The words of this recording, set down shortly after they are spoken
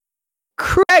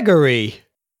Gregory.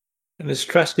 And his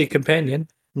trusty companion,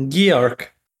 Georg.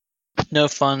 No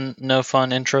fun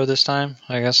intro this time,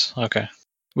 I guess. Okay.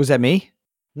 Was that me?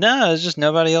 No, it's just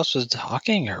nobody else was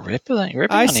talking or ripping on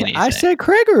anything. I said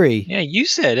Gregory. Yeah, you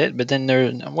said it, but then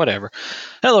whatever.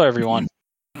 Hello, everyone.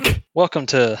 Welcome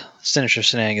to Sinister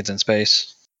Shenanigans in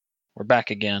Space. We're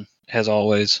back again, as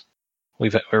always.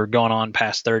 We're going on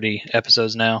past 30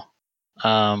 episodes now.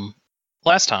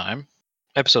 Last time,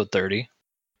 episode 30.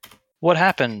 What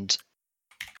happened,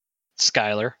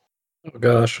 Skylar? Oh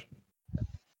gosh.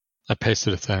 I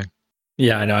pasted a thing.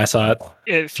 Yeah, I know. I saw it.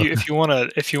 If you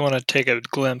wanna take a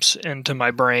glimpse into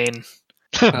my brain,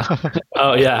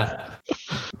 Oh yeah,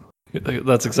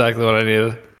 that's exactly what I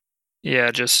needed.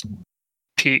 yeah, just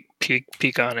peek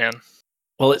on in.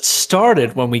 Well, it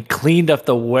started when we cleaned up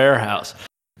the warehouse,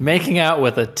 making out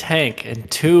with a tank, and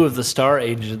two of the Star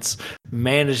agents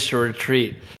managed to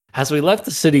retreat. As we left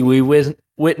the city, we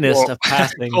witnessed a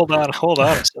passing. Hold on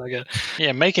a second.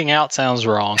 Yeah, making out sounds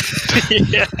wrong.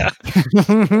 Yeah.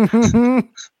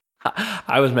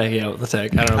 I was making out with the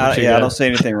tank. I don't know. I don't see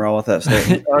anything wrong with that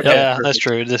statement. Yeah, that's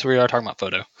true. We are talking about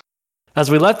photo.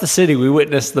 As we left the city, we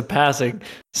witnessed the passing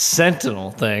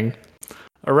Sentinel thing.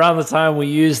 Around the time we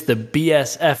used the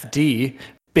BSFD,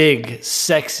 big,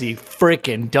 sexy,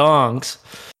 frickin' dongs,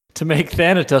 to make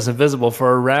Thanatos invisible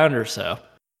for a round or so.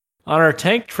 On our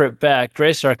tank trip back,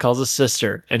 Draystar calls his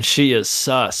sister, and she is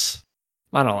sus.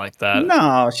 I don't like that.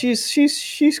 No,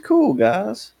 she's cool,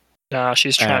 guys. Nah,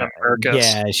 she's trying to murk us.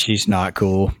 Yeah, she's not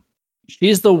cool.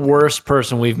 She's the worst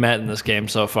person we've met in this game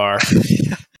so far.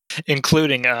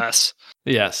 Including us.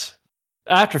 Yes.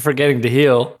 After forgetting to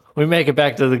heal, we make it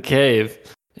back to the cave,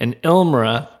 and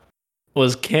Ilmra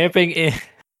was camping in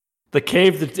the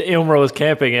cave that Ilmra was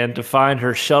camping in to find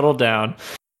her shuttle down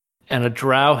and a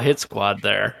drow hit squad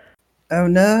there. Oh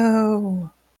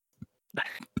no.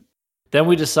 Then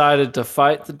we decided to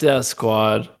fight the death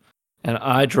squad, and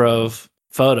I drove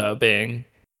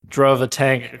a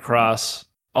tank across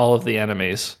all of the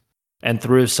enemies and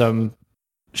threw some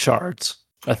shards,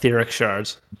 etheric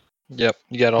shards. Yep,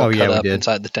 you got all cut up did.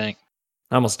 inside the tank.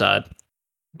 I almost died,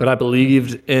 but I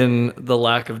believed in the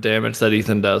lack of damage that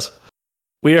Ethan does.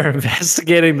 We are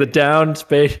investigating the downed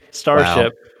space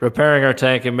starship, repairing our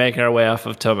tank, and making our way off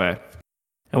of Tomei.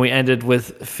 And we ended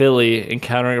with Philly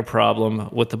encountering a problem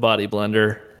with the body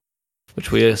blender,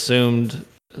 which we assumed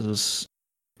was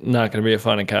not going to be a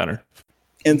fun encounter.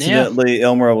 Incidentally,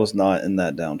 Elmora was not in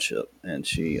that down ship, and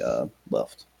she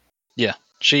left. Yeah,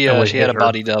 she had a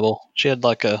body double. She had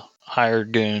like a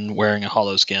hired goon wearing a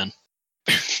hollow skin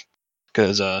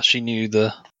because she knew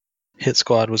the hit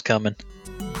squad was coming.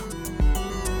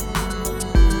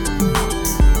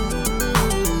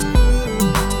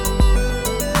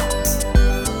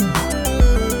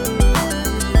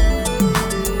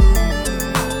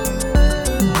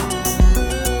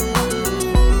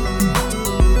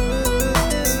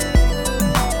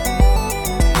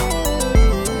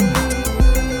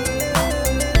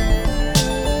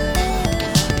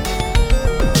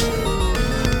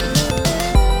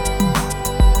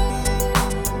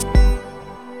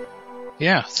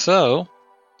 Yeah, so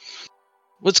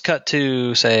let's cut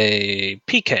to, say,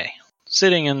 PK,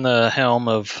 sitting in the helm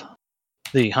of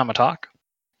the Hamatok,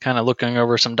 kind of looking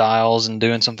over some dials and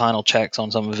doing some final checks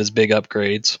on some of his big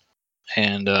upgrades.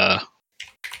 And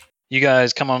you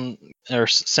guys come on, or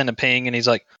send a ping, and he's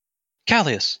like,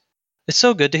 Callius, it's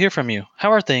so good to hear from you.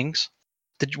 How are things?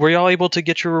 Were y'all able to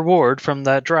get your reward from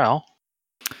that drow?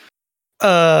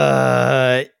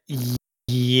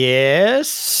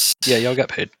 Yes. Yeah, y'all got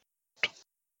paid.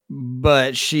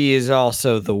 But she is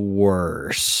also the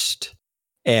worst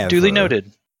ever. Duly noted.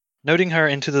 Noting her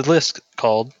into the list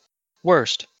called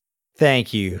Worst.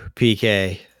 Thank you,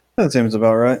 PK. That seems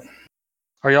about right.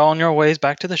 Are y'all on your ways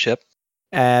back to the ship?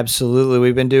 Absolutely.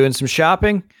 We've been doing some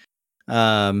shopping.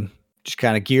 Just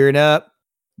kind of gearing up.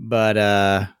 But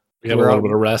We got a little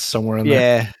bit of rest somewhere in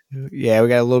there. Yeah, we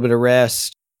got a little bit of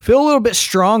rest. Feel a little bit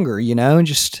stronger,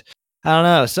 just I don't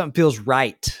know, something feels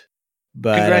right.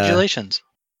 But Congratulations.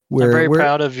 I'm very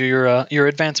proud of your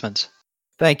advancements.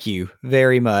 Thank you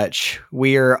very much.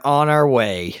 We are on our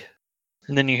way.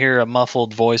 And then you hear a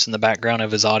muffled voice in the background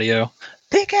of his audio.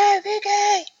 PK, there's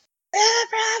a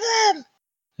problem.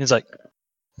 He's like,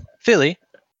 Philly,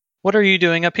 what are you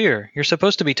doing up here? You're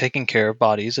supposed to be taking care of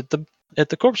bodies at the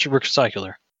corpse recycler.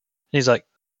 And he's like,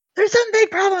 there's some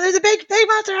big problem. There's a big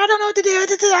monster. I don't know what to do.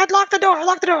 I'd lock the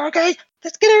door. Okay,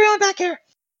 let's get everyone back here.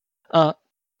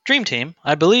 Dream Team,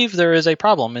 I believe there is a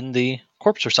problem in the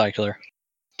corpse recycler.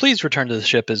 Please return to the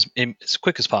ship as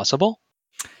quick as possible.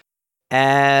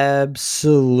 Absolutely.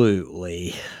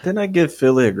 Didn't I give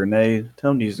Philly a grenade? Tell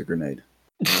him to use a grenade.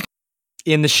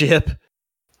 in the ship.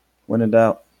 When in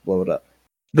doubt, blow it up.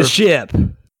 The ship.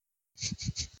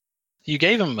 You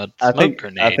gave him a I smoke think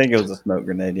grenade. it was a smoke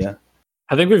grenade. Yeah.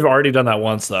 I think we've already done that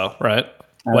once, though, right?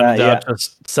 When Yeah.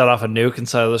 just set off a nuke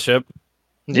inside of the ship.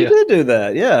 We Yeah. did do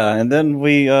that. Yeah, and then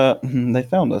we they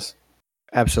found us.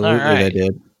 Absolutely, All right. they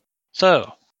did.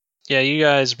 So, yeah, you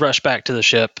guys rush back to the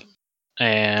ship,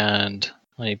 and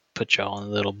let me put y'all in a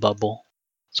little bubble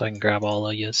so I can grab all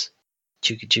of yous.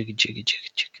 Chugga, chugga, chugga, chugga,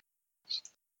 chugga.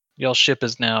 Y'all's ship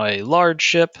is now a large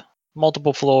ship,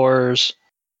 multiple floors.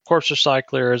 Corpse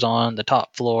recycler is on the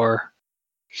top floor.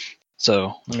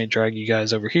 So, let me drag you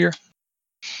guys over here.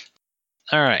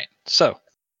 All right, so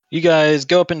you guys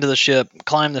go up into the ship,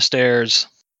 climb the stairs,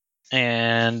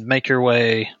 and make your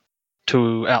way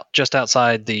to just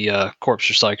outside the corpse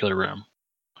recycler room.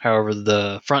 However,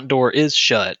 the front door is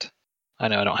shut. I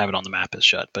know I don't have it on the map as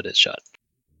shut, but it's shut.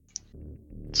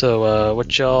 So,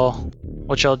 what y'all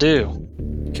do?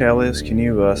 Callius, can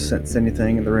you sense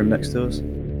anything in the room next to us?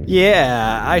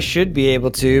 Yeah, I should be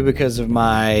able to because of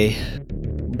my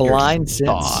blind sense.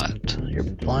 Thought. Your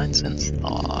blind sense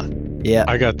thought. Yeah.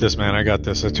 I got this, man. I got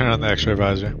this. I turn on the X-ray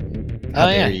visor. How Oh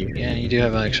yeah, dare you. yeah, you do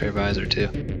have an X-ray visor too.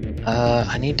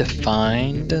 I need to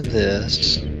find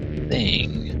this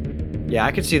thing. Yeah,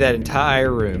 I could see that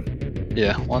entire room.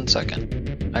 Yeah, 1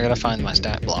 second. I gotta find my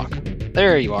stat block.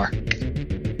 There you are.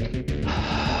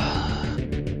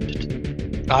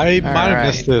 I might have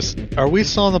missed right. this. Are we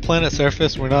still on the planet's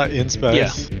surface? We're not in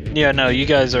space? Yeah, no, you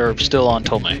guys are still on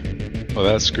Tome. Well,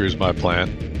 that screws my plan.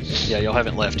 Yeah, y'all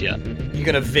haven't left yet. You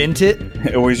gonna vent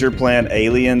it? Was your plan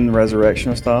alien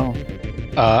resurrection style?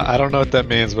 I don't know what that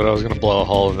means, but I was going to blow a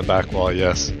hole in the back wall,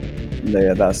 yes.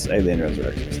 Yeah, that's alien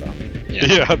resurrection style.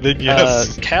 Yeah, then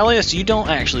yes. Callius, you don't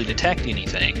actually detect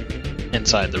anything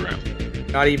inside the room.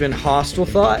 Not even hostile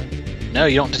thought? No,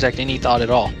 you don't detect any thought at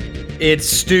all. It's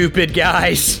stupid,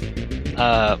 guys.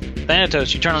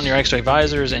 Thanatos, you turn on your X-ray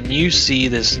visors and you see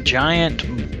this giant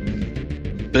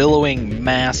billowing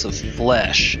mass of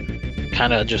flesh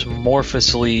kind of just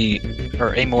amorphously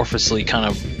kind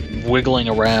of wiggling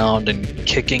around and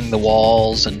kicking the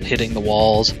walls and hitting the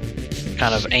walls,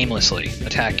 kind of aimlessly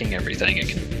attacking everything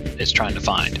it's trying to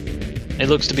find. It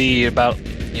looks to be about,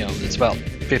 it's about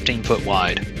 15 foot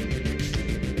wide.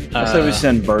 I say we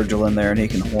send Virgil in there and he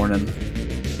can horn him.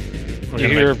 You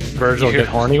hear Virgil you hear- get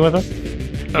horny with him?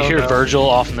 You hear Virgil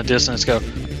off in the distance go,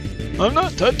 I'm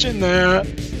not touching that.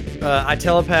 I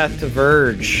telepath to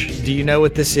Verge. Do you know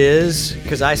what this is?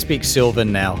 Because I speak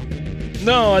Sylvan now.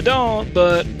 No, I don't,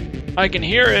 but I can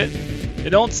hear it. It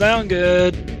don't sound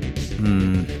good.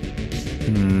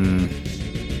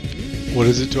 What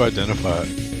is it to identify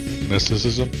it?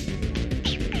 Mysticism?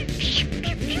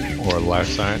 Or life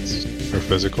science? Or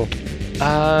physical?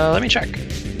 let me check.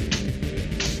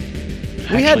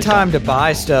 We had time to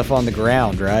buy stuff on the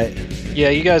ground, right? Yeah,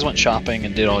 you guys went shopping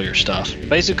and did all your stuff.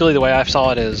 Basically, the way I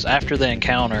saw it is after the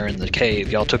encounter in the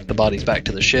cave, y'all took the bodies back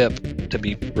to the ship to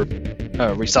be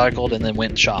recycled and then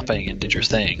went shopping and did your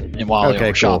thing. And while you Okay,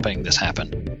 were cool. shopping, this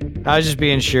happened. I was just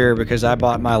being sure because I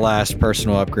bought my last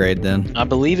personal upgrade then. I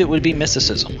believe it would be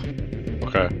mysticism.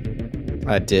 Okay.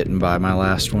 I didn't buy my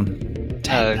last one.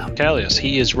 Callius,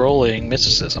 he is rolling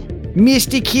mysticism.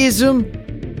 Mysticism!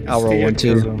 I'll roll one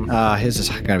too. Mysticism. His is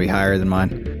going to be higher than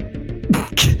mine.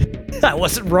 I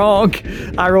wasn't wrong.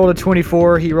 I rolled a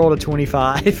 24. He rolled a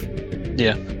 25.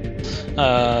 Yeah.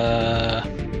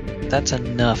 That's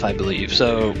enough, I believe.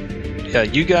 So, yeah,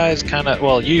 you guys kind of...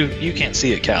 Well, you can't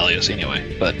see it, Callius,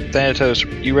 anyway. But, Thanatos,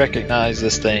 you recognize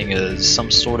this thing as some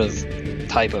sort of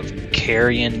type of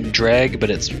carrion dreg,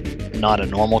 but it's not a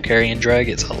normal carrion dreg.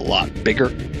 It's a lot bigger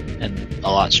and a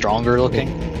lot stronger looking.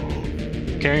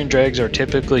 Carrion dregs are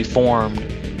typically formed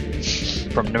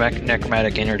from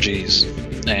necromantic energies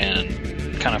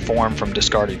and kind of formed from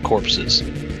discarded corpses.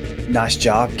 Nice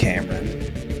job, Cameron.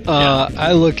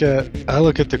 I look at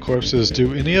the corpses.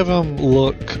 Do any of them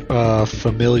look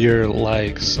familiar,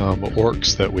 like some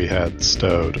orcs that we had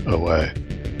stowed away?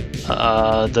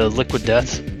 The liquid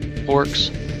death orcs.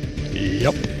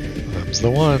 Yep, them's the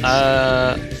ones.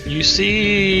 You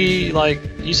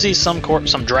see some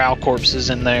drow corpses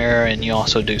in there, and you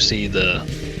also do see the.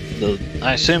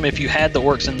 I assume if you had the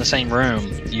orcs in the same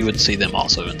room, you would see them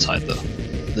also inside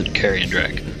the carrion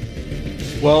drag.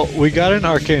 Well, we got an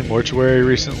arcane mortuary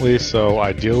recently, so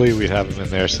ideally we'd have them in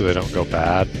there so they don't go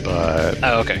bad. But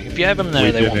Oh, okay. If you have them there,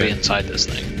 We they won't be didn't- inside this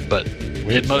thing. But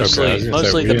we, it mostly okay, I was gonna say,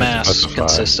 mostly we the didn't mass specify.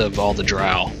 consists of all the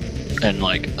drow and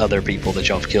like other people that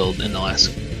y'all have killed in the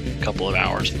last couple of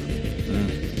hours.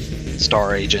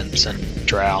 Star agents and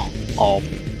drow all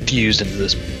fused into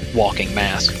this walking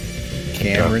mass.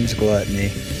 Cameron's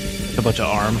gluttony. A bunch of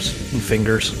arms and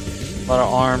fingers. A lot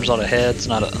of arms, a lot of heads,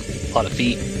 not a lot of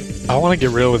feet. I want to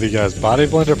get real with you guys. Body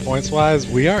blender points wise,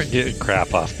 we aren't getting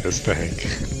crap off this thing.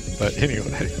 But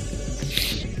anyway.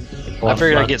 I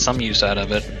figured I'd get some use out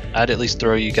of it. I'd at least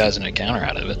throw you guys an encounter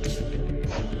out of it.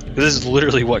 This is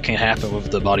literally what can happen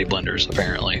with the body blenders,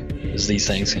 apparently, is these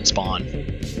things can spawn.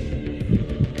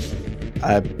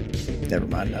 Never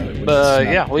mind. No, But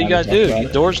yeah, what do you guys do? The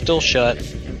door's still shut.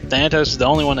 Thanatos is the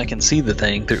only one that can see the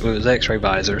thing through his X-ray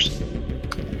visors.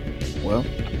 Well,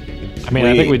 I mean,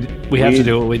 I think we have to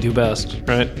do what we do best,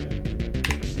 right?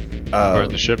 Burn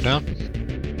the ship down?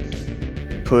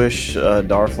 push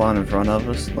Darflon in front of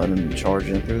us, let him charge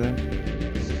in through there.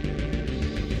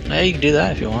 Hey, you can do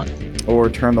that if you want. Or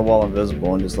turn the wall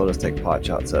invisible and just let us take pot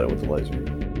shots at it with the laser. I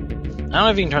don't know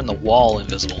if you can turn the wall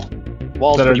invisible.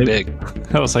 Wall's Is that pretty our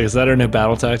big. I was like, is that our new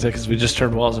battle tactic? Is we just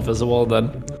turn walls invisible and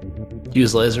then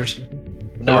use lasers?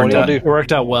 No, what do you do? It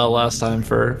worked out well last time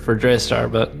for Draystar,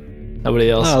 but nobody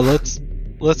else. No,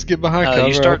 let's get behind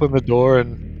cover, open the door,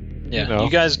 and Yeah, you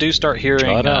guys do start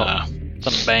hearing out.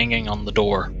 some banging on the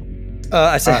door.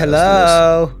 I say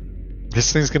hello.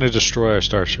 this thing's gonna destroy our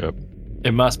starship.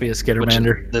 It must be a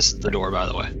Skittermander This is the door, by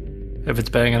the way. if it's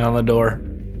banging on the door.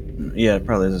 Yeah, it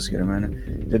probably is a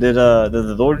Skittermander. Did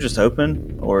the door just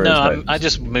open? Or No, I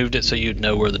just moved it so you'd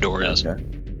know where the door is. Okay.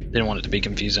 Didn't want it to be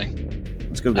confusing.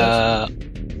 Let's go, guys.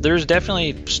 There's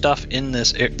definitely stuff in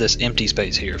this empty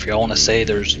space here. If y'all want to say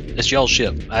it's y'all's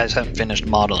ship. I just haven't finished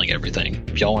modeling everything.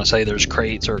 If y'all want to say there's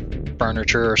crates or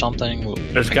furniture or something,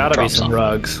 There's I can got to be drop some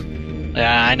rugs.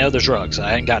 Yeah, I know there's rugs. I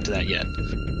haven't got to that yet.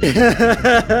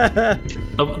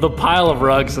 The pile of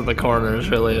rugs in the corner is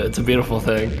it's a beautiful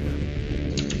thing.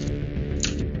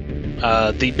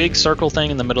 The big circle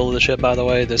thing in the middle of the ship, by the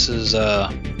way, this is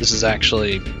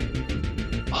actually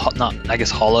hollow.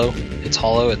 It's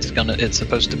hollow. It's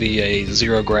supposed to be a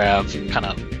zero grav kind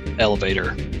of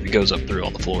elevator that goes up through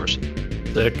all the floors.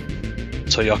 Sick.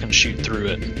 So y'all can shoot through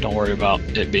it. Don't worry about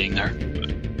it being there.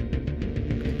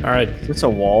 All right, Is this a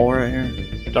wall right here?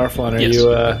 Darflon, are Yes.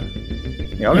 you?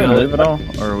 Y'all gonna move at all?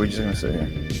 Or are we just gonna sit here?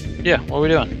 Yeah, what are we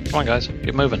doing? Come on, guys,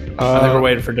 get moving. I think we're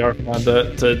waiting for Darflon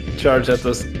to charge at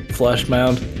this flesh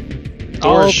mound.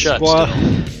 Door's I'll shut squat,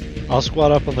 still. I'll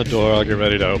squat up on the door. I'll get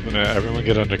ready to open it. Everyone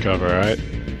get under cover, alright?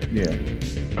 Yeah.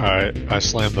 Alright, I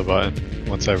slam the button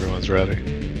once everyone's ready.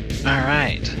 All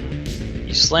right.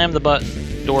 You slam the button.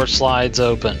 Door slides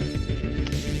open,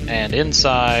 and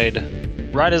inside,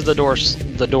 right as the door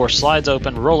slides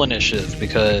open, roll initiative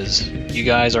because you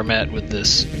guys are met with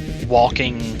this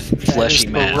walking fleshy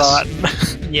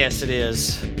mass, Yes, it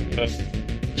is.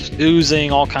 just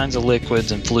oozing all kinds of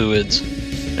liquids and fluids.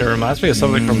 It reminds me of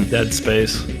something from Dead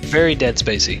Space. Very Dead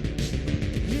Spacey.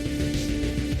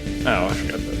 Oh, I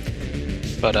forgot that.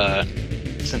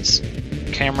 But since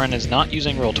Cameron is not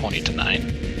using Roll20 tonight,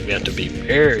 we have to be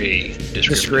very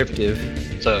descriptive.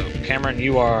 So, Cameron,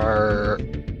 you are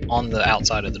on the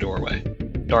outside of the doorway.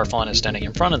 Darflon is standing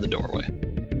in front of the doorway.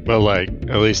 But like,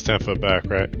 at least 10 foot back,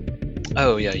 right?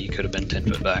 Oh, yeah, you could have been 10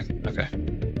 foot back. Okay.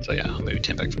 So, yeah, I'll move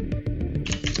 10 back.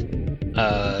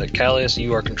 Callius,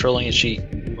 you are controlling his sheet.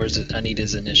 Where's it? I need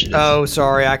his initiative. Oh,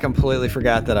 sorry, I completely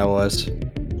forgot that I was. I'm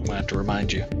going to have to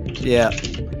remind you. Yeah.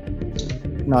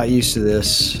 Not used to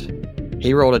this.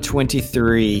 He rolled a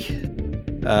 23.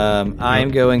 I am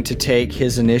going to take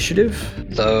his initiative.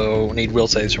 So, need will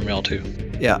saves from y'all, too.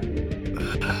 Yeah.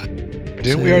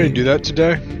 Didn't we already do that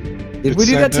today? Did we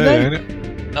do that today? Ain't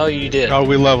it? Oh, you did. Oh,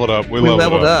 we leveled up. We We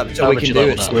leveled up, so Oh, we but can you do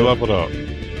leveled it. up. We leveled up.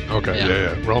 Okay,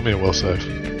 Yeah. yeah. Roll me a will save.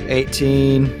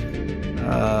 18.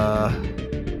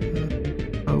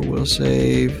 Will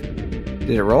save. Did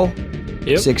it roll?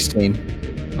 Yep.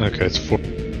 16. Okay, it's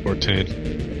 14.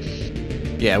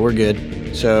 Yeah, we're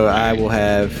good. So I will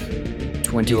have You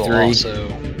 23. will also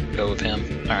go with him.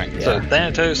 Alright, so Yeah.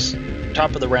 Thanatos,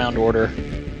 top of the round order,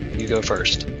 you go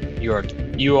first.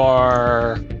 You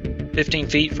are 15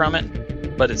 feet from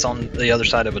it, but it's on the other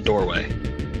side of a doorway.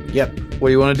 Yep. What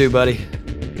do you want to do, buddy?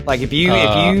 Like if you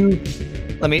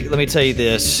let me tell you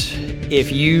this.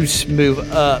 If you move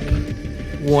up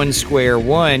one square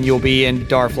one, you'll be in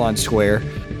Darflon Square,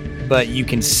 but you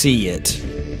can see it.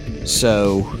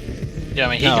 So Yeah,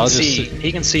 I mean No, I'll just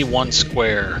he can see one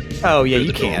square. oh yeah, through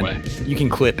you the can. doorway. You can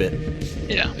clip it.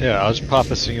 Yeah, Yeah, I'll just pop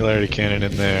a singularity cannon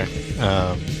in there.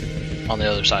 on the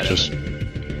other side Just of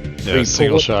it. yeah, you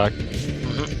single pull it? shock.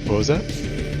 Mhm. What was that?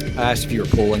 I asked if you were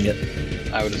pulling it.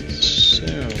 I would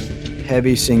assume.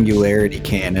 Heavy singularity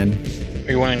cannon.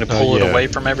 Are you wanting to pull it yeah. away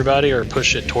from everybody or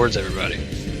push it towards everybody?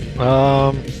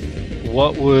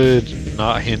 What would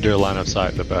not hinder line of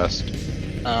sight the best?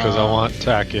 Because I want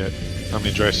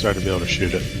Draystar to be able to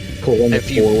shoot it. pulling it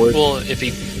If you forward. well, if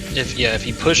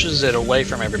he pushes it away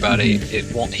from everybody, he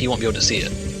won't be able to see it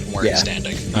from where Yeah. he's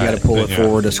standing. You got to pull it Yeah.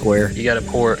 forward a square. You got to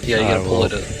pull will.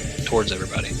 it towards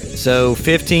everybody. So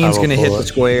 15 is I will going to hit pull the it.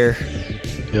 square.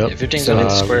 Yep. If 15's gonna hit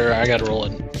the square, I got to roll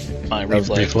in my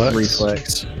reflex.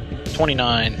 Reflex.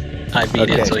 29. I beat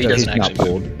Okay, it, so he he's doesn't not actually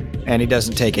pulled. And he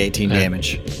doesn't take 18 Yeah.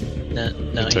 damage. No,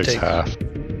 It takes half.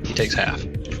 He takes half.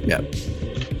 Yeah.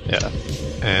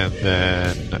 And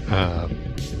then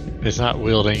it's not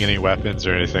wielding any weapons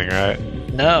or anything, right?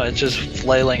 No, it's just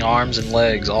flailing arms and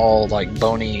legs, all like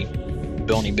bony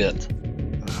bits.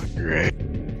 Oh, great.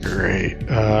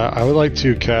 I would like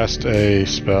to cast a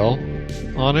spell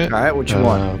on it. All right, what you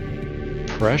want?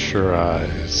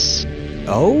 Pressurize.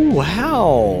 Oh,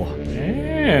 wow.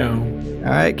 Damn.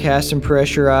 All right, cast and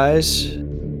pressurize.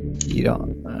 You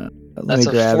don't. Let That's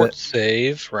me a grab fort it.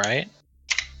 save, right?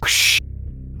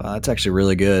 Wow, that's actually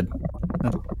really good.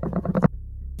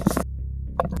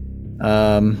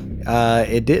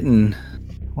 It didn't.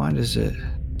 Why does it?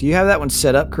 Do you have that one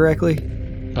set up correctly?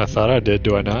 I thought I did.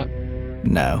 Do I not?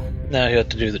 No. No, you have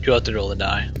to roll the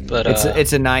die. But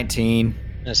It's a 19.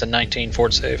 it's a 19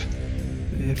 fort save.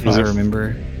 If Is I it-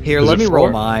 remember. Here, is let it me roll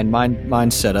 4? mine.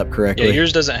 Mine's set up Yeah, correctly.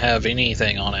 yours doesn't have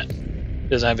anything on it.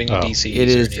 Doesn't have any Oh.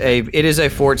 DCs. It is a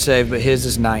fort save, but his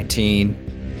is 19.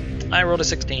 I rolled a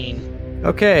 16.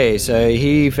 Okay, so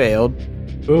he failed.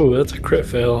 Ooh, that's a crit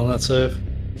fail on that save.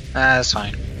 That's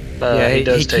fine. Yeah, he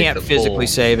does he take can't the physically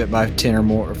full. save it by 10 or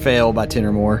more, or fail by 10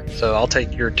 or more. So I'll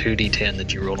take your 2d10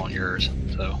 that you rolled on yours.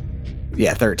 So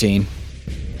Yeah, 13.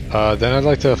 Then I'd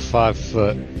like to 5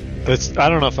 foot. I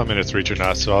don't know if I'm in its reach or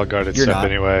not, so I'll guard its You're step not.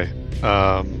 anyway.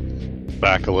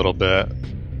 Back a little bit.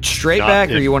 Straight Not back,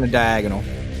 or if- you want a diagonal?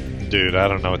 Dude, I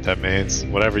don't know what that means.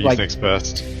 Whatever you Like- think's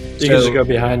best. You can just go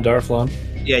behind Darflon.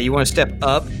 Yeah, you want to step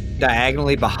up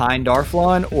diagonally behind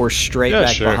Darflon, or straight Yeah,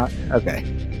 back sure. behind? Okay,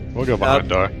 We'll go behind Up.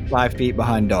 Dar. 5 feet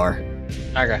behind Dar.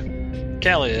 okay,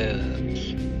 Callie.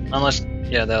 Unless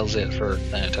that was it for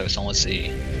Thanatos. Unless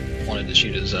he wanted to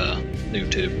shoot his new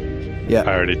tube. I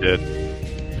already did.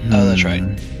 Oh, that's right.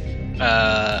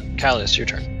 Hmm. Callie, it's your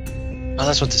turn. Oh,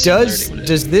 that's what the similarity would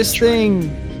Does this That's right.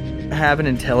 thing have an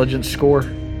intelligence score?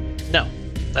 No,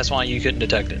 that's why you couldn't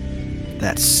detect it.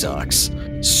 That sucks.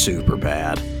 Super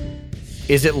bad.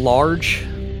 Is it large?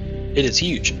 It is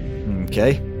huge.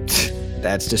 Okay.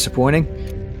 That's disappointing.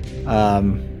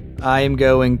 I am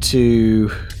going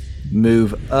to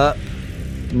move up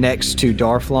next to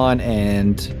Darflon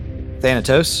and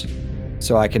Thanatos,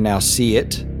 so I can now see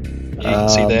it. You can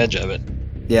see the edge of it.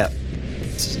 Yep.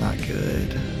 This is not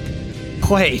good.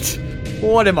 Wait.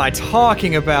 What am I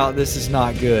talking about? This is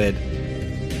not good.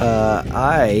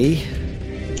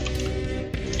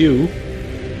 You.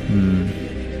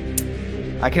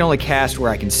 I can only cast where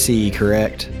I can see,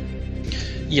 correct?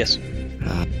 Yes.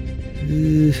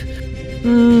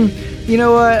 You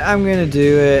know what? I'm going to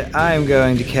do it. I am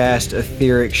going to cast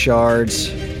Etheric Shards.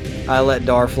 I let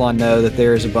Darflon know that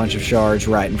there is a bunch of shards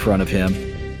right in front of him.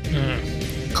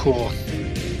 Cool.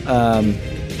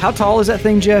 How tall is that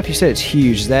thing, Jeff? You said it's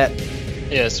huge. Is that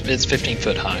Yeah, it's 15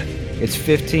 foot high. it's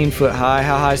 15 foot high?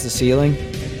 How high is the ceiling?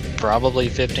 Probably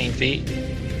 15 feet. I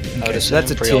would Okay, so that's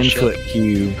a assume for y'all 10 ship. foot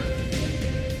cube.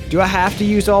 Do I have to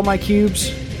use all my cubes?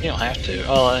 You don't have to.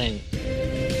 Oh, I mean,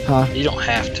 Huh? you don't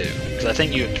have to. Because I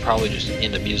think you would probably just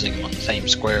end up using them on the same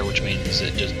square, which means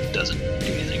it just doesn't do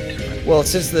anything different. Well,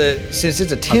 since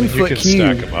it's a 10 I mean, you foot can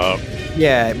cube. stack them up.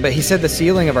 Yeah, but he said the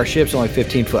ceiling of our ship's only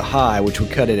 15 foot high, which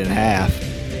would cut it in half.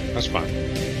 That's fine.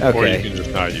 Or you Okay. can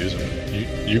just not use them.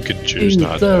 You can choose Eat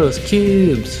not to. those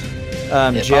cubes. It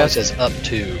probably Jeff, says up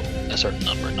to a certain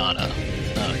number, not a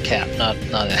cap. Not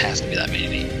it has to be that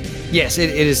many. yes, it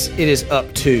is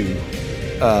up to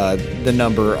the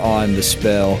number on the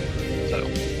spell.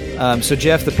 So So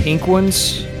Jeff, the pink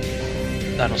ones,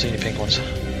 I don't see any pink ones.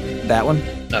 that one,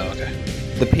 Oh, okay.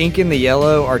 the pink and the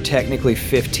yellow are technically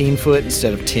 15 foot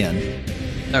instead of 10.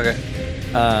 Okay.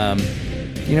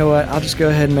 You know what? I'll just go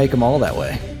ahead and make them all that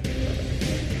way,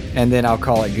 and then I'll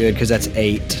call it good because that's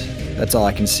 8. That's all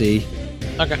I can see.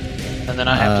 Okay. And then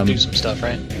I have to do some stuff,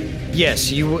 right? Yes,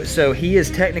 you. So he is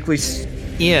technically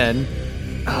in.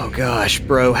 Oh gosh,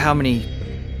 bro, how many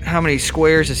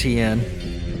squares is he in?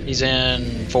 He's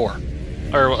in 4.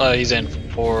 Or he's in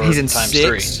 4 He's in times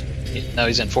 6. 3. No,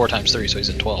 he's in 4 times 3, so he's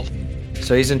in 12.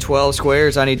 So he's in 12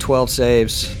 squares. I need 12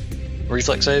 saves.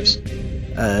 Reflex saves?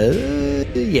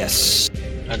 Yes.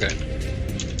 Okay.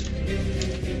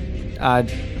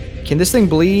 Can this thing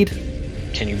bleed?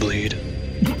 Can you bleed?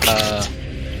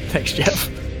 Thanks, Jeff.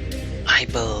 I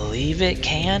believe it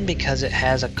can because it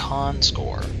has a con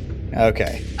score.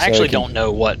 Okay. I actually don't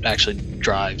know what actually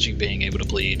drives you being able to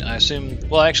bleed. I assume.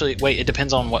 Well, actually, wait. It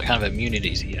depends on what kind of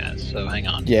immunities he has. So hang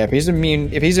on. Yeah, if he's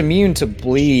immune to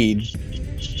bleed,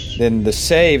 then the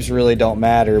saves really don't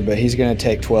matter. But he's going to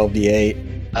take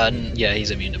 12d8. Yeah,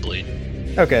 he's immune to bleed.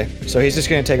 Okay, so he's just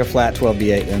going to take a flat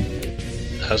 12d8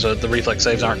 then. So the reflex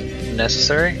saves aren't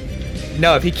necessary.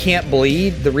 No, if he can't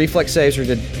bleed, the reflex saves are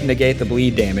to negate the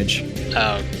bleed damage.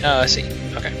 Oh, I see.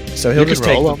 Okay. So he'll You just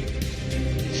can take. roll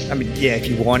I mean, yeah, if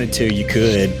you wanted to, you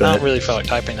could. I But don't really feel like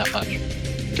typing that much.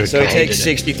 Good so he call. takes did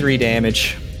it. 63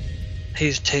 damage.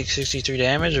 He takes 63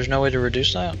 damage. There's no way to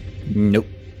reduce that. Nope.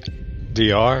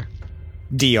 DR?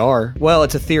 DR. Well,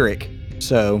 it's etheric,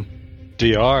 so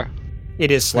DR?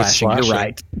 it is slashing. You're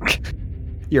slashing. right.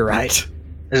 You're right.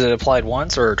 Is it applied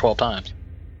once or 12 times?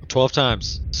 12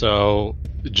 times. So,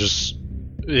 just...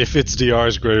 If its DR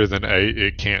is greater than 8,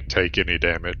 it can't take any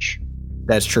damage.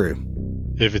 That's true.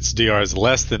 If its DR is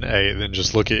less than 8, then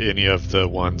just look at any of the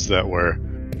ones that were...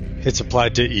 It's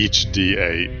applied to each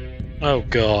D8. Oh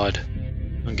God.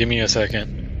 Give me a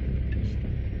second.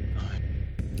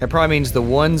 That probably means the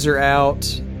 1s are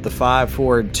out. The 5,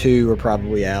 4, and 2 are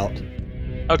probably out.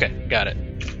 Okay, got it.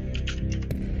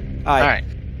 All right. All right.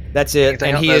 That's it.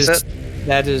 Anything And he else? is. That's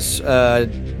That is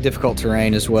difficult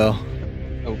terrain as well.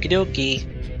 Okie dokie.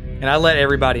 And I let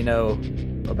everybody know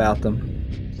about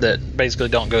them. That basically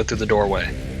don't go through the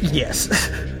doorway. Yes.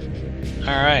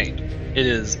 All right. It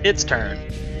is its turn.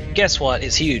 Guess what?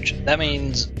 It's huge. That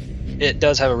means it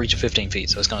does have a reach of 15 feet,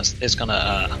 so it's gonna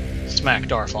smack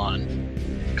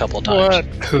Darflon a couple of times.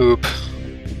 What poop?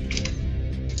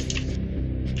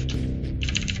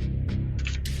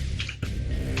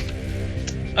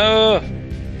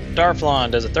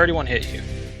 Darflon, does a 31 hit you?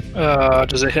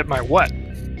 Does it hit my what?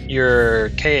 Your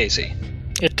KAC.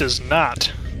 It does not.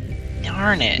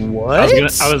 Darn it. What?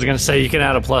 I was gonna say you can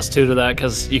add a +2 to that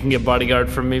because you can get bodyguard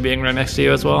from me being right next to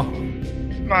you as well.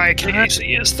 My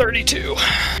KAC is 32.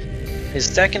 His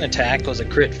second attack was a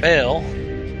crit fail.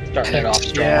 Starting it off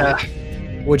strong. Yeah.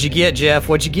 What'd you get, Jeff?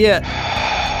 What'd you get?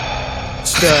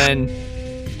 Stun.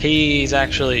 He's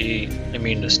actually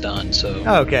immune to stun, so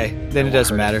Oh, okay, then it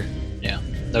doesn't matter.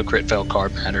 no crit fail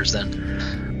card matters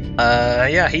then.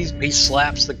 Yeah, he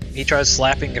tries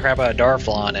slapping the crap out of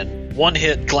Darflon, and one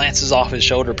hit glances off his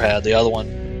shoulder pad, the other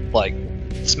one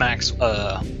smacks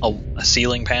a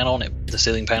ceiling panel, and the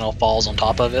ceiling panel falls on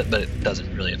top of it, but it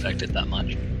doesn't really affect it that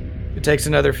much. It takes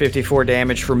another 54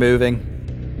 damage for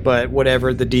moving, but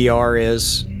whatever the DR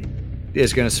is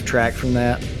going to subtract from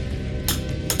that.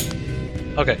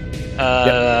 Okay,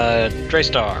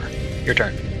 Draystar, your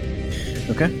turn.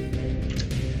 Okay.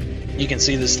 You can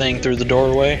see this thing through the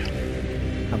doorway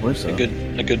I believe so. a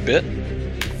good bit.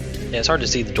 Yeah, it's hard to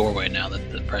see the doorway now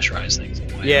that the pressurized thing's in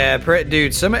the way. Yeah,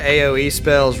 dude, some AoE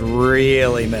spells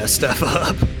really mess stuff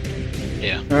up.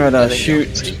 Yeah. All right, I think shoot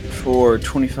y'all can see. for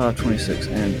 25, 26,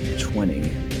 and 20.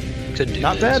 Could do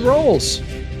Not this. bad rolls.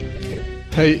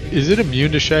 Hey, is it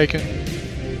immune to shaking?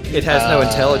 It has no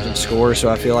intelligence score, so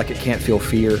I feel like it can't feel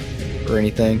fear or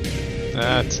anything.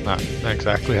 That's not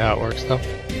exactly how it works, though.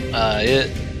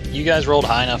 You guys rolled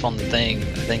high enough on the thing.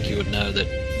 I think you would know that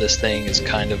this thing is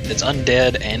it's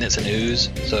undead and it's an ooze,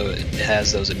 so it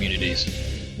has those immunities.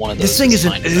 One of those. This thing is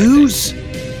an blinded, I think. ooze?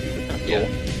 Yeah.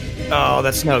 Oh,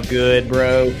 that's no good,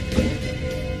 bro.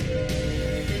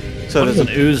 So What does is an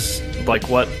it, ooze? Like,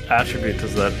 what attribute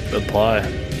does that apply?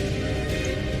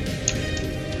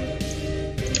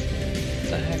 What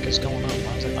the heck is going on?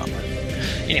 Why is it not working?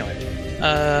 Anyway,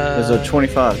 does a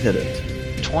 25 hit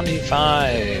it?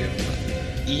 25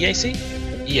 EAC?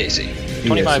 EAC.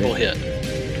 25 will hit.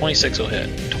 26 will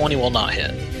hit. 20 will not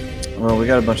hit. Well, we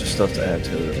got a bunch of stuff to add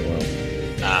to it as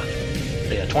well.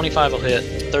 But yeah, 25 will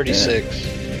hit. 36.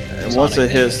 And once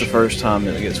Sonic it hits damage. the first time,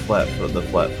 then it gets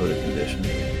flat-footed condition.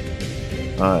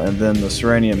 And then the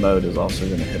Serenian mode is also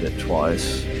going to hit it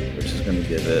twice, which is going to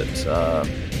give it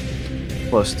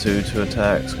 +2 to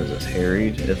attacks because it's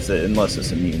harried, unless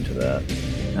it's immune to that,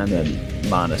 and then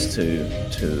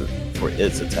 -2 for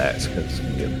its attacks because it's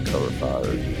going to give cover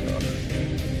fire.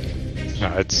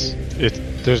 No,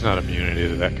 there's not immunity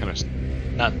to that kind of stuff.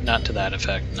 Not to that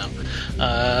effect, no.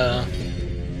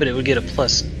 But it would get a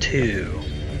 +2.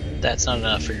 That's not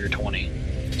enough for your 20.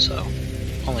 So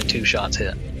only 2 shots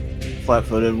hit.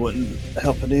 Flat-footed wouldn't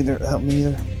help me either.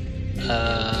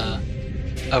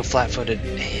 Flat-footed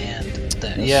and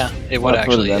that. Yes. Yeah, it would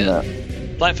Flat-footed actually and hit.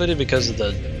 that. Flat-footed because of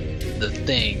the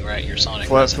thing, right? Your sonic.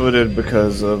 Flat-footed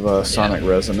because of sonic Yeah.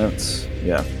 resonance.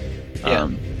 Yeah. Yeah.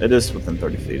 It is within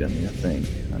 30 feet of me, I think.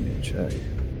 I need to check.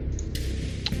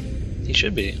 He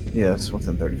should be. Yeah, it's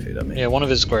within 30 feet of me. Yeah, one of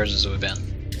his squares is within.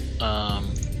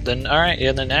 Then all right,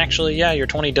 and then actually, yeah, your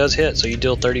 20 does hit, so you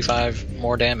deal 35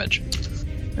 more damage.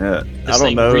 I This don't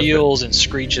thing know. reels and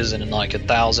screeches in like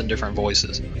 1,000 different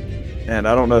voices. And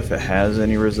I don't know if it has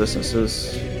any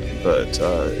resistances, but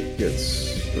it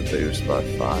gets reduced by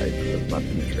 5 with my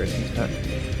penetrating attack.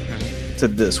 To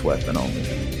this weapon only.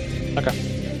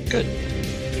 Okay, good.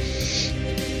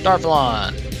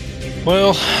 Darflon.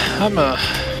 Well, I'm a.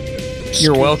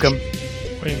 You're welcome.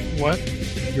 Wait, what?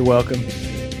 You're welcome.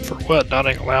 For what?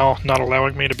 Not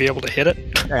allowing me to be able to hit it?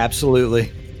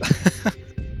 Absolutely.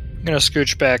 I'm gonna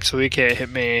scooch back so he can't hit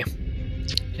me,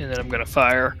 and then I'm gonna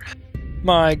fire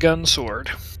my gun sword.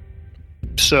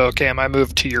 So, Cam, I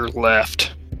move to your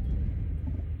left.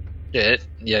 Yeah,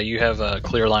 you have a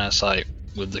clear line of sight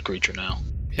with the creature now.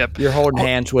 Yep. You're holding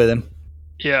hands with him.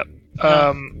 Yep.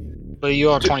 But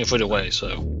you are 20 foot away,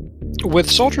 so. With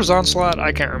Soldier's Onslaught,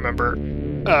 I can't remember.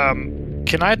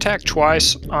 Can I attack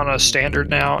twice on a standard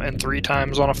now and 3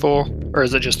 times on a full? Or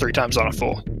is it just 3 times on a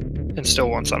full and still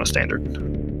once on a standard?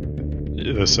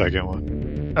 The second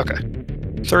one. Okay.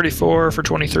 34 for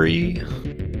 23.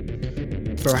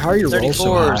 For how you roll so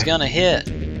 34 is high. gonna hit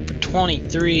for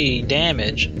 23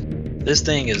 damage. This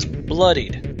thing is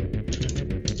bloodied.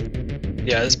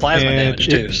 Yeah, it's plasma And damage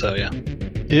too, so yeah.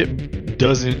 It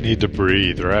doesn't need to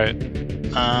breathe, right?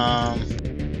 Um,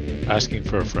 Asking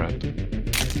for a friend.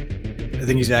 I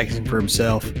think he's acting for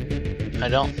himself. I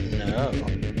don't know.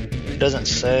 It doesn't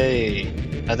say.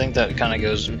 I think that kind of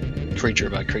goes creature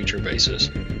by creature basis.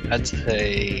 I'd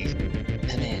say.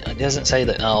 I mean, it doesn't say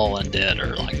that all undead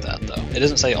are like that though. It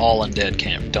doesn't say all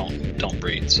undead don't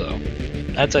breathe. So,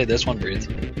 I'd say this one breathes.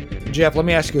 Jeff, let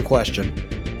me ask you a question.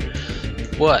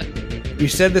 What? You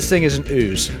said this thing is an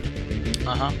ooze.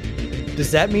 Uh huh.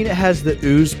 Does that mean it has the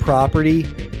ooze property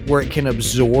where it can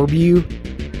absorb you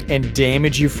and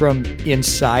damage you from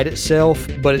inside itself,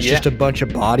 but it's Yeah. just a bunch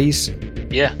of bodies?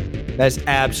 Yeah. That's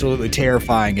absolutely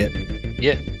terrifying it.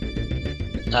 Yeah.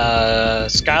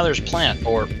 Skylar's plant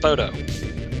or photo.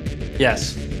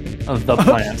 Yes, of the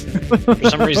plant. For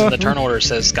some reason, the turn order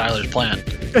says Skylar's plant.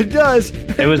 It does.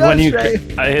 It was when you.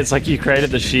 It's like you created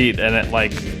the sheet and it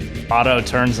like auto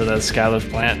turns it as Skylar's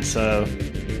plant. So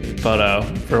photo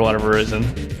for whatever reason.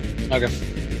 Okay.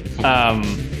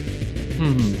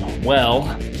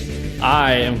 Well,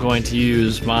 I am going to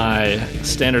use my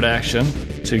standard action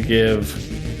to give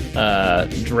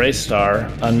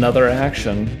Draystar another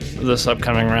action this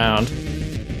upcoming round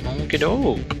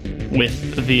Okey-doke.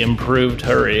 with the improved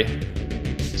hurry.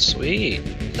 Sweet.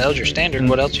 That was your standard.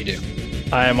 What else you do?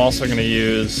 I am also going to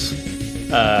use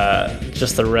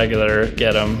just the regular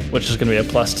get 'em, which is going to be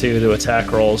a +2 to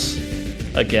attack rolls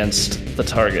against the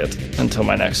target until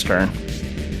my next turn.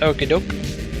 Okie doke.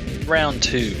 Round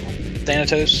 2.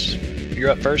 Thanatos, you're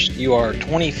up first. You are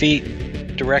 20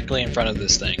 feet directly in front of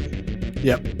this thing.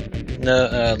 Yep.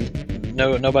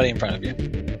 Nobody in front of you.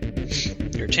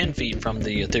 You're 10 feet from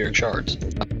the etheric shards.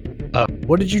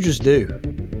 What did you just do?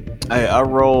 I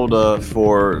rolled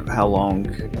for how long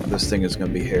this thing is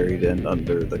going to be harried in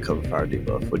under the cover fire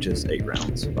debuff, which is 8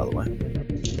 rounds, by the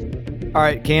way. All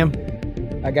right, Cam.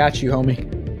 I got you, homie.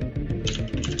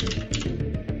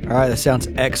 All right, that sounds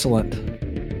excellent.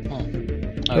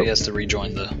 Oh, he has to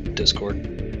rejoin the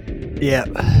Discord. Yeah.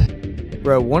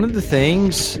 Bro, one of the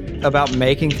things about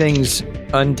making things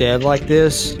undead like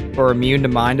this or immune to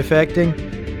mind affecting,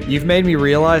 you've made me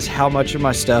realize how much of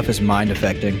my stuff is mind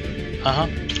affecting. Uh-huh.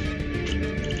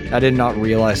 I did not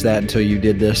realize that until you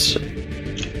did this.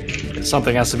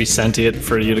 Something has to be sentient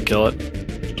for you to kill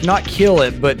it. Not kill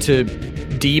it, but to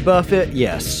debuff it,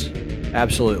 yes.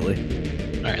 Absolutely.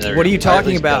 All right, there What are we you go. I at talking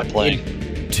least got about? it playing.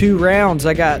 In 2 rounds,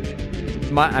 I got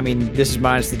this is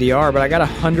minus the DR, but I got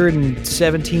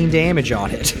 117 damage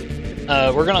on it.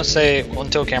 We're gonna say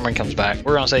until Cameron comes back.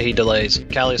 We're gonna say he delays.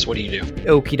 Callius, what do you do?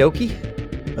 Okie dokie.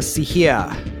 Let's see here.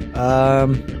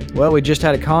 Well, we just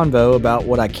had a convo about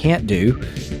what I can't do.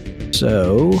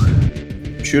 So,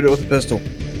 Shoot it with a pistol.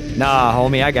 nah,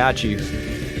 homie, I got you.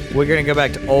 We're gonna go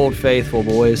back to Old Faithful,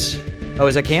 boys. Oh,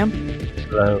 is that Cam?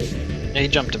 Yeah, he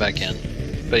jumped back in.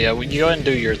 But yeah, you go ahead and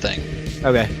do your thing.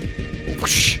 Okay.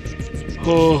 Whoosh.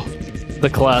 Oh, the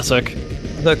classic.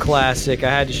 The classic. I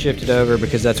had to shift it over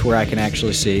because that's where I can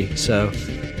actually see. So,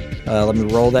 let me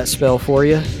roll that spell for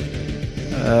you.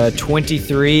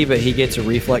 23, but he gets a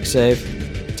reflex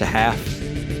save. It's a half.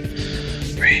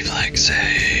 Reflex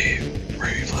save.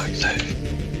 Reflex save.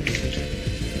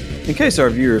 In case our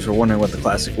viewers were wondering what the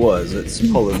classic was, it's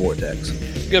Polar Vortex.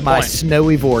 Good My point.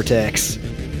 snowy vortex.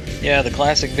 Yeah, the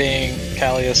classic being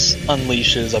Callius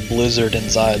unleashes a blizzard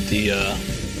inside the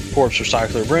corpse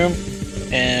recycler room.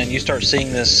 and you start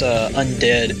seeing this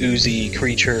undead, oozy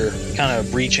creature kind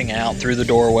of reaching out through the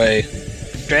doorway,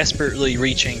 desperately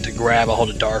reaching to grab a hold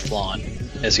of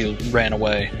Darflon as he ran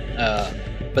away.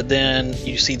 But then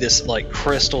you see this like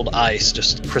crystalled ice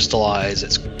just crystallize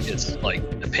its like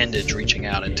appendage reaching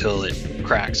out until it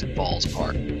cracks and falls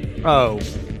apart. Oh.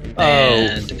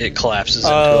 And it collapses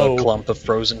into a clump of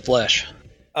frozen flesh.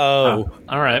 Oh.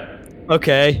 All right.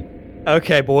 Okay.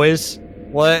 Okay, boys.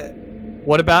 What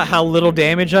about how little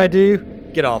damage I do?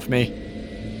 Get off me.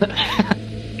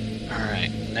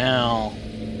 Alright, now...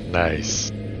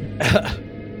 Nice.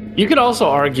 You could also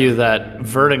argue that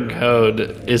Verdant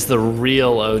Code is the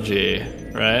real OG,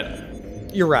 right?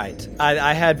 You're right.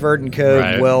 I had Verdant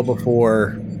Code well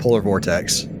before Polar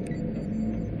Vortex.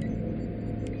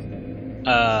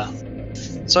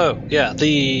 So yeah,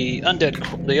 the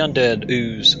undead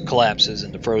ooze collapses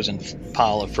into frozen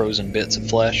pile of frozen bits of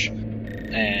flesh,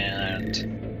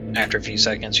 and after a few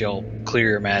seconds, you'll clear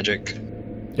your magic.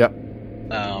 Yep.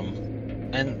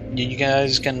 And you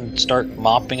guys can start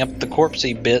mopping up the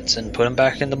corpsey bits and put them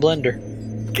back in the blender.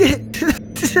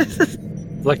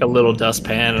 Like a little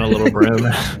dustpan and a little broom.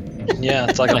 Yeah,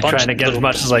 it's like a bunch trying to of get as little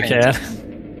much as I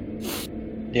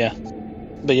can. Yeah,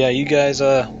 but yeah, you guys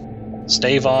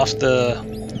stave off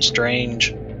the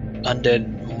strange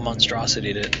undead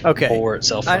monstrosity that pour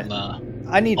itself from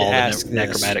I need to all ask the this.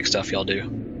 necromantic stuff y'all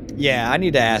do. Yeah, I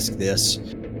need to ask this.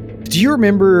 Do you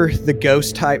remember the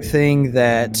ghost type thing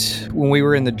that when we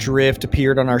were in the drift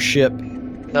appeared on our ship?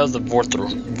 That was the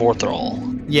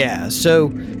Vorthral. Yeah,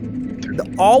 so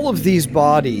all of these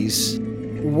bodies,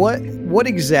 what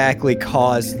exactly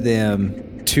caused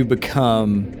them to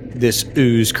become this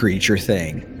ooze creature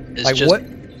thing? It's like just, what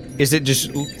is it?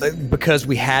 Just because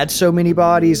we had so many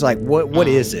bodies? Like what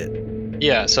is it?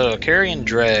 Yeah, so a carrion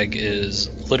dreg is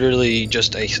literally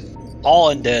just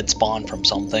all undead spawn from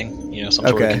something, some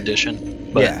sort of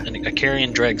condition. But a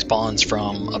carrion dreg spawns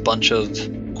from a bunch of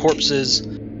corpses.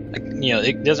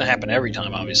 It doesn't happen every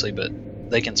time, obviously, but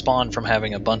they can spawn from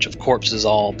having a bunch of corpses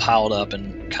all piled up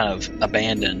and kind of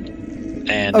abandoned.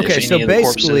 And if any of the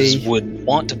corpses would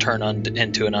want to turn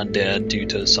into an undead due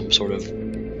to some sort of,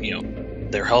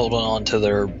 they're holding on to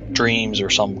their dreams or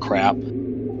some crap,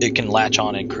 it can latch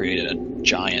on and create a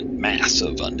giant mass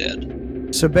of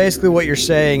undead. So basically what you're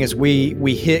saying is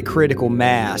we hit critical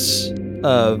mass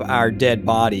of our dead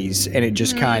bodies and it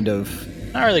just kind of...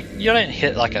 Not really. Y'all didn't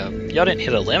hit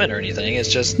a limit or anything. It's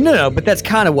just... No, but that's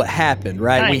kind of what happened,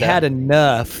 right? Kinda. We had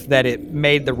enough that it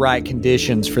made the right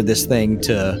conditions for this thing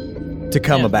to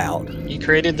come about. You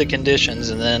created the conditions,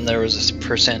 and then there was a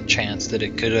percent chance that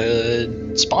it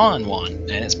could spawn one,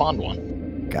 and it spawned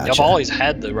one. Gotcha. Y'all have always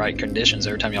had the right conditions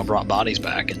every time y'all brought bodies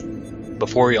back, and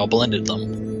before y'all blended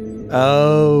them.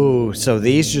 Oh, so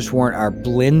these just weren't our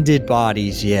blended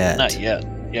bodies yet. Not yet.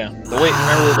 Yeah. The way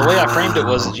I framed it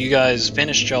was that you guys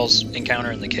finished y'all's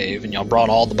encounter in the cave, and y'all brought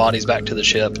all the bodies back to the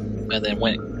ship, and then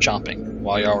went shopping.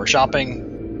 While y'all were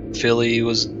shopping, Philly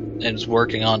was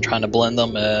working on trying to blend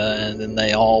them, and then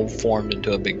they all formed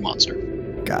into a big monster.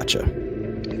 Gotcha.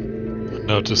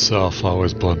 Note to self: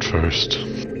 always blend first.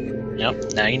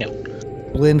 Yep. Now you know.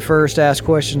 Blend first, ask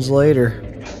questions later.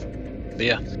 But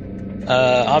yeah.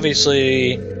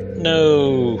 Obviously,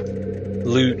 no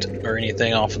loot or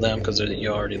anything off of them because you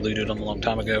already looted them a long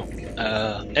time ago.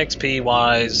 XP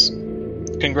wise,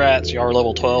 congrats, you are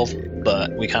level 12,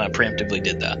 but we kind of preemptively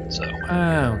did that, so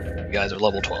you guys are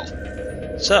level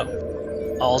 12.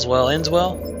 So, all's well ends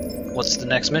well. What's the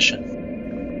next mission?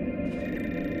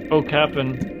 Oh,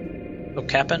 Captain. Oh,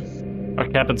 Captain? Our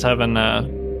Captain's having Our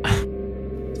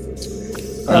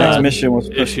next mission was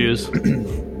issues.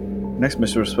 Next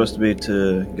mission was supposed to be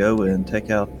to go and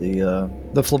take out the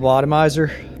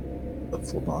phlebotomizer. The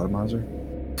phlebotomizer?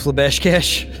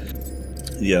 Flabeshkesh?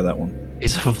 Yeah, that one.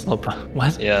 He's a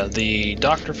what? Yeah, the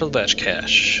Dr.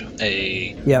 Flabeshkesh,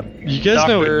 a You guys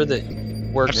doctor that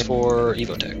works for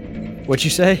Evotech. What'd you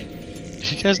say?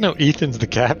 You guys know Ethan's the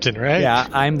captain, right? Yeah,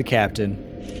 I'm the captain.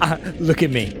 Look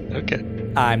at me. Okay.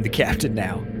 I'm the captain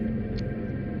now.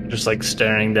 Just like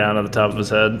staring down at the top of his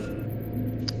head.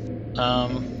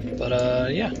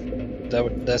 Yeah.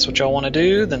 That's what y'all want to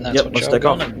do, then that's what y'all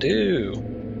gonna do.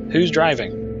 Who's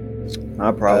driving?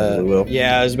 I probably will.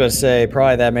 Yeah, I was about to say,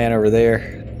 probably that man over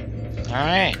there.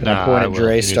 Alright. And I point at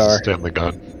Draystar. Stand the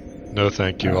gun. No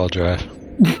thank you, I'll drive.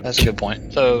 That's a good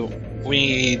point. So, we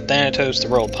need Thanatos to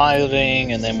roll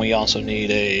piloting, and then we also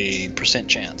need a percent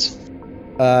chance.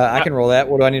 I can roll that.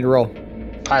 What do I need to roll?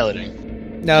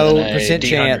 Piloting. No, And then a percent D100.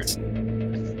 chance.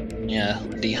 Yeah,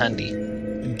 D-Hundy.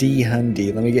 D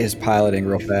Hundy. Let me get his piloting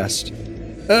real fast.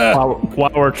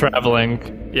 While we're traveling,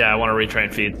 I want to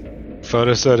retrain feed.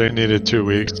 Photo said it needed 2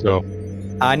 weeks, so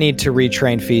I need to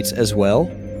retrain feats as well.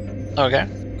 Okay.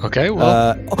 okay.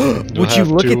 Well, Would you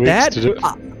have look 2 at weeks that? to do it.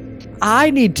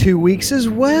 I need 2 weeks as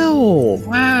well.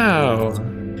 Wow.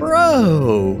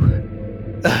 Bro.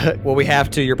 Well, we have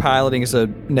to. Your piloting is a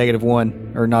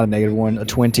 -1, or not a -1, a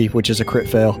 20, which is a crit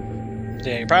fail.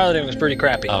 Yeah, your piloting was pretty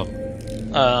crappy.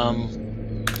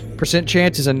 Percent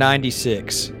chance is a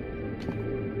 96.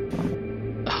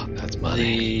 Oh, that's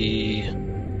money.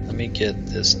 Let me get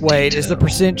this. Wait, is the detail.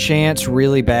 percent chance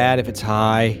really bad if it's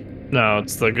high? No,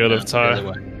 it's the good of It's the other tie.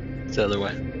 way. It's the other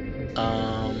way.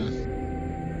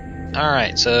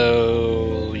 Alright,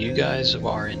 so you guys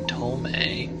are in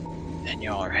Tomei, and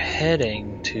y'all are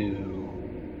heading to.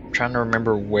 I'm trying to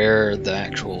remember where the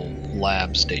actual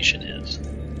lab station is.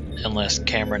 Unless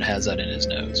Cameron has that in his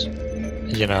notes.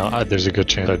 You know, there's a good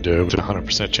chance I do, but a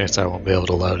 100% chance I won't be able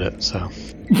to load it. So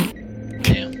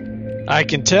Damn. I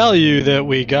can tell you that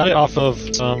we got it off of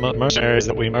some mercenaries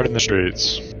that we murdered in the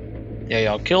streets. Yeah,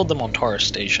 y'all killed them on Taurus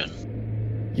Station.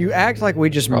 You act like we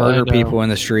just Probably murder know. people in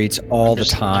the streets all the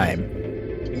Just- time.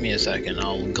 Give me a second,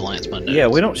 I'll glance my notes. Yeah,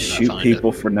 we don't if I shoot find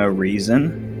people for no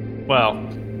reason. Well,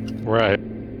 Right.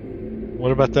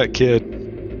 What about that kid?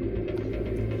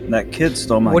 That kid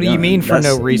stole my What do you gun. mean for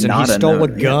That's no reason? He not stole no- a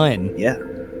gun. Yeah,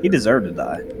 he deserved to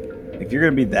die. If you're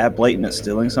gonna be that blatant at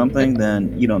stealing something,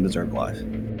 then you don't deserve life.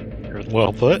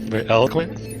 Well put. Very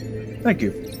eloquent. Thank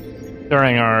you.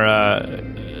 during our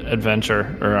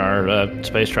adventure or our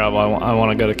space travel, I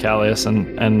want to go to Callius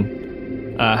and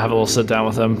have a little sit down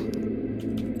with him.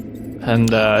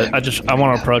 And I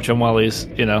want to approach him while he's,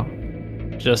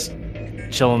 just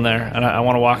chilling there. And I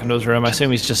want to walk into his room. I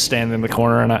assume he's just standing in the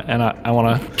corner, and I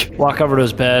want to walk over to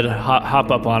his bed,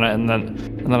 hop up on it, and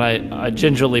then I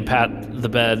gingerly pat the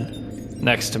bed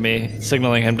next to me,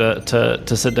 signaling him to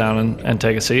sit down and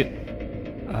take a seat.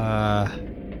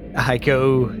 I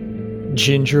go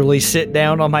gingerly sit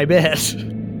down on my bed.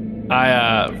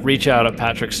 I reach out at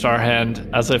Patrick Starhand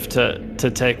as if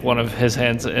to take one of his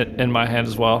hands in my hand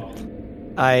as well.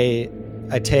 I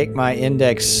take my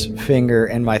index finger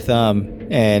and my thumb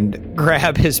and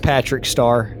grab his Patrick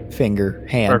Star finger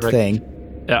hand Perfect. thing.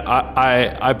 Yeah,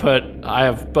 I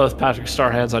have both Patrick Star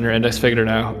hands on your index finger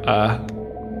now.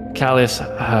 Callius,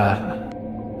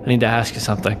 I need to ask you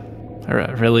something. I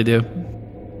really do.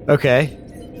 Okay.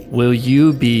 Will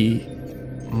you be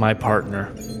my partner?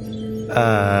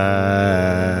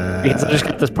 Because I just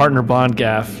got this partner bond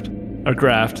graft,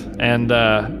 and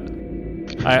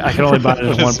I can only bind it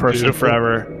as one That's person beautiful.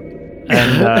 forever.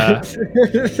 And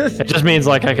it just means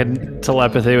like I can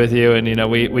telepathy with you, and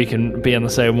we can be on the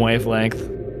same wavelength.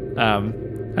 I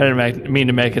didn't mean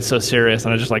to make it so serious,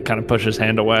 and I just like kind of push his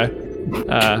hand away.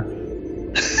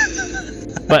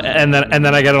 But and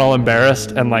then I get all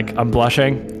embarrassed and like I'm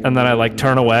blushing, and then I like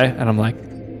turn away and I'm like,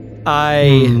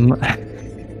 I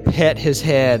pet his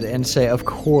head and say, "Of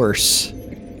course,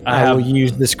 I will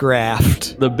use this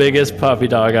graft." the biggest puppy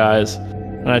dog eyes,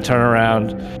 and I turn around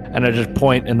and I just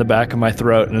point in the back of my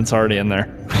throat, and it's already in there.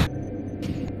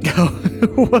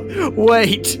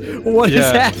 Wait, what is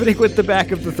Yeah. happening with the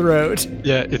back of the throat?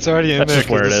 Yeah, it's already in That's there. just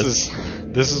where it 'cause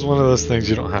This is one of those things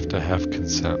you don't have to have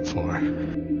consent for.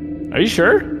 Are you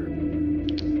sure?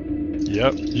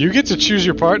 Yep. You get to choose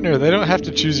your partner. They don't have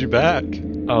to choose you back.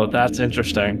 Oh, that's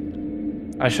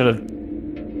interesting. I should have.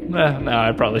 No,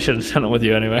 I probably should have done it with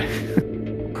you anyway.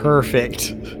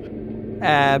 Perfect.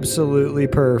 Absolutely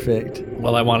perfect.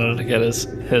 Well, I wanted to get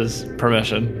his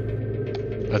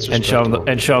permission That's and show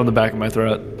him the back of my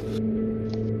throat.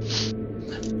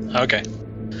 Okay.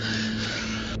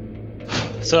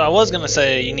 So I was gonna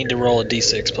say you need to roll a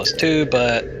d6 plus 2,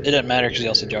 but it doesn't matter because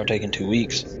y'all said y'all are taking 2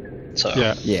 weeks. So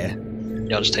Yeah. Yeah.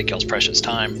 y'all just take y'all's precious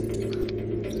time.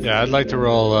 Yeah, I'd like to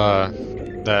roll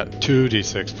that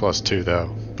 2d6 plus 2 though,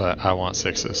 but I want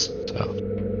 6s. So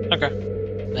Okay.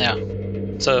 Yeah.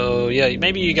 So yeah,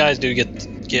 maybe you guys do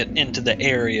get into the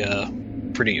area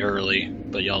pretty early,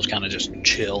 but y'all kind of just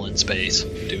chill in space,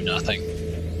 do nothing.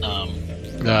 no,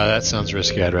 that sounds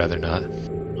risky. I'd rather not.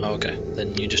 Okay.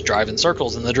 Then you just drive in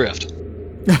circles in the drift.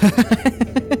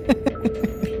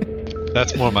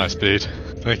 That's more my speed.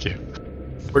 Thank you.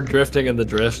 We're drifting in the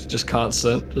drift, just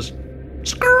constant. Just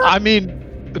I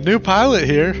mean, the new pilot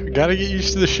here. Got to get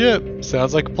used to the ship.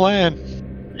 Sounds like a plan.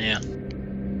 Yeah.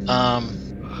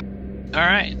 All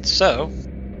right. So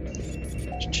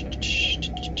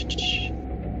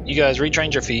you guys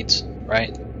retrained your feats,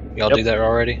 right? Y'all Yep. do that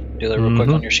already? Do that real quick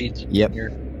Mhm. on your sheets? Yep.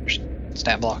 Your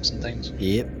stat blocks and things.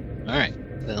 Yep. All right.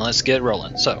 Then let's get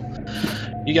rolling. So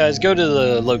you guys go to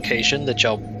the location that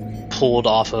y'all pulled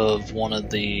off of one of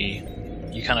the.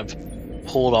 You kind of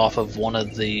pulled off of one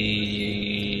of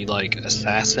the like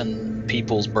assassin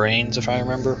people's brains, if I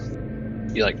remember.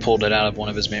 You like pulled it out of one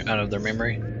of out of their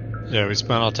memory. Yeah, we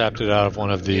spinal tapped it out of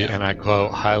one of the, Yeah. and I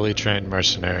quote, highly trained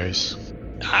mercenaries.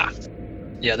 Ah,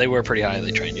 yeah, they were pretty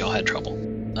highly trained. Y'all had trouble.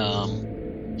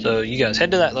 So you guys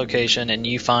head to that location and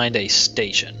you find a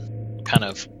station, kind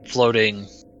of floating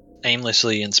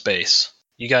aimlessly in space.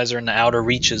 You guys are in the outer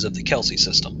reaches of the Kelsey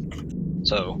system,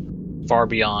 so far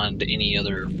beyond any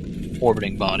other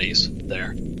orbiting bodies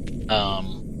there.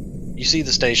 You see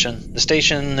the station. The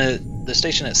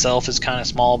station itself is kind of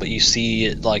small, but you see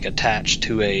it like attached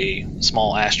to a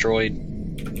small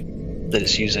asteroid that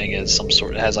it's using as some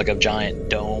sort. It has like a giant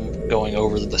dome going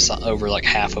over over like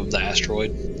half of the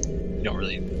asteroid. You don't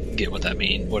really get what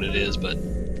it is, but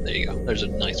there you go. There's a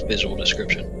nice visual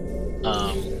description.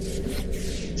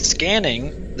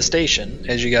 Scanning the station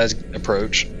as you guys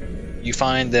approach, you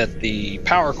find that the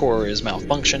power core is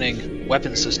malfunctioning,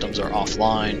 weapon systems are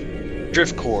offline,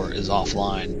 drift core is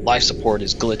offline, life support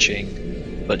is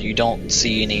glitching, but you don't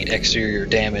see any exterior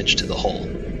damage to the hull.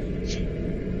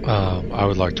 I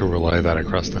would like to relay that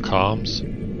across the comms.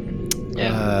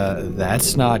 Yeah.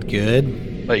 That's not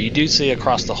good. But you do see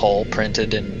across the hull,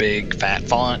 printed in big fat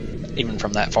font, even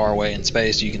from that far away in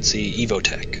space, you can see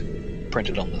Evotech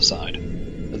printed on the side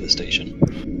of the station.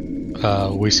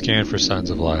 We scan for signs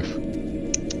of life.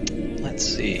 Let's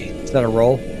see. Is that a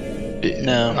roll?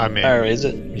 No. I mean, or is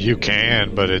it? you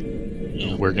can, but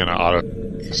we're gonna auto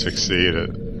succeed at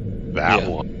that Yeah.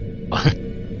 one.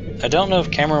 I don't know if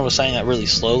Cameron was saying that really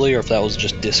slowly or if that was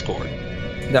just Discord.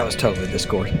 That was totally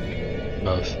Discord.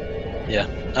 Both. Yeah.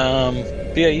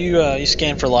 But yeah, you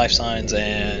scan for life signs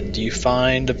and you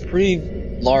find a pretty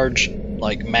large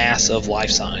like mass of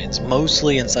life signs,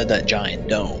 mostly inside that giant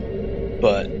dome.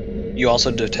 But you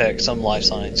also detect some life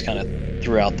signs kind of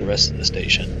throughout the rest of the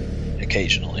station,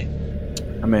 occasionally.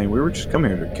 I mean, we were just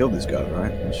coming here to kill these guys,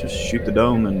 right? Let's just shoot the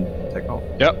dome and take off.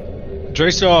 Yep.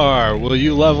 Draystar, will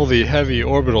you level the heavy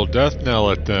orbital death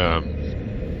knell at them?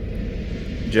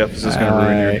 Jeff, is this going to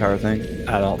ruin your entire thing?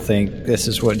 I don't think this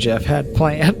is what Jeff had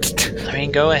planned. I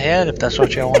mean, go ahead if that's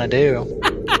what y'all want to do.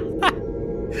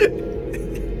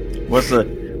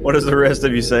 What does the rest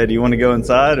of you say? Do you want to go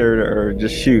inside or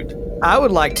just shoot? I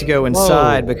would like to go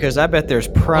inside because I bet there's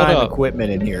prime Hold up.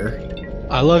 equipment in here.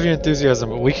 I love your enthusiasm,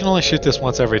 but we can only shoot this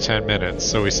once every 10 minutes,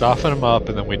 so we soften them up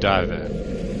and then we dive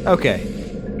in.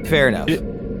 Okay, fair enough.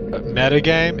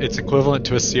 Metagame, it's equivalent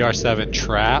to a CR7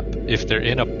 trap. If they're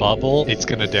in a bubble, it's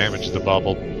going to damage the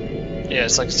bubble. Yeah,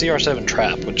 it's like CR7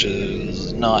 trap, which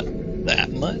is not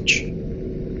that much.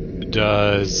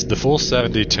 Does the full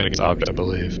 70-10 object, I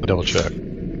believe. Double check.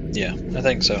 Yeah, I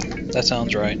think so. That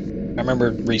sounds right. I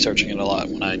remember researching it a lot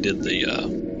when I did the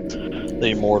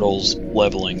Immortals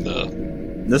leveling the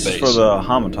This base. is for the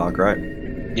Hamatok,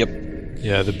 right? Yep.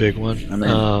 Yeah, the big one. I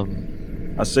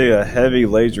mean, I see a heavy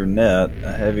laser net,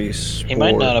 a heavy spore He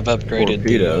might not have upgraded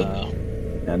torpedo,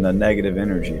 the... and a negative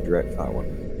energy direct fire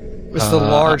weapon. It's the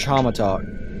large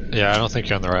Hamatok. Yeah, I don't think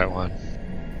you're on the right one.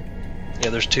 Yeah,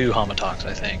 there's two Hamatoks,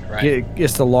 I think, right?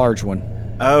 It's the large one.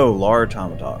 Oh, large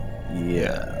Hamatok.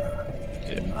 Yeah.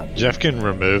 Jeff can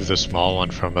remove the small one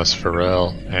from us,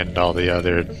 Pharrell, and all the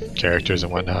other characters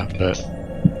and whatnot, but...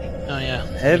 Oh, yeah.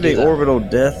 Heavy Do that. orbital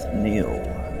death kneel.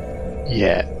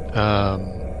 Yeah.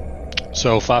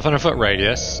 So 500 foot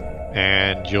radius,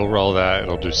 and you'll roll that.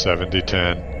 It'll do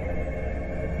 70-10.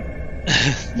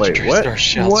 Wait, Draystar what?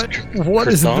 shouts, What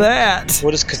is Kerthunk? that?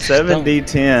 What is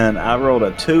 7d10. I rolled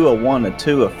a 2, a 1, a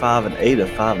 2, a 5, an 8, a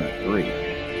 5, and a 3.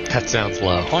 That sounds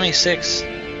low. 26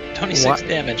 What?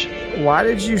 damage. Why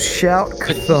did you shout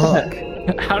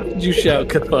Kathunk? How did you shout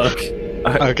Kathunk?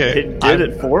 Okay, It did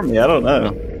it for me. I don't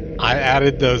know. I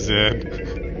added those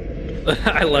in.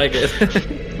 I like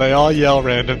it. They all yell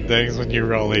random things when you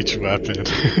roll each weapon.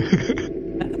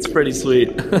 That's pretty sweet.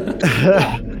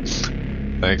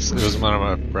 Thanks. It was one of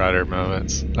my brighter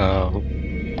moments.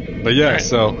 But yeah, Alright.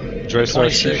 so Draystar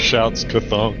 26. shouts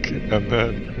Kathunk, and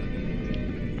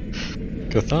then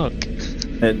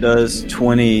Kathunk. It does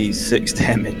 26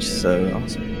 damage, so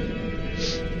awesome.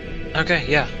 Okay,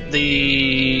 yeah.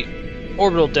 The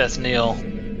orbital death kneel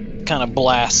kind of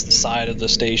blasts the side of the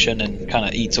station and kind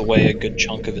of eats away a good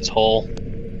chunk of its hull.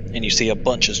 And you see a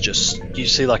bunch of you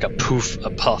see like a puff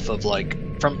of like,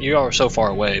 you are so far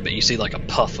away, but you see like a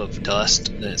puff of dust,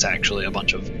 and it's actually a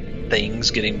bunch of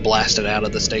things getting blasted out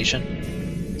of the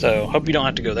station. So, hope you don't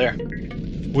have to go there.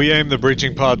 We aim the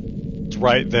breaching pod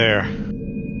right there.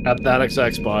 At that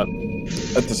exact spot.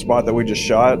 At the spot that we just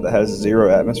shot that has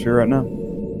 0 atmosphere right now?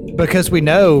 Because we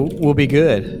know we'll be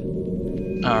good.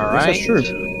 All Yes, right. that's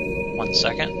true. 1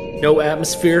 second. No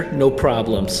atmosphere, no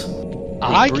problems.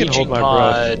 I can hold breaching my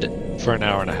pod breath for an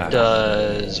hour and a half.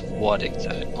 does what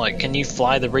exactly? Like, can you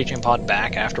fly the breaching pod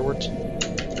back afterwards?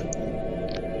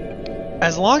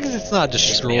 As long as it's not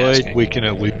Just me destroyed, asking. we can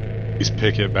at least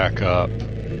pick it back up.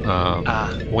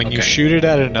 When you okay. shoot it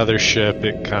at another ship,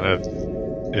 it kind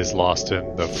of is lost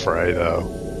in the fray,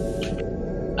 though.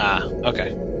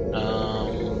 Okay.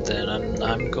 Then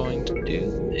I'm going to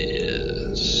do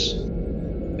this.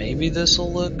 Maybe this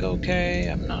will look okay.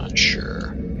 I'm not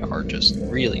sure. Y'all are just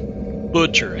really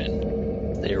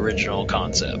butchering the original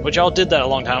concept, but y'all did that a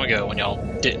long time ago when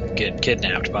y'all didn't get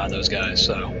kidnapped by those guys.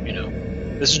 So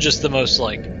this is just the most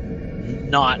like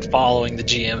not following the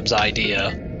GM's idea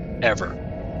ever.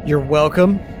 You're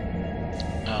welcome.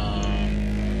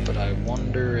 But I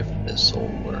wonder if this will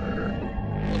work.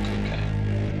 Look okay.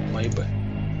 Maybe.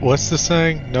 What's the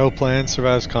saying? No plan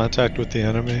survives contact with the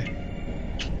enemy?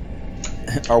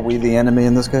 Are we the enemy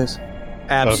in this case?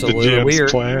 Absolutely.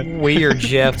 GM's plan? We are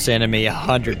Jeff's enemy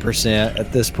 100%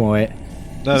 at this point.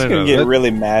 He's gonna get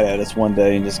really mad at us one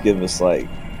day and just give us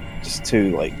just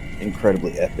two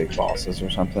incredibly epic bosses or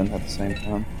something at the same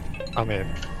time. I mean,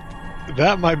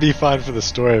 that might be fine for the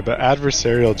story, but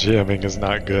adversarial GMing is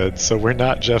not good, so we're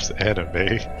not Jeff's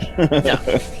enemy.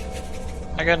 Yeah.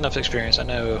 I got enough experience. I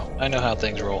know how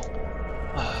things roll.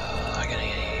 I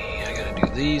gotta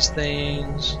do these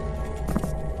things.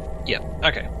 Yep.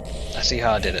 Okay. I see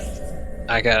how I did it.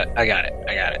 I got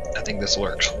it. I think this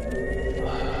works. Do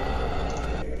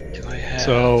I have?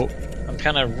 So I'm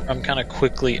kind of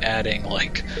quickly adding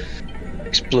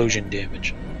explosion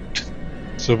damage.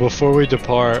 So before we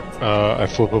depart, I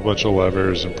flip a bunch of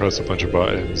levers and press a bunch of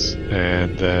buttons,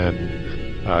 and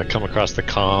then come across the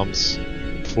comms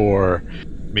for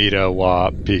Mita,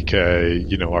 Wap,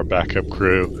 PK, our backup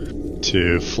crew,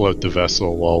 to float the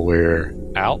vessel while we're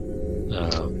out.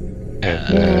 And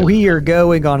then, We are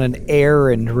going on an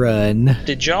errand run.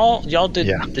 Did y'all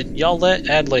Yeah. did y'all let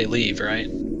Adlai leave, right?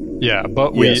 yeah,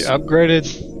 but we Yes.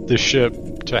 upgraded the ship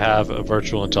to have a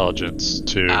virtual intelligence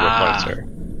to replace her.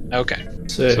 Okay.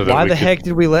 Sick. So that Why we the could- heck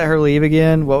did we let her leave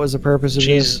again? What was the purpose of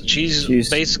this? She's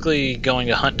basically going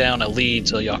to hunt down a lead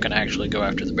so y'all can actually go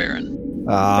after the Baron.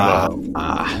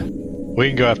 We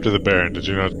can go after the Baron. Did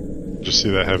you not just see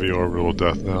that heavy orbital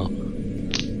death now?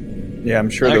 Yeah,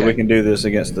 I'm sure that Okay. we can do this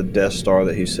against the Death Star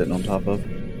that he's sitting on top of.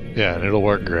 Yeah, and it'll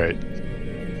work great.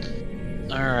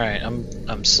 All right,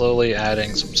 I'm slowly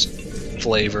adding some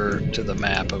flavor to the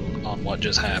map on what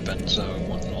just happened. So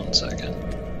one second.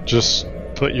 Just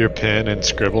put your pen in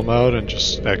scribble mode and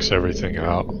just X everything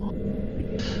out.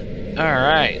 All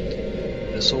right,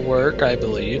 this will work, I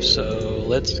believe. So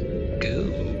let's go.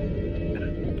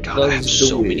 God, I have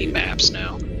so many maps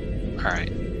now. All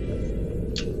right.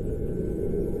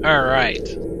 All right.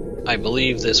 I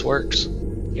believe this works.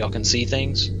 Y'all can see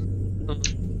things.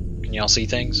 Can y'all see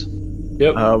things?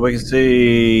 Yep. We can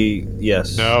see,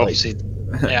 yes. No. You see?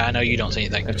 Yeah, I know you don't see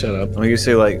anything. Shut up. We can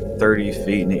see 30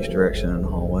 feet in each direction in the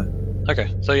hallway.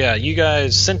 Okay, so yeah, you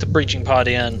guys sent the breaching pod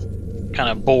in, kind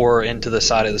of bore into the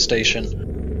side of the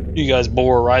station. You guys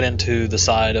bore right into the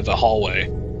side of a hallway,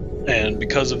 and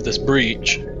because of this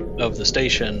breach of the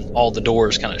station, all the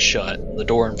doors kind of shut. The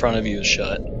door in front of you is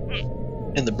shut,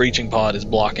 and the breaching pod is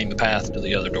blocking the path to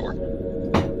the other door.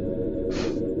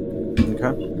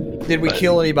 Okay. Did we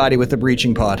kill anybody with the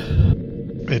breaching pod?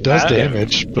 It does Yeah.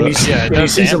 damage, Can but you see, Yeah, it can you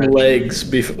does see some damage. legs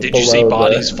Did you see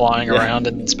bodies flying around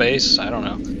in space? I don't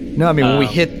know. No, I mean when we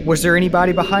Um, hit, was there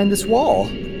anybody behind this wall?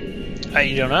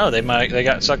 You don't know. They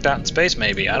got sucked out in space.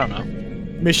 Maybe, I don't know.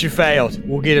 Mission failed.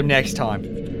 We'll get him next time.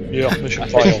 Yeah, mission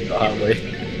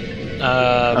Probably.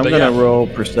 I'm but going to yeah. roll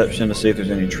perception to see if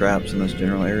there's any traps in this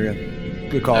general area.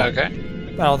 Good call. Okay.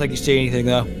 I don't think you see anything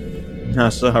though.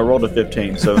 So I rolled a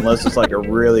 15, so unless it's a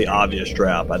really obvious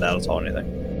trap, I doubt I saw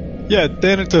anything. yeah,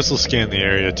 Thanatos will scan the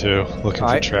area too, looking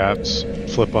Alright. for traps.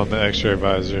 Flip on the X-ray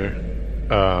visor.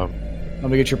 Let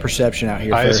me get your perception out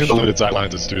here I first. assume that it's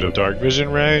outlines it's due to dark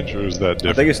vision range, or is that I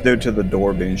different? think it's due to the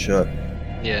door being shut.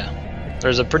 Yeah.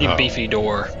 There's a pretty Oh. beefy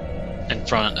door in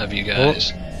front of you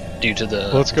guys due to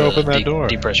the let's go open that door.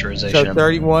 depressurization. So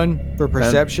 31 for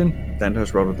perception.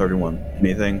 Thanatos rolled a 31.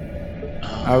 Anything?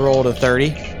 I rolled a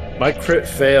 30. My crit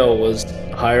fail was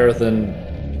higher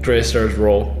than Draystar's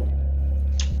roll.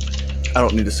 I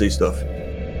don't need to see stuff.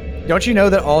 Don't you know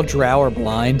that all drow are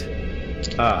blind?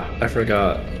 Ah, I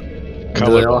forgot. And do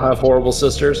Color. they all have horrible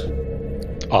sisters?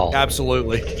 All.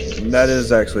 Absolutely. That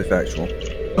is actually factual.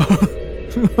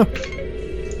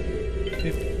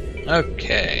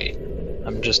 Okay.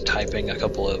 I'm just typing a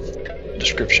couple of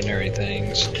descriptionary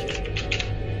things.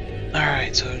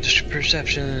 Alright, so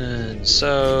perception.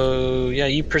 So, yeah,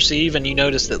 you perceive and you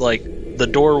notice that, the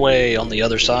doorway on the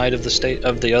other side of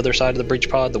the breach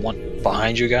pod, the one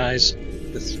behind you guys,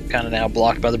 that's kind of now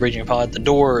blocked by the breaching pod. The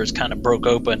door is kind of broke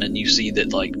open, and you see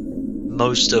that like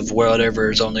most of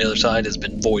whatever is on the other side has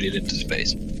been voided into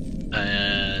space.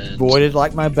 And Voided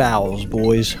like my bowels,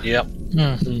 boys. yep,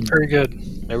 Very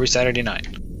good. every Saturday night.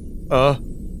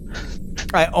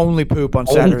 I only poop on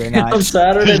Saturday On night.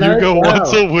 Saturday You night? go Wow.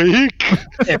 once a week?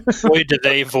 And boy, do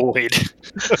they void.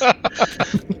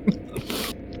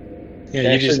 Yeah, He you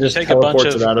actually just take a teleports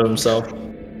bunch of it out of himself.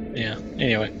 yeah.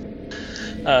 Anyway,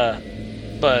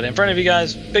 but in front of you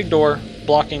guys, big door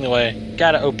blocking the way.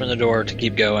 Got to open the door to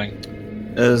keep going.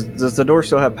 Does the door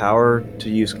still have power to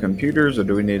use computers, or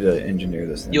do we need to engineer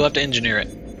this thing? You'll have to engineer it.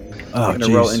 Oh, I'm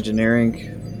gonna roll jeez. Uh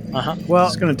engineering. huh. Well,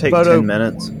 It's gonna take Photo- 10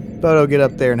 minutes. Bodo, get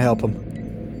up there and help him.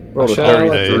 Roll a Shall I-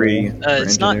 33. for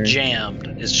It's not engineering.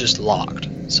 jammed. It's just locked,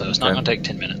 so it's not Okay. going to take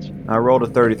 10 minutes. I rolled a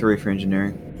 33 for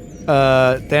engineering.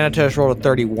 Thanatos rolled a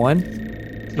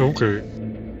 31. Okay.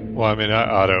 Well, I mean, I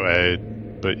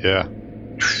auto-aid, but yeah.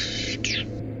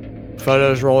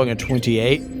 Photo's rolling a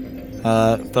 28.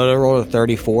 Photo rolled a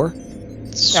 34.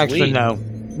 Sweet. Actually, no.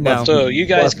 No. So you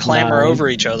guys Plus clamor 9. over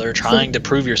each other, trying to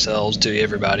prove yourselves to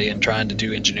everybody and trying to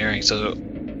do engineering. So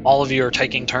all of you are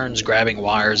taking turns grabbing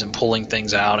wires and pulling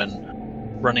things out and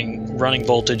running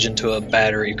voltage into a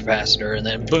battery capacitor, and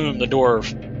then boom, the door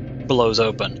blows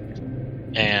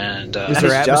open, and Is there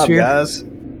Nice atmosphere? job, guys.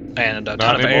 and a Not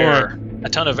ton of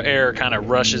anymore. air kind of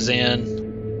rushes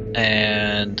in,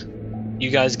 and you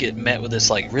guys get met with this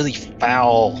like really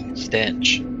foul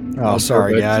stench Oh,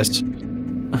 sorry, Perfect.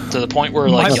 guys. to the point where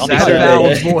like My y'all need Saturday to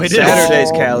bowels voided. Saturday's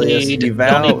y'all Callius. need- You y'all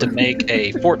vow. need to make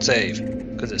a fort save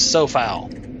because it's so foul.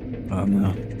 Oh,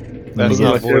 no. That's What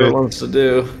not my favorite voided. wants to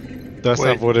do. That's Wait,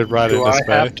 not voided right Do into I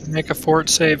have space. to make a fort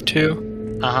save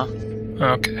too? Uh-huh.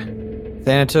 Okay.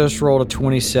 Thanatos rolled a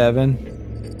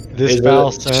 27. This Is foul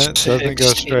it scent doesn't go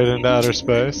straight into outer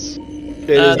space.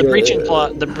 The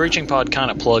breaching pod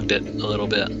kind of plugged it a little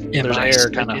bit.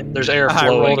 There's air I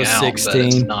flowing rolled a out, but 16.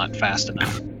 it's not fast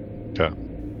enough.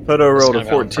 Photo rolled a kind of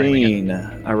how I'm framing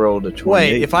 14. I rolled a 28.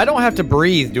 Wait, if I don't have to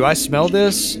breathe, do I smell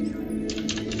this?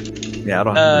 Yeah, I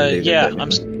don't have to read Yeah,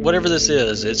 either. whatever this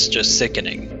is, it's just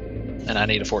sickening, and I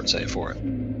need a fort save for it.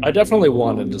 I definitely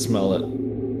wanted to smell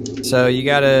it. So you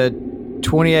got a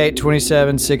 28,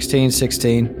 27, 16,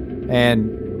 16.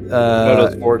 And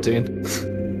Photo's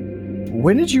 14.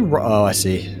 when did you roll? Oh, I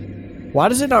see. Why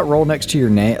does it not roll next to your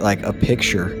name, like a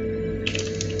picture?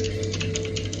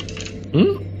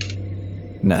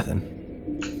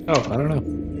 Nothing. Oh, I don't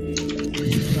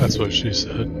know. That's what she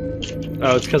said.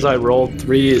 Oh, it's because I rolled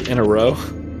 3 in a row.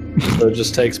 So it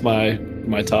just takes my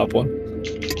top one.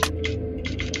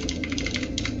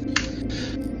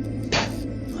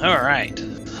 All right.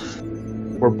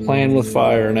 We're playing with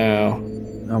fire now.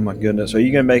 Oh my goodness. Are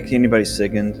you going to make anybody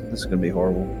sickened? This is going to be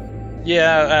horrible.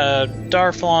 Yeah,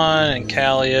 Darflon and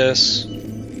Callius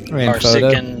And are photo.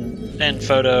 sickened, and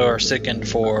Photo are sickened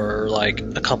for like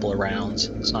a couple of rounds.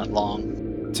 It's not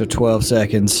long. So 12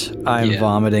 seconds. I am Yeah.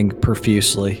 vomiting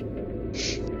profusely.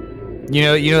 You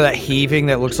know that heaving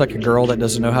that looks like a girl that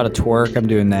doesn't know how to twerk? I'm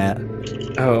doing that.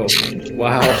 Oh,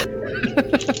 wow.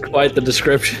 Quite the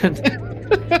description.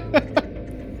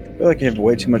 I feel like you have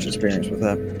way too much experience with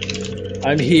that.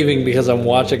 I'm heaving because I'm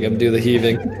watching him do the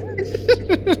heaving.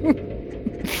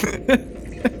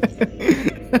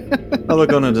 I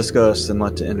look on in disgust and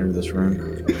like to enter this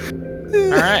room.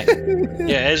 All right.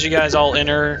 Yeah, as you guys all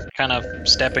enter, kind of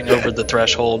stepping over the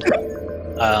threshold,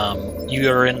 you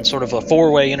are in sort of a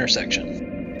four-way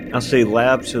intersection. I see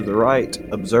lab to the right,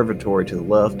 observatory to the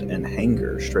left, and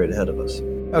hangar straight ahead of us.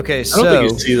 Okay, I don't so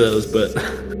think you see those, but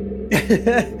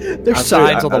there's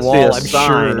signs on the wall, I'm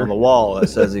sign sure. on the wall that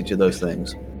says each of those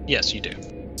things. Yes, you do.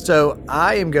 So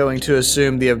I am going to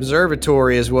assume the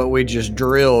observatory is what we just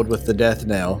drilled with the death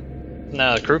knell.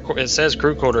 No, it says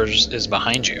crew quarters is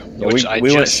behind you, Yeah, which we I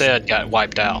went just s- said got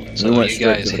wiped out. So we went you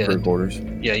straight guys to the hit. crew quarters.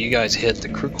 Yeah, you guys hit the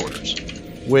crew quarters.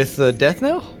 With the death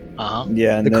knell? Uh huh.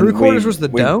 Yeah, and The then crew quarters we- was the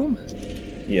we- dome?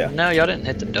 Yeah. No, y'all didn't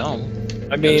hit the dome.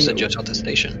 I You mean, said just at the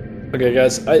station. okay,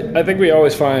 guys, I think we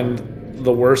always find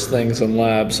the worst things in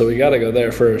labs, so we got to go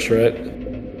there first, right?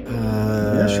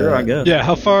 Yeah, sure, I guess. Yeah,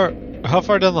 how far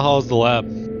down the hall is the lab?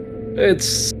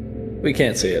 We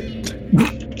can't see it.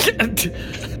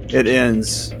 It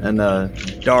ends in a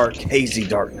dark, hazy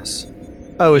darkness.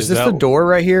 Oh, is Is this that- the door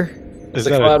right here? Is It's a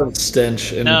that cloud of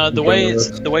stench. No, the way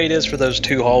it is for those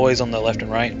two hallways on the left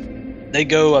and right, they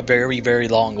go a very, very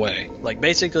long way. Like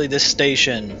basically, this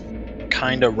station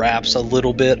kind of wraps a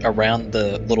little bit around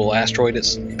the little asteroid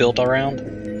it's built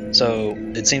around. So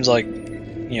it seems like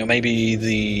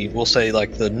maybe we'll say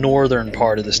like the northern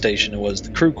part of the station was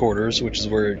the crew quarters, which is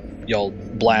where y'all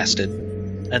blasted,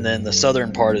 and then the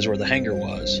southern part is where the hangar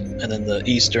was, and then the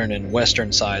eastern and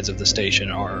western sides of the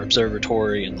station are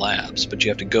observatory and labs, but you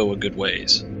have to go a good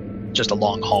ways, just a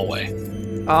long hallway.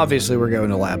 Obviously, we're going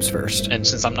to labs first. And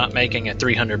since I'm not making a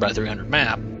 300 by 300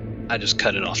 map, I just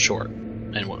cut it off short,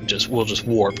 and we'll just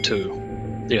warp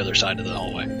to the other side of the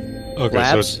hallway. Okay,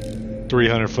 Labs? so it's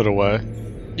 300 foot away.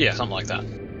 Yeah, something like that.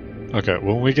 Okay,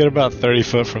 when we get about 30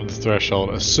 foot from the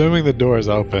threshold, assuming the door is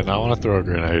open, I want to throw a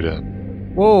grenade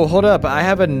in. Whoa, hold up. I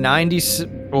have a 90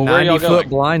 Well, where are y'all 90 foot going?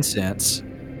 blind sense.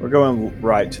 We're going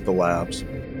right to the labs.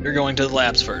 You're going to the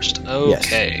labs first.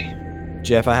 Okay.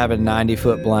 Jeff, I have a 90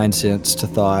 foot blind sense to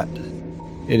thought.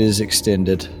 It is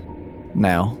extended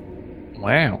now.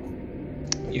 Wow.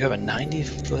 You have a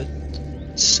 90-foot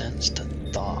sense to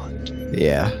thought.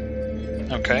 Yeah.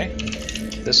 Okay.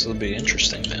 This will be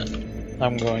interesting then.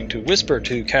 I'm going to whisper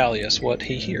to Callius what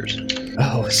he hears.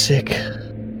 Oh, sick.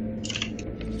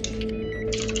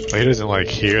 Well, he doesn't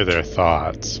hear their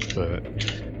thoughts, but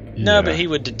No, yeah. but he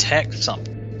would detect some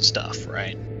stuff,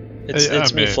 right? It's Yeah,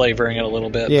 me flavoring it a little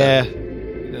bit. Yeah.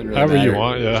 Doesn't really However you matter.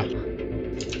 want, yeah.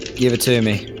 Give it to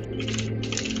me.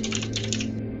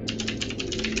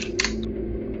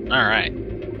 All right.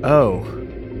 Oh.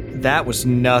 That was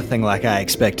nothing like I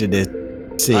expected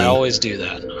to see. I always do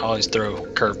that. I always throw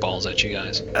curveballs at you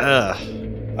guys.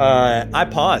 I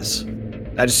pause.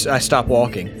 I stop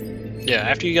walking. Yeah,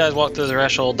 after you guys walk through the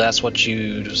threshold, that's what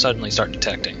you suddenly start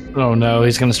detecting. Oh no,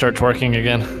 he's gonna start twerking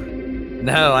again.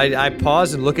 No, I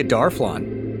pause and look at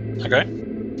Darflon. Okay.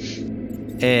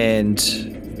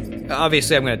 And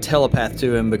obviously I'm going to telepath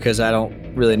to him because I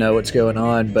don't really know what's going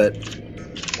on, but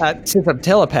since I'm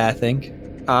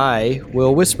telepathing, I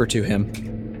will whisper to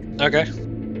him. Okay.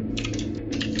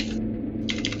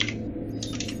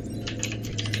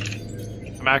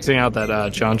 I'm acting out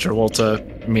that John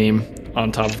Travolta meme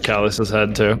on top of Callus's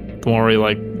head too. The one where he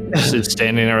is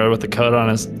standing there with the coat on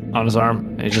his arm,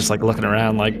 and he's just looking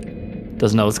around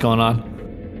doesn't know what's going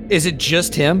on. Is it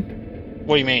just him?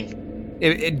 What do you mean?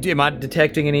 Am I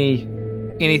detecting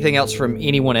anything else from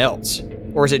anyone else?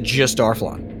 Or is it just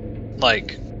Darflon?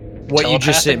 Like, What you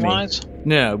just sent me. wise?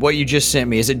 No, what you just sent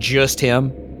me. Is it just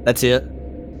him? That's it?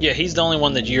 Yeah, he's the only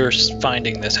one that you're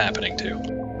finding this happening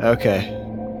to. Okay.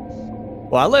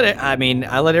 Well, I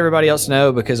let everybody else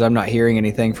know because I'm not hearing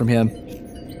anything from him.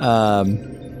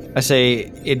 I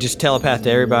say it just telepath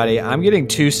to everybody. I'm getting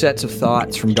 2 sets of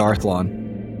thoughts from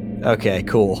Darthlon. Okay,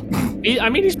 cool.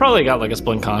 He's probably got a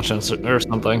split conscience or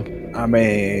something. I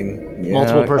mean, yeah,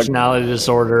 Multiple personality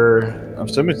disorder. I'm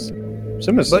assuming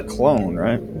it's a clone,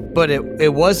 right? But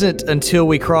it wasn't until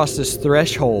we crossed this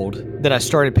threshold that I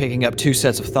started picking up 2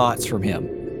 sets of thoughts from him.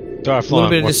 Darflon, A little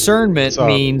bit of discernment what's up?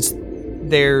 means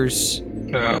there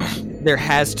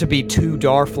has to be 2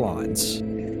 Darflons.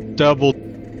 Double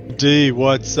D,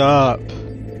 what's up?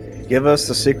 Give us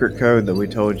the secret code that we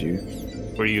told you.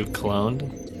 Were you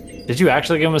cloned? Did you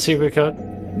actually give him a secret code?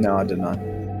 No, I did not.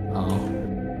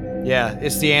 Oh. Yeah,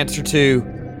 it's the answer to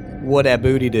what that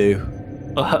booty do.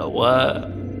 What?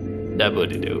 That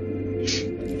booty do.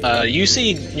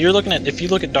 If you look at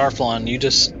Darflon,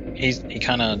 he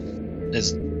kind of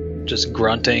is just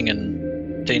grunting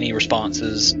and to any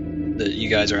responses that you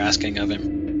guys are asking of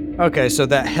him. Okay, so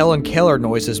that Helen Keller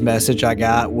noises message I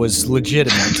got was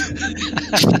legitimate.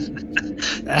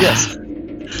 Yes.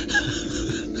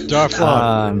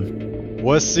 Darflon,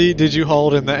 what seat did you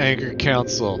hold in the Anchor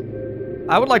Council?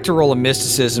 I would like to roll a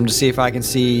mysticism to see if I can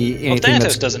see Well, anything Thanatos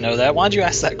that's... doesn't know that. Why'd you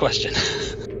ask that question?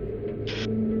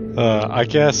 I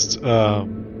guessed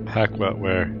hack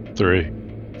wetware 3,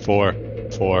 4,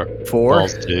 4. 4?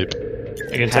 Balls deep.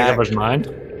 You can take up his mind?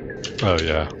 Oh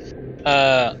yeah.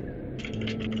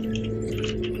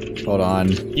 Hold on.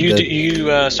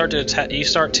 You start to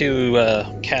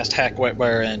cast hack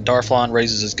wetware, and Darflon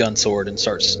raises his gun sword and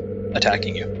starts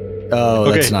attacking you. Oh,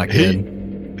 Okay, that's not good.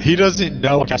 He doesn't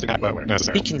know I'm casting hack wetware He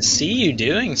necessarily. can see you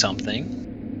doing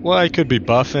something. Well, he could be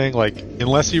buffing.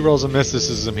 Unless he rolls a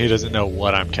mysticism, he doesn't know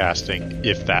what I'm casting.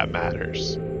 If that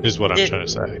matters, is what I'm trying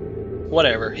to say.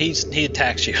 Whatever. He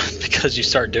attacks you because you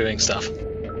start doing stuff.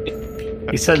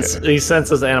 He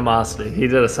senses animosity. He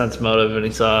did a sense motive and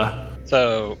he saw.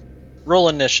 So, roll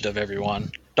initiative,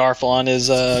 everyone. Darflon is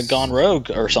gone rogue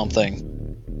or something.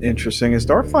 Interesting. Is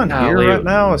Darflon Golly. here right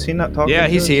now? Is he not talking? Yeah,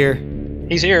 to he's us? here.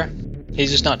 He's here. He's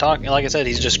just not talking. Like I said,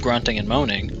 he's just grunting and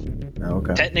moaning. Oh,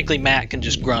 okay. Technically, Matt can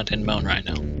just grunt and moan right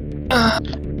now.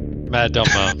 Mad dumb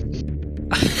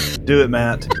Do it,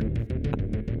 Matt.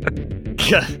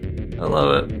 I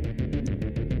love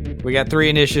it. We got 3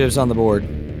 initiatives on the board.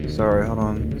 Sorry, hold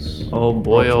on. Oh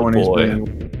boy, oh 20's boy.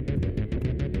 been-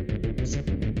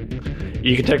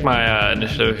 You can take my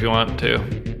initiative if you want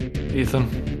to,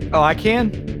 Ethan. Oh, I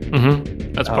can?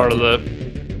 Mm-hmm. That's part of the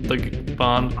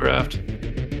bond graft.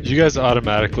 You guys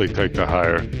automatically take the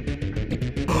higher.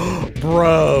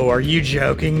 Bro, are you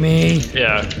joking me?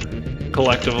 Yeah.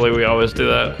 Collectively, we always do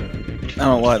that. I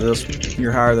don't like this.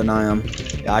 You're higher than I am.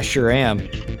 I sure am.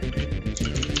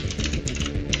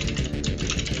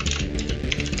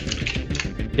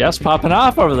 Yes, popping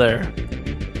off over there.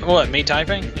 What, me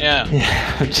typing? Yeah.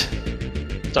 Yeah.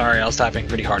 Sorry, I was typing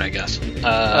pretty hard, I guess.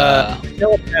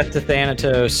 Telepath to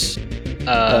Thanatos.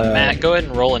 Matt, go ahead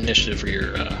and roll initiative for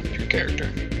your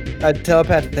character. I'd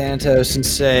telepath to Thanatos and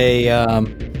say,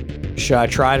 should I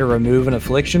try to remove an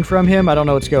affliction from him? I don't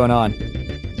know what's going on.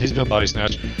 He's been body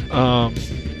snatched.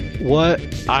 What?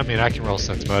 I mean, I can roll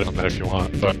sense mode on that if you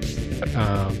want, but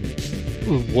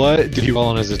what did he roll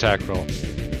on his attack roll?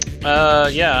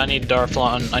 Yeah, I need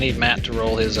Darflon. I need Matt to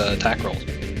roll his attack roll.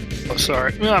 Oh,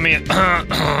 sorry. I mean,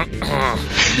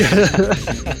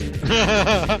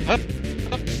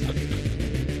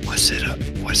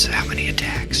 what's how many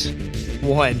attacks?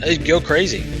 1. Go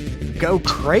crazy. Go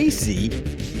crazy?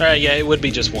 Yeah, it would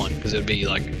be just 1 because it would be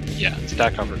like, yeah, it's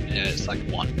attack cover. Yeah, it's like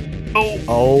 1.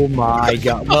 Oh my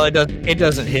god. Well, it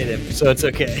doesn't hit him, so it's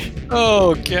okay.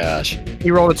 Oh gosh.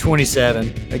 He rolled a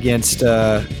 27 against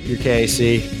your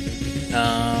KAC.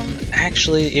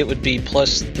 Actually, it would be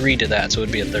plus 3 to that, so it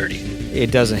would be a 30.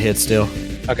 It doesn't hit still.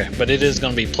 Okay, but it is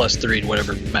going to be plus 3 to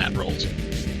whatever Matt rolls.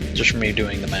 Just for me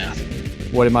doing the math.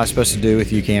 What am I supposed to do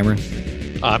with you, Cameron?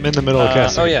 I'm in the middle of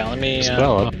casting. Oh yeah, let me.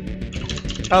 Spell.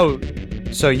 Oh,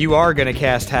 so you are going to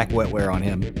cast Hack Wetware on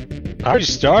him. I already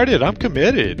started. I'm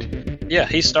committed. Yeah,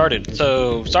 he started.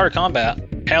 So, start of combat.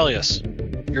 Callius,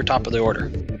 you're top of the order.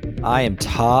 I am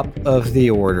top of the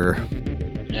order.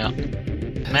 Yeah.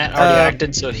 Matt already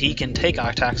acted, so he can take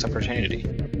attacks opportunity.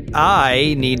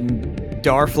 I need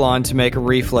Darflon to make a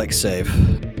reflex save.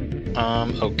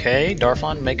 Okay,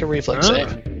 Darflon, make a reflex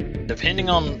save. Depending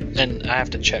on, and I have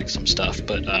to check some stuff,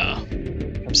 but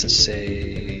let's just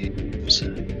say,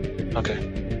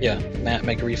 okay, yeah, Matt,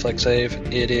 make a reflex save.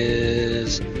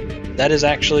 That is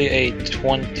actually a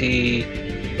 20.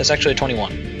 That's actually a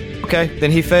 21. Okay,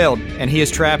 then he failed, and he is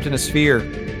trapped in a sphere.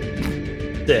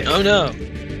 Sick. Oh no.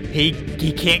 He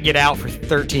can't get out for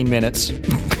 13 minutes.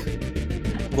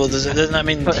 Well, doesn't that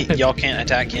mean y'all can't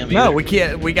attack him either? No, we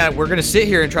can't. We're gonna sit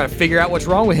here and try to figure out what's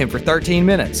wrong with him for 13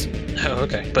 minutes. Oh,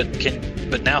 okay.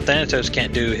 But now Thanatos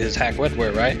can't do his hack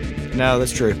wetware, right? No,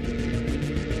 that's true.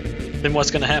 Then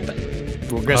what's gonna happen?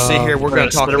 We're gonna sit here. We're gonna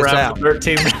talk sit this around out. for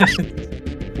 13 minutes.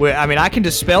 I mean, I can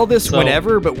dispel this So-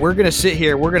 whenever, but we're gonna sit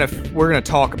here. We're gonna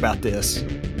talk about this.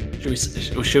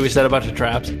 Should we set a bunch of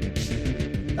traps?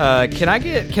 Can I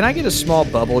get a small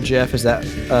bubble, Jeff? Is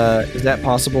that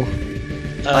possible?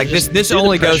 Like Just this do the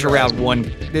only goes pressurized around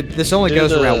one. This only Do goes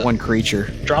the- around one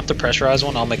creature. Drop the pressurized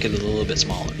one. I'll make it a little bit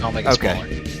smaller. I'll make it Okay. smaller.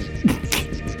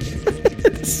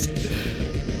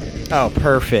 Oh,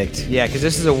 perfect. Yeah, because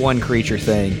this is a one creature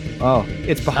thing. Oh,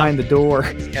 it's behind the door.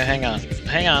 Yeah, hang on.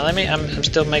 I'm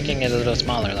still making it a little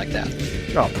smaller like that.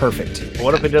 Oh, perfect.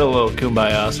 What if we did a little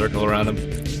kumbaya circle around him?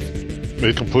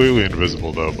 It's completely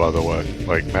invisible, though. By the way,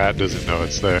 like Matt doesn't know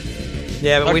it's there.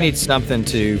 Yeah, but we Okay. need something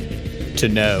to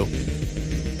know.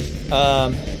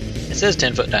 It says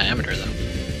 10-foot diameter though.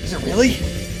 Is it really?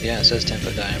 Yeah, it says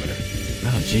 10-foot diameter.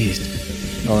 Oh,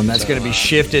 jeez. Oh, and that's So, going to be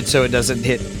shifted so it doesn't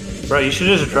hit. Bro, you should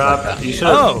just drop. You should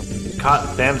have Oh,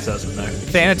 caught Thanatos in there.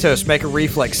 Thanatos, make a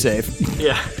reflex save.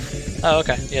 Yeah. Oh,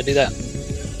 okay. Yeah, do that.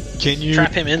 Can you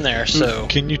Trap him in there. So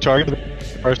Can you target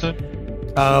the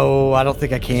person? Oh, I don't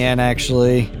think I can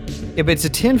actually. If it's a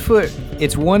 10-foot,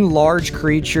 it's one large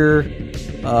creature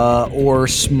or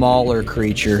smaller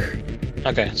creature.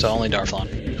 okay, so only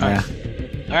Darflon. Yeah.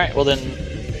 All right. Well then,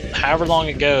 however long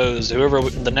it goes, whoever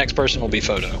the next person will be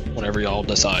Photo. Whenever y'all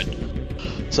decide.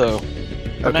 So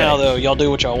for Okay. now though, y'all do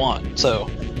what y'all want. So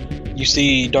you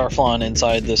see Darflon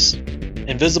inside this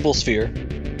invisible sphere.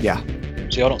 Yeah.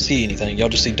 So y'all don't see anything. Y'all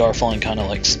just see Darflon kind of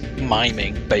like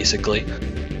miming, basically,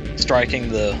 striking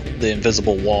the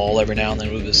invisible wall every now and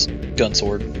then with his gun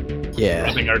sword. Yeah.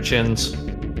 Rubbing our chins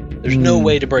There's no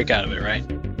way to break out of it, right?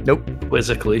 Nope.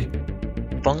 quizzically.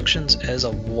 Functions as a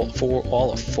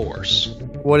wall of force.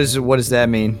 What does that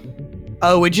mean?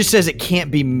 Oh, it just says it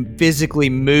can't be physically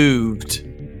moved.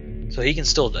 So he can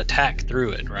still attack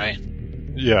through it, right?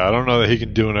 Yeah, I don't know that he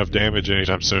can do enough damage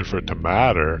anytime soon for it to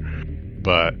matter,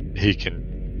 but he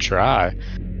can try.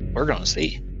 We're gonna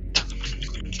see.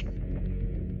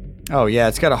 Oh yeah,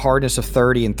 it's got a hardness of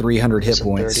 30 and 300 hit So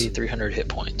points. 30, 300 hit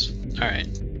points. All right.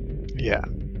 Yeah.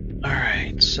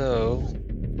 Alright, so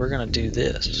we're gonna do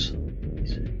this.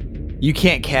 You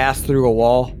can't cast through a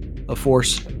wall of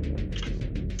force.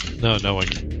 No, no one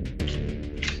can.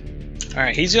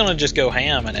 Alright, he's gonna just go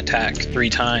ham and attack 3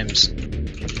 times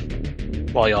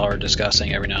while y'all are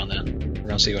discussing every now and then. We're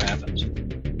gonna see what happens.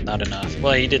 Not enough.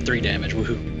 Well, he did 3 damage.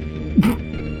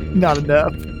 Woohoo. Not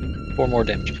enough. 4 more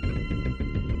damage.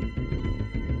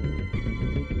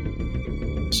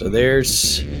 So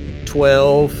there's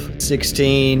 12,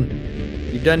 16.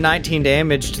 You've done 19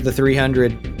 damage to the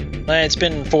 300. It's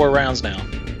been 4 rounds now.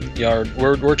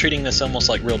 We're treating this almost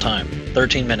like real time.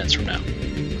 13 minutes from now,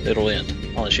 it'll end,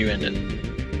 unless you end it.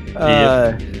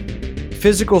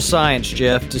 Physical science,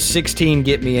 Jeff. Does 16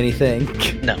 get me anything?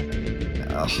 No.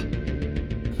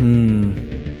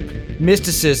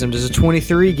 Mysticism. Does a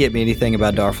 23 get me anything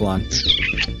about Darflon?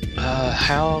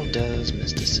 How does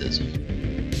mysticism?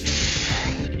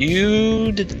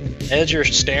 You, as you're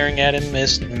staring at him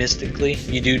mystically,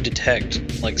 you do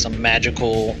detect like some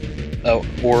magical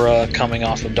aura coming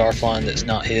off of Darflon that's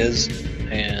not his.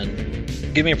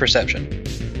 And give me a perception.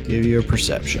 Give you a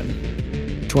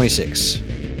perception. 26.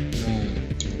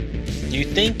 You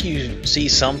think you see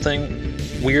something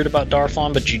weird about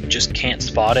Darflon, but you just can't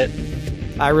spot it.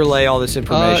 I relay all this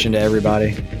information to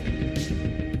everybody.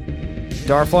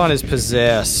 Darflon is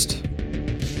possessed.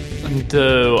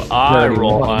 Do I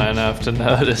roll high enough to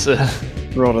notice it?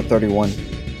 Rolled a 31.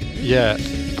 Yeah,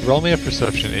 roll me a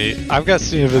perception 8. I've got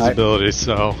seeing invisibility,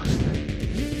 so.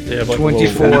 Yeah,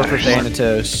 24 for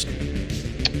Thanatos.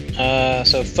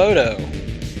 So Photo,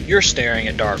 you're staring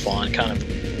at Darflon, kind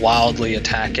of wildly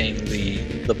attacking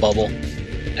the bubble,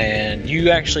 and you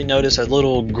actually notice a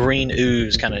little green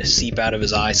ooze kind of seep out of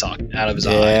his eyes, and then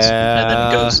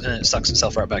it goes and it sucks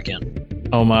itself right back in.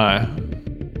 Oh my.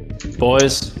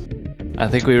 Boys, I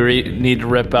think we need to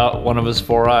rip out one of his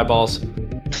 4 eyeballs.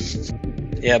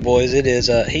 Yeah, boys, it is.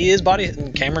 He is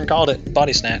Cameron called it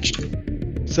body snatched.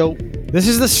 So, This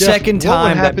is the Jeff, second what would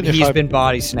time that happen if he's I- been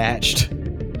body snatched.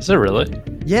 Is it really?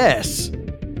 Yes.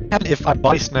 if I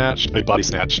body snatched, I body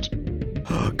snatched.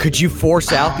 Could you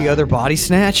force out the other body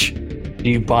snatch? Do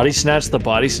you body snatch the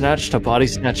body snatch to body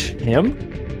snatch him?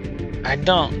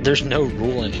 There's no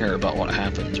rule in here about what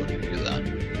happens when you do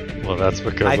that. Well, that's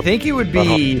because I think it would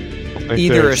be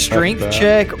either a strength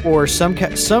check or some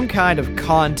kind of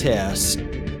contest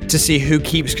to see who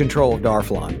keeps control of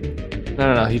Darflon.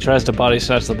 No. He tries to body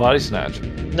snatch the body snatch.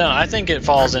 No, I think it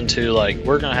falls into like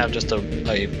we're gonna have just a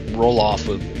roll off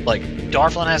with like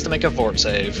Darflon has to make a fort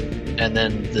save, and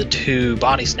then the 2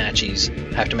 body snatchies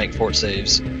have to make fort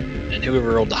saves, and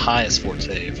whoever rolled the highest fort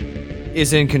save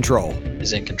Is in control.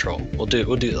 is in control. We'll do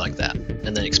it like that,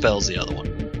 and then expels the other one.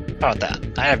 How about that?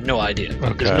 I have no idea.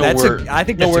 Okay. There's I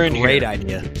think that's nowhere a in great here.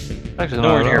 idea. Actually,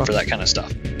 Nowhere in no. here for that kind of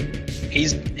stuff.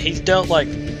 He's dealt like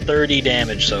 30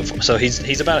 damage so far, so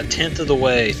he's about 1/10 of the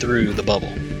way through the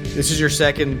bubble. This is your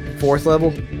second, 4th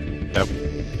level? But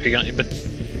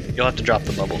you'll have to drop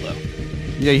the bubble though.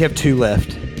 Yeah, you have 2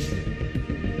 left.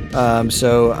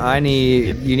 So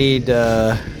you need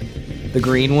the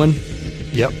green one.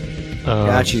 Yep.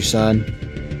 Got you,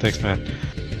 son. Thanks, man.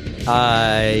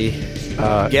 I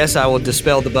guess I will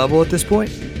dispel the bubble at this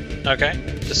point. Okay.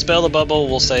 Dispel the bubble,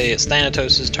 we'll say it's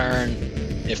Thanatos' turn.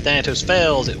 If Thanatos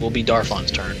fails, it will be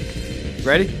Darflon's turn.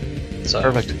 Ready? So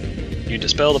Perfect. you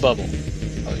dispel the bubble.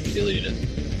 Oh, you deleted it.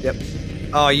 Yep.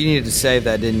 Oh, you needed to save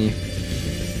that, didn't you?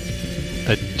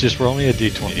 Just roll me a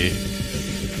d20.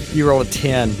 You rolled a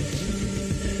 10.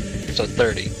 So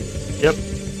 30. Yep.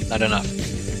 Not enough.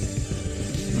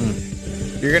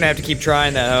 You're gonna have to keep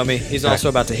trying that, homie. He's also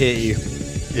about to hit you.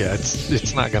 Yeah,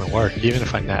 it's not gonna work. Even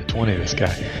if I nat 20 this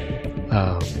guy.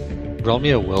 Roll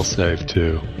me a will save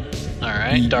too.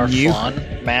 Alright,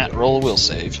 Darflon. Matt, roll a will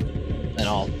save. And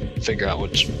I'll figure out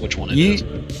which one it is.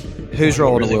 Who's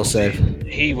rolling a Really will save?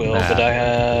 He will, Matt.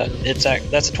 but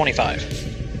that's a 25.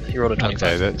 He rolled a 25.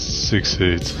 Okay, that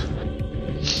succeeds.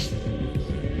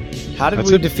 How did That's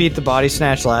we it. defeat the body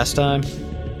snatch last time?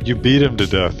 You beat him to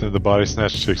death, and the body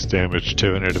snatch takes damage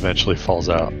too, and it eventually falls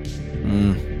out.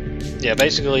 Yeah,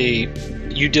 basically,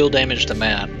 you deal damage to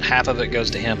Matt. Half of it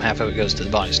goes to him, half of it goes to the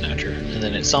body snatcher. And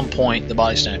then at some point, the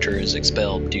body snatcher is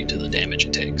expelled due to the damage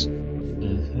it takes.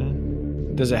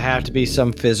 Does it have to be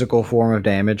some physical form of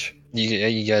damage?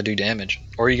 You gotta do damage.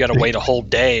 Or you gotta wait a whole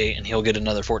day and he'll get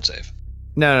another fort save.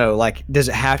 No, like, does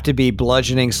it have to be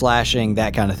bludgeoning, slashing,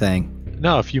 that kind of thing?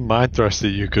 No, if you mind thrust it,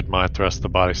 you could mind thrust the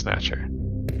body snatcher.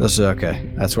 This is okay.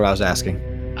 That's what I was asking.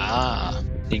 Ah,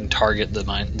 you can target the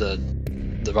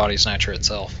body snatcher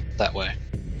itself that way.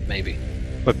 Maybe.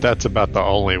 But that's about the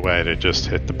only way to just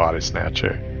hit the body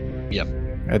snatcher. Yep.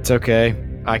 It's okay.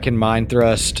 I can mind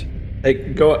thrust Hey,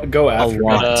 go after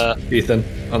lot. me, Ethan,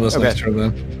 on this Okay. next turn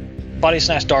then. Body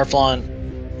Snatch Darflon,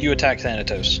 you attack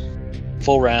Thanatos.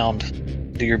 Full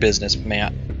round, do your business,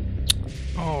 Matt.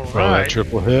 All Oh, that right.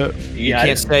 triple hit. You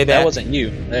can't say That that. wasn't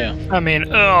you. Yeah. I mean,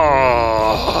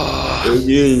 oh.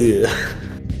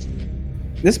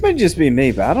 This may just be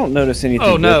me, but I don't notice anything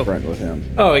Oh, no. different with him.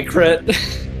 Oh, he crit.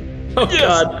 Oh,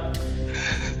 God.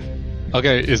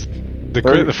 Okay, is the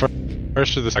crit the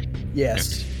first or the second?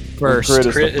 Yes. Crit First.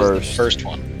 is Crit the is first. the first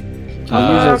one. Can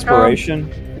I use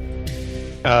inspiration?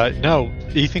 No,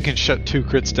 Ethan can shut 2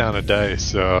 crits down a day,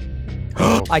 so.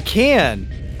 I can.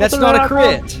 That's What's not the a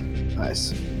crit.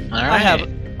 Nice. All right. I have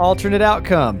alternate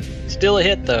outcome. Still a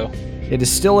hit though. It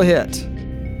is still a hit.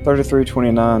 33,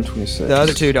 29, 26. The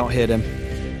other two don't hit him.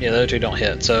 Yeah, the other two don't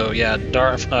hit. So yeah,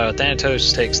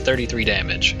 Thanatos takes 33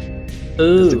 damage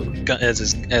Ooh.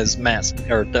 as Matt's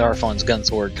or Darflon's gun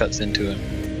sword cuts into him.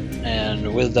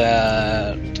 And with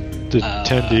that, Did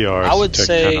 10 DRs. I would take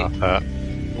say- 10 off that.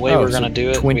 the way Oh, we're so gonna do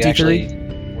it, 23?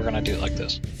 we're gonna do it like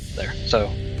this. There. So,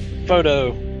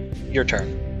 Photo, your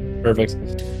turn. Perfect.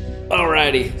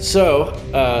 Alrighty, so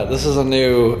this is a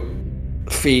new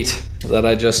feat that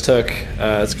I just took.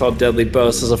 It's called Deadly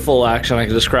Boast. It's a full action. I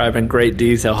can describe in great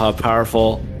detail how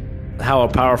powerful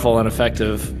and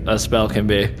effective a spell can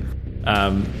be.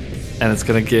 And it's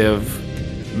going to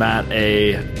give Matt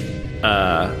a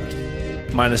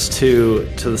 -2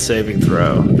 to the saving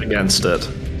throw against it.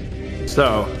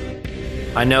 So,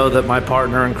 I know that my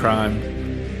partner in crime,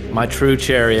 my true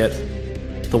chariot,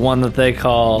 the one that they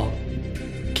call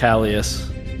Callius,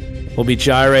 will be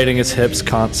gyrating his hips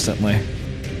constantly,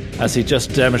 as he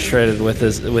just demonstrated with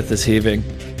his heaving.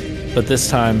 But this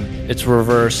time, it's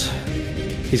reverse.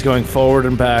 He's going forward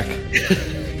and back,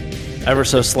 ever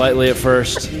so slightly at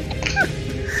first,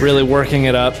 really working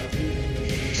it up,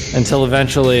 until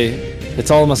eventually,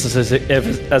 it's almost as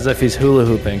if he's hula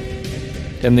hooping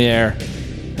in the air.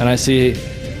 And I see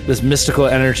this mystical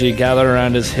energy gather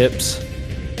around his hips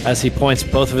as he points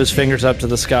both of his fingers up to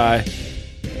the sky.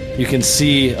 You can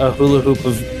see a hula hoop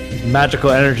of magical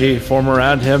energy form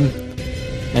around him,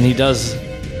 and he does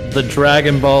the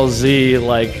Dragon Ball Z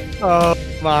Oh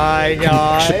my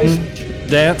gosh.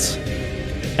 dance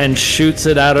and shoots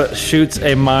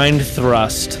a mind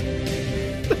thrust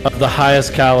of the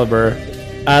highest caliber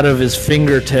out of his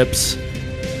fingertips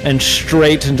and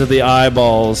straight into the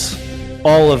eyeballs,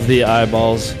 all of the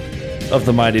eyeballs of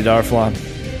the mighty Darflon.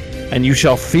 And you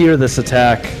shall fear this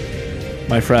attack,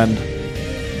 my friend.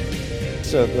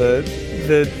 So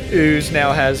the ooze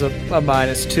now has a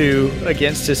 -2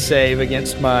 against his save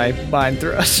against my mind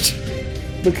thrust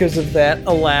because of that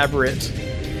elaborate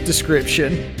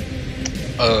description.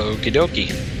 Okie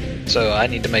dokie. So I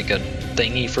need to make a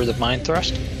thingy for the mind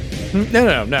thrust.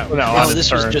 No. Oh,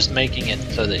 this was just making it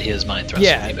so that his mind thrust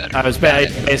Yeah, would be better. I was Got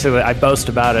it. basically I boast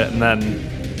about it, and then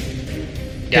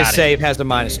His Got it. save has a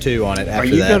 -2 on it Are after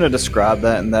you that. going to describe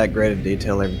that in that great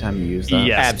detail every time you use that?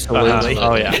 yes, Absolutely.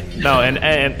 Oh yeah, no, and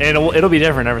it'll be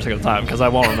different every single time because I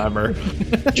won't remember.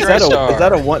 Is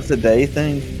that a once a day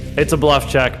thing? It's a bluff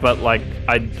check, but like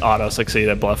I auto succeed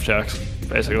at bluff checks,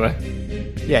 basically.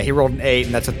 Yeah, he rolled an 8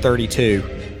 and that's a 32.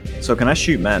 So can I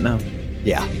shoot Matt now?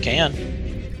 Yeah, You can.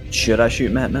 Should I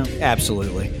shoot Matt now?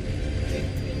 absolutely.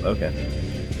 Okay.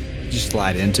 Just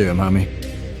slide into him, homie.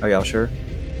 Are y'all sure?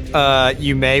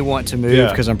 You may want to move Yeah.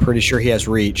 because I'm pretty sure he has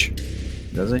reach.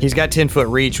 Does he? He's got 10-foot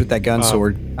reach with that gun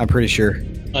sword. I'm pretty sure.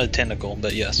 A tentacle,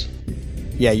 but yes.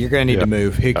 Yeah, you're going to need Yeah. to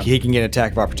move. He can get an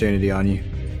attack of opportunity on you.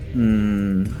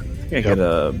 I think I get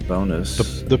a bonus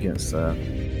against that.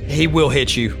 He will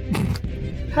hit you.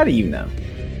 How do you know?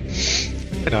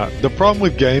 The problem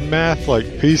with game math, like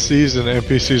PCs and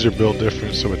NPCs are built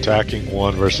different, so attacking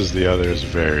one versus the other is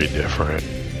very different.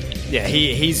 Yeah,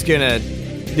 he's going to...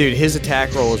 Dude, his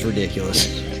attack roll is ridiculous.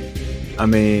 I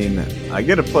mean, I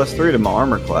get a +3 to my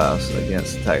armor class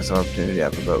against attacks of opportunity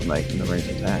after both making the ranged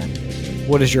attack.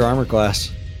 What is your armor class?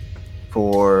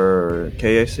 For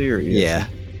KAC or EAC? Yeah.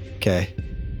 Okay.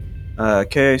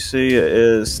 KAC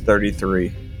is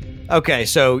 33. Okay,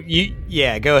 so go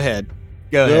ahead. Go ahead.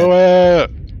 Go ahead!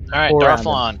 Alright, Or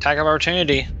Darflon. Attack of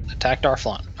opportunity. Attack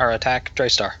Darflon. Or attack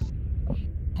Draystar.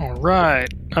 All right.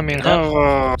 I mean,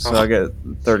 So I get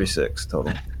 36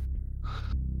 total.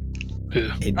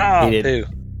 He Oh,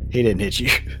 didn't hit you.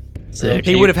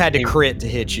 He would have had to crit to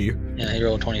hit you. Yeah, he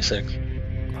rolled 26.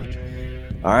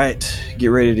 All right, get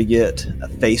ready to get a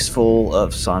face full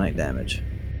of sonic damage.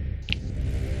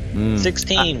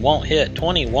 16 won't hit.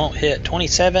 20 won't hit.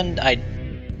 27, I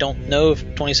don't know if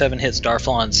 27 hits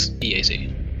Darflon's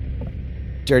EAC.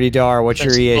 Dirty Dar, what's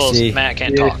your Well, EAC? Matt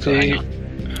can't talk, so hang on.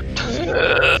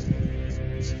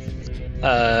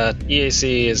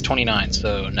 EAC is 29,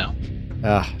 so no.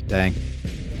 Ah, dang.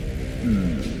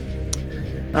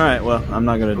 All right. Well, I'm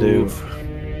not gonna do.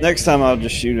 Next time I'll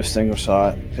just shoot a single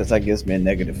shot because that gives me a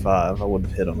 -5. I would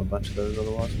have hit on a bunch of those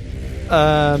otherwise.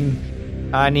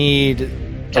 I need a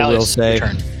Callius, will save. your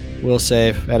turn. Will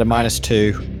save at a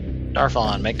 -2.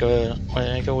 Darflon, make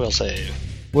a will save.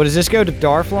 What does this go to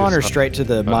Darflon or It's straight to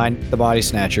the body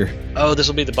snatcher? Oh, this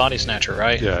will be the body snatcher,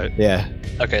 right? Yeah. Yeah,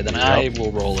 Okay, then I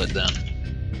will roll it then.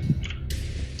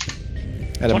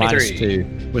 at a 23.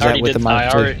 -2. Was I that already with did, the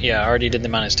 -2? I already did the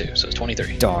 -2, so it's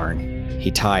 23. Darn,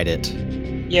 he tied it.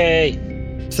 Yay!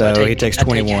 So he takes I take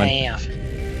 21. half.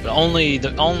 But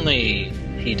only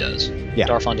he does. Yeah.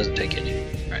 Darflon doesn't take any.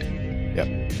 Right. Yep.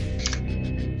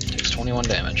 Takes 21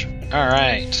 damage.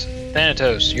 Alright.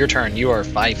 Thanatos, your turn. You are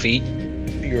 5 feet.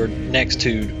 You're next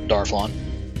to Darflon.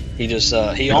 He just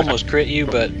he almost crit you,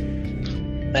 but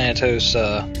Thanatos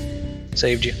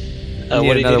saved you. You What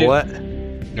need did another you do? what?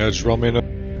 Yeah, just roll me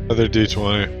another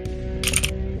d20.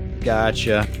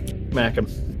 Gotcha. Mac him.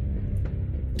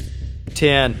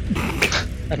 10.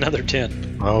 Another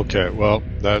 10. Okay, well,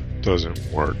 that doesn't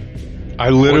work. I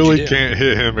What'd literally you do? can't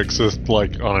hit him except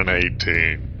like on an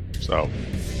 18. So,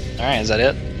 Alright, is that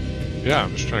it? yeah,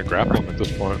 I'm just trying to grapple him at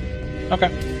this point. Okay.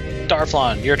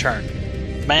 Darflon, your turn.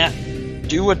 Matt,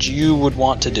 do what you would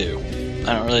want to do.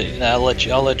 I'll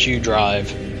let you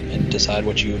drive and decide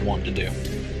what you would want to do.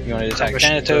 You want to attack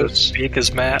Permission to Thanatos? speak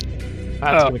as Matt.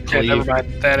 That's Oh, gonna yeah, cleave. never mind.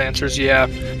 That answers yeah.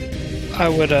 I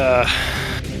would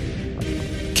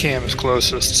Cam is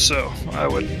closest, so I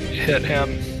would hit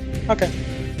him Okay.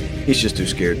 He's just too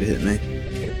scared to hit me.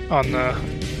 on the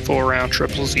full round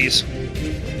triple Z's.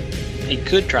 He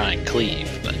could try and cleave,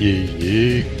 but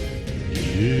Yeah.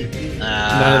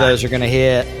 None of those are going to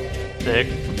hit. Dick.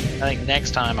 I think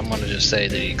next time I'm going to just say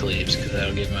that he cleaves because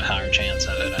that'll give him a higher chance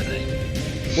at it, I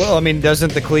think. Well, I mean,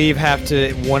 doesn't the cleave have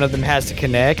to, one of them has to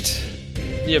connect?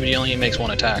 Yeah, but he only makes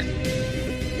one attack.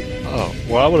 Oh,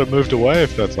 well, I would have moved away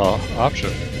if that's an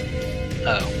option.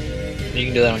 Oh. You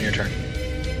can do that on your turn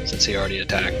since he already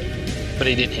attacked. But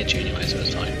he didn't hit you anyway, so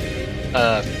it's fine.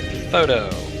 Photo.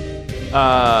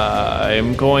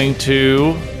 I'm going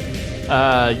to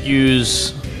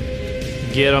use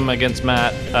get him against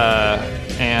Matt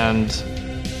and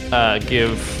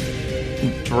give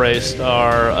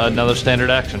Draystar another standard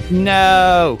action.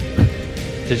 No!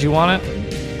 Did you want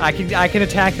it? I can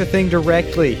attack the thing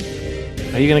directly.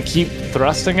 Are you gonna keep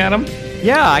thrusting at him?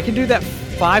 Yeah, I can do that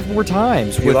 5 more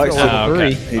times He with likes level to-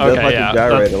 okay. 3. He does Okay, like yeah, to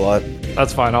gyrate a lot.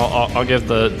 That's fine. I'll give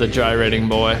the gyrating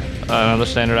boy another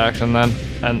standard action then,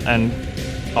 and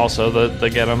also the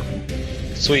get him.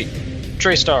 Sweet.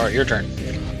 Draystar, your turn.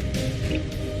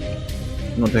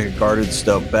 I'm gonna take a guarded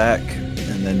step back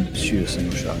and then shoot a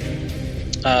single shot.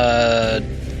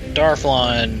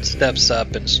 Darflon steps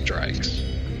up and strikes.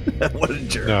 What a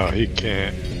jerk! No, he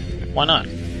can't. Why not?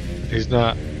 He's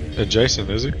not adjacent,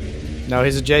 is he? No,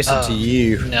 he's adjacent to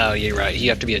you. No, you're right. You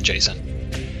have to be adjacent.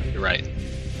 You're right.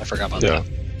 I forgot about Yeah.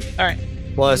 that. All right.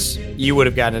 Plus, you would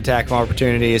have gotten an attack of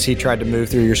opportunity as he tried to move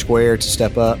through your square to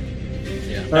step up.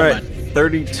 Yeah. All never right, mind.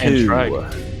 32. strike.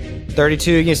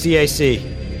 32 against the AC.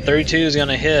 32 is going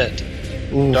to hit.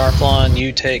 Ooh. Darflon,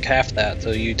 you take half that,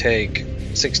 so you take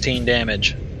 16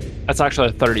 damage. That's actually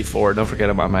a 34. Don't forget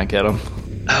about my get him.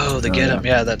 Oh, the Oh, get yeah. him.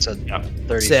 Yeah, that's a Yeah.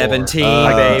 34. 17,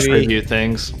 I can baby. contribute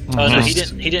things. Oh no, Mhm. he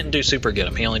didn't. He didn't do super get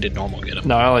him. He only did normal get him.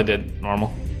 No, I only did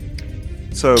normal.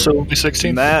 So, So it'll be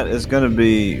 16. Matt is gonna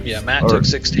be. Yeah, Matt or took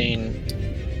 16.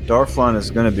 Darflon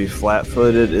is gonna be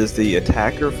flat-footed. Is the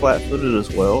attacker flat-footed as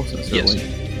well? Since they're Yes.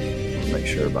 linked? I'll make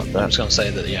sure about I'm that. just going to say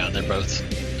that. Yeah, they're both.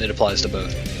 It applies to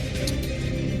both.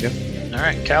 Yep. All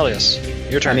right, Callius,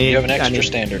 your turn. I need- you have an I extra need-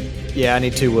 standard. Yeah, I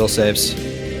need 2 will saves.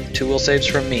 2 will saves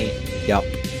from me. Yep.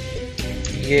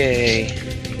 Yay.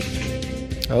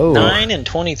 Oh, 9 and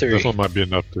 23. This one might be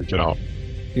enough to get off.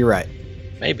 you're right.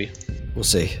 Maybe. We'll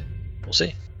see. We'll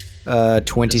see.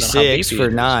 26 beefy for it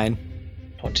is. 9,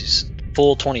 20,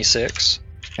 full 26.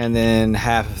 and then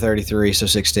half of 33, so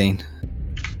 16.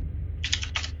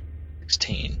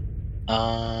 16.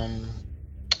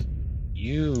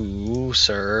 You,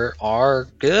 sir, are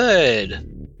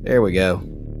good. There we go.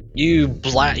 You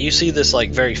see this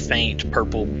like very faint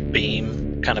purple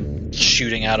beam kind of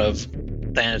shooting out of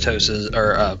Thanatos's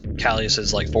or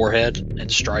Callius's like forehead and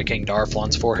striking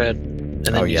Darflon's forehead, and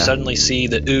then Oh, you yeah. suddenly see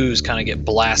the ooze kind of get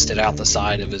blasted out the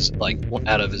side of his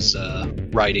out of his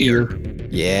right ear.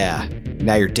 Yeah.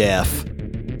 Now you're deaf.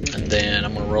 And then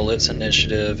I'm gonna roll its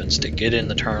initiative and stick it in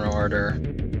the turn order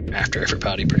after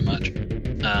everybody, pretty much.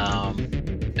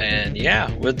 And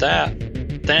yeah, with that,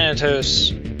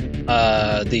 Thanatos,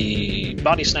 The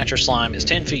body snatcher slime is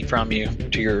 10 feet from you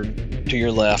to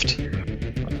your left.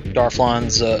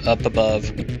 Darflon's up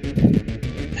above.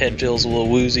 Head feels a little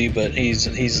woozy, but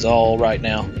he's all right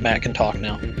now. Matt can talk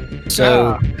now.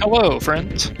 So hello,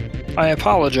 friends. I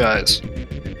apologize.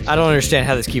 I don't understand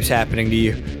how this keeps happening to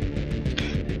you.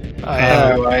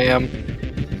 I am.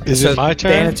 Is it my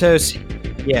turn? Thanatos,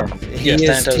 yeah, he Yes,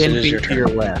 is Thanatos, 10 it is feet your to turn. your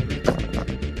left.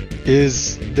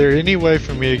 Is there any way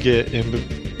for me to get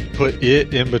put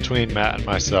it in between Matt and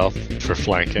myself for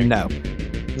flanking? No.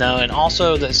 No, and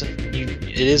also it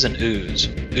is an ooze.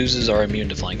 Oozes are immune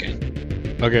to flanking.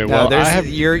 Okay, No, well, there's I have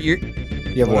you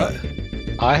have what?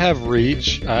 I have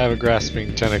reach. I have a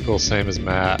grasping tentacle, same as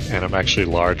Matt, and I'm actually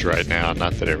large right now.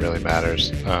 Not that it really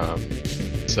matters.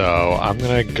 So I'm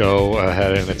gonna go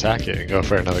ahead and attack it and go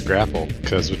for another grapple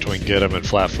because between get 'em and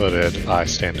flat-footed, I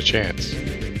stand a chance.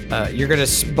 You're gonna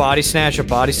body snatch a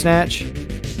body snatch.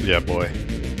 Yeah, boy.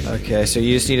 Okay, so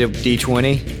you just need a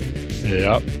d20.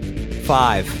 Yep.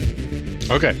 5.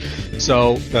 Okay,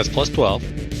 so that's plus 12.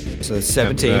 So it's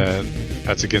 17. And then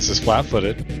that's against his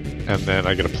flat-footed, and then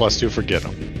I get a +2 for get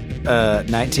 'em.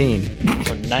 19.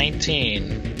 So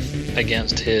 19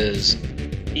 against his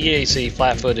EAC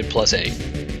flat-footed +8.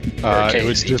 Or It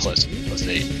would KC just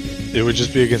 +8. it would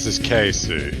just be against his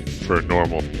KC for a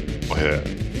normal hit,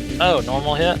 Oh,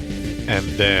 normal hit? and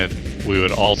then we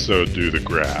would also do the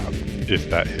grab if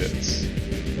that hits.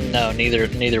 No,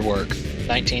 neither work.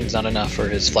 19's not enough for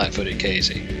his flat-footed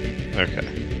KC. Okay.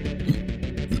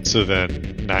 So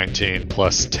then 19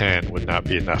 plus 10 would not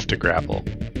be enough to grapple.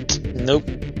 Nope.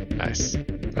 Nice.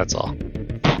 That's all.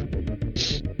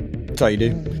 That's all you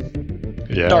do.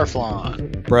 Yeah.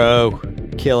 Darflon. Bro,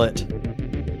 kill it.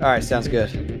 Alright, sounds good.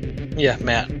 Yeah,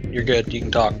 Matt, you're good. You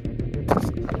can talk.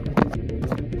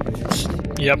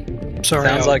 Yep. Sorry.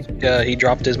 Sounds like he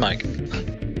dropped his mic.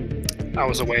 I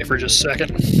was away for just a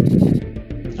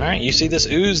second. All right, you see this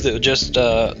ooze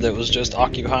that was just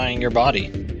occupying your body.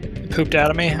 Pooped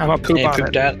out of me. I'm a poop And on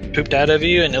it. pooped out of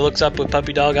you, and it looks up with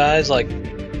puppy dog eyes like,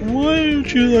 "Why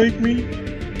don't you like me?"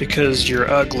 Because you're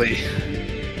ugly.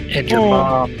 And your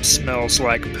mom smells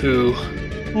like poo.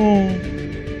 Oh,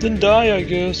 then die, I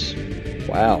guess.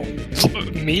 Wow.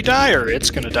 Me die or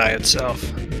it's gonna die itself?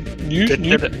 You Good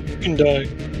pivot. can die.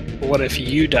 What if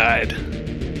you died?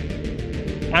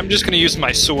 I'm just gonna use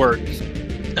my sword.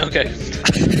 Okay.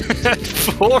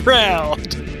 Full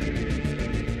round.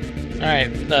 All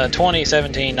right. 20,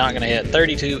 17, not gonna hit.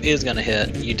 32 is gonna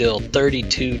hit. You deal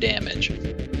 32 damage.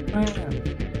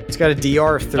 It's got a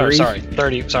DR of 3. Or,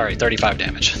 sorry, 35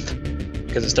 damage.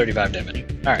 Because it's 35 damage.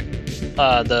 All right.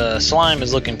 The slime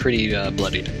is looking pretty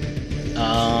bloodied.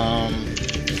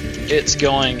 It's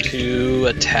going to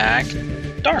attack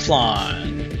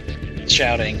Darflon,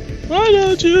 shouting, "Why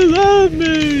don't you love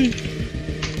me?"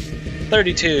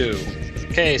 32.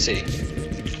 Casey.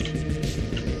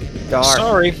 Dark.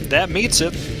 Sorry, that meets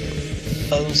it.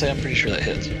 I was gonna say, I'm pretty sure that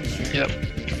hits. Yep.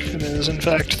 It is in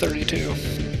fact 32.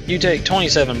 You take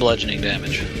 27 bludgeoning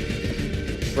damage.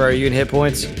 Bro, are you in hit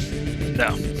points?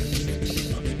 No.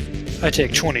 I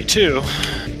take 22.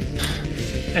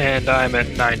 And I'm at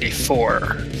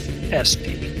 94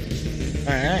 SP.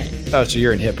 Alright. Oh, so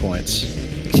you're in hit points.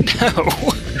 No.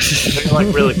 You're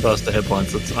like really close to hit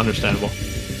points. It's understandable.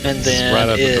 And It's then right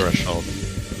at the it, threshold.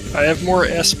 I have more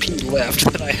SP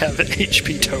left than I have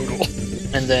HP total.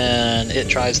 and then it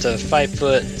tries to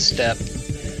 5-foot step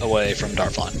away from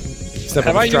Darflon. Step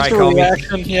Have on I the used dry a comb.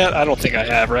 reaction yet? I don't think I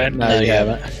have, right? No, you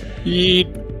haven't.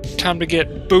 Time to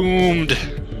get boomed.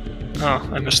 Oh,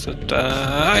 I missed it.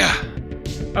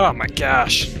 Oh my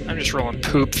gosh. I'm just rolling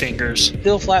poop fingers.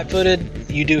 Still flat-footed,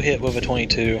 you do hit with a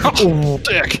 22. Oh,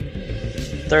 dick.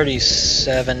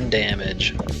 37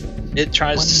 damage. It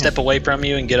tries to step away from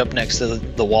you and get up next to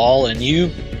the wall, and you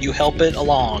help it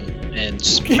along and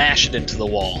smash it into the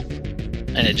wall.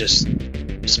 And it just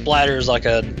splatters like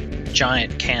a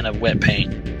giant can of wet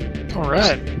paint. All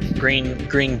right.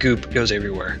 Green goop goes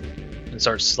everywhere. And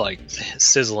starts like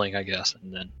sizzling, I guess,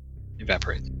 and then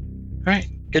evaporates. Alright,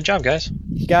 good job, guys.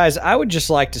 Guys, I would just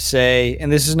like to say,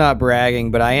 and this is not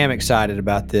bragging, but I am excited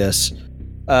about this.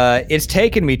 It's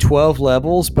taken me 12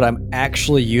 levels, but I'm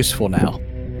actually useful now.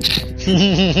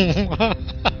 I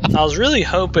was really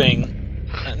hoping.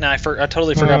 Now I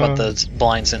totally forgot about the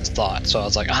blind sense thought, so I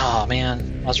was like, "Oh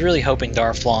man!" I was really hoping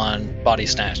Darflon Body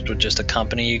Snatched would just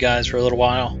accompany you guys for a little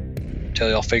while until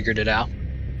y'all figured it out.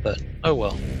 But oh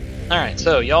well. All right,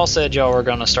 so y'all said y'all were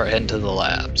gonna start heading to the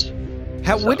labs.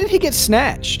 When did he get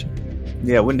snatched?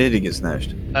 Yeah, when did he get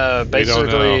snatched?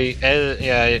 Basically,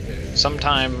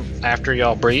 sometime after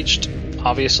y'all breached,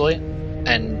 obviously,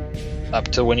 and up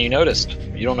to when you noticed.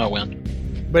 You don't know when.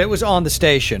 But it was on the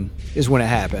station is when it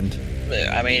happened.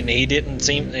 I mean, he didn't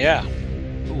seem. Yeah.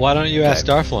 Why don't you ask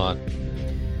Darflon?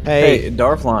 Hey, Hey,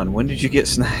 Darflon, when did you get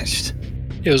snatched?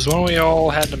 It was when we all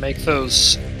had to make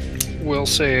those will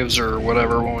saves or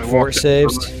whatever when we Fort walked.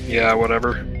 saves? Yeah,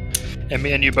 whatever. And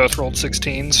me and you both rolled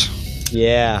 16s.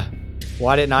 Yeah.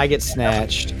 Why didn't I get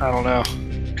snatched? I don't know.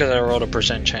 Because I rolled a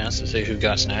 % chance to see who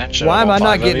got snatched. Why out am of I all not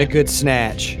five of getting a you. good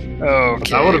snatch?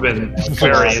 Okay. That would have been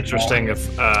very interesting if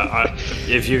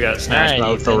you got snatched. Alright, I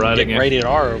would feel Ethan, riding get it. rated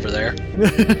R over there.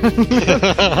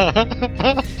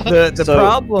 The So-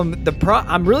 problem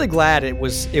I'm really glad it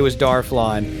was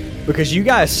Darflon, because you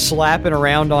guys slapping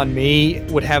around on me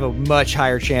would have a much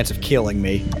higher chance of killing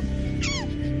me.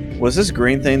 Was this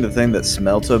green thing the thing that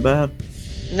smelled so bad?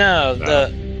 No,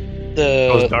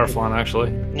 It was the Darflon, actually.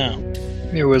 no.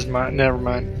 It was mine. Never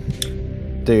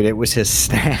mind. Dude, it was his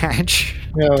snatch.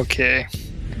 Okay.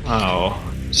 Oh.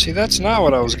 See, that's not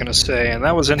what I was going to say, and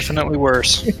that was infinitely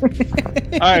worse.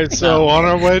 Alright, so on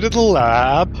our way to the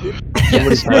lab.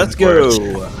 Let's go.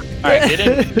 All right,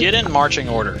 get in marching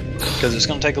order because it's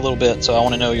going to take a little bit. So I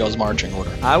want to know y'all's marching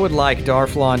order. I would like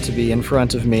Darflon to be in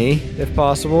front of me, if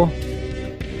possible.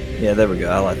 Yeah, there we go.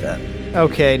 I like that.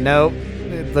 Okay, no.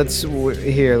 This is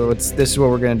what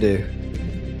we're gonna do.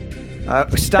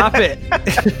 Stop it.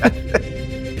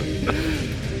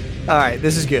 All right,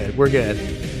 this is good. We're good.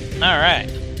 All right,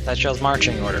 that's y'all's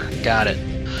marching order. Got it.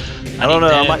 I don't know.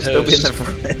 I might still be in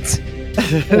Thanatos.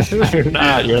 the front. You're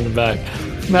not. You're in the back.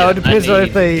 No, Yeah, it depends I on need-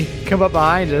 if they come up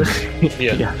behind us.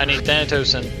 Yeah, I need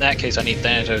Thanatos. In that case, I need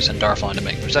Thanatos and Darflon to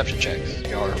make perception checks.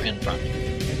 Y'all are in front.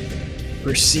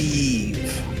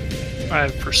 Perceive.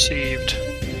 I've perceived.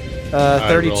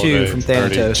 32 from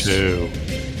Thanatos. 32.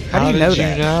 How do you know did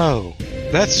that? you know?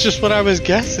 That's just what I was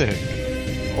guessing.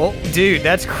 Oh, dude,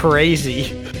 that's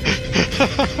crazy.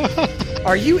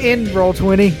 Are you in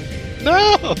Roll20?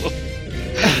 No!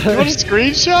 You want a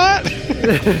screenshot?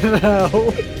 No.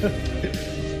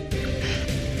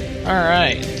 All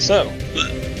right, so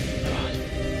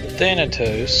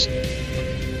Thanatos,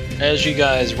 as you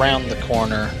guys round the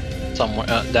corner, somewhere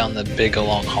down the big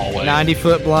long hallway.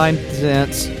 90-foot blind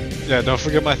sense. Yeah, don't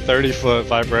forget my 30-foot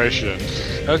vibration.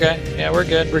 Okay, yeah, we're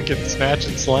good. Freaking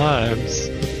snatching slimes.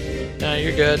 No,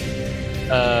 you're good.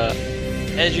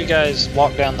 As you guys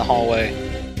walk down the hallway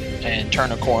and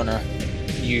turn a corner,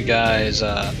 you guys,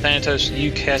 Thanatos,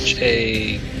 you catch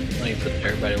a. Let me put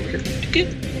everybody over here.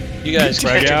 You guys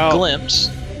Drag catch out. a glimpse.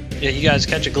 Yeah, you guys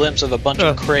catch a glimpse of a bunch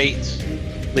of crates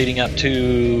leading up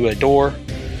to a door,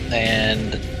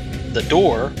 and the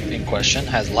door in question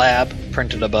has lab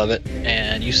printed above it,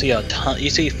 and you see a ton. You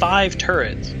see 5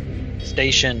 turrets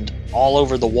stationed all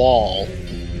over the wall,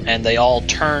 and they all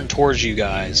turn towards you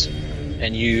guys,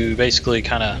 and you basically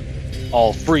kind of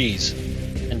all freeze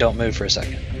and don't move for a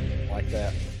second. Like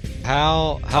that.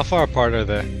 How far apart are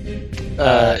they?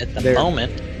 At the they're-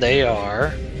 moment, they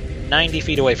are 90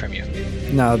 feet away from you.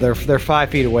 No, they're 5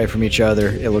 feet away from each other,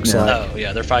 it looks Yeah. like. Oh,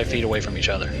 yeah, they're 5 feet away from each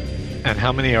other. And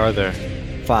how many are there?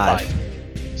 5.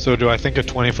 So do I think a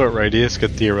 20-foot radius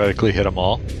could theoretically hit them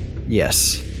all?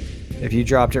 Yes. If you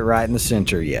dropped it right in the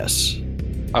center, yes.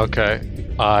 Okay.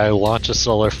 I launch a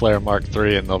solar flare Mark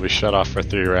III and they'll be shut off for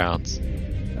 3 rounds.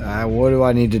 What do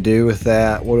I need to do with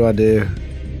that? What do I do?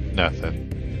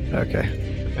 Nothing.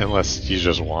 Okay. Unless you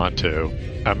just want to.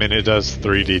 I mean, it does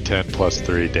 3d10 plus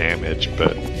 3 damage,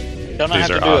 but Don't I These have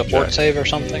to are do a fort objects. save or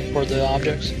something for the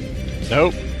objects?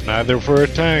 nope. Neither for a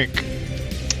tank.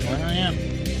 Well, yeah.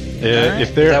 If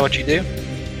Is they're that what you do?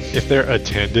 if they're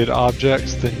attended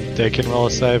objects, then they can roll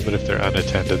a save. But if they're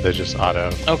unattended, they just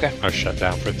auto Okay. are shut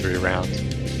down for 3 rounds.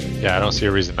 Yeah, I don't see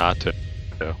a reason not to.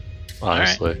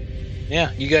 Honestly.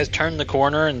 Yeah, you guys turned the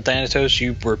corner, and Thanatos,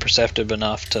 you were perceptive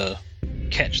enough to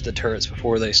catch the turrets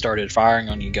before they started firing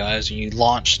on you guys, and you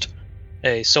launched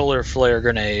a solar flare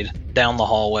grenade down the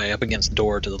hallway up against the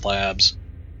door to the labs.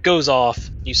 Goes off,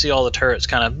 you see all the turrets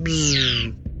kind of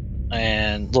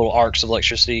and little arcs of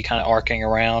electricity kind of arcing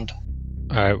around.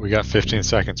 All right, we got 15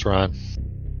 seconds, Ron.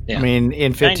 Yeah. I mean,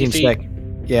 in 15 90 feet.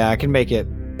 seconds. Yeah, I can make it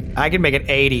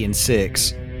 80 in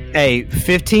 6. Hey,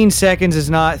 15 seconds is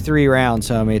not 3 rounds,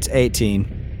 homie. It's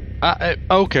 18.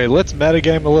 Okay, let's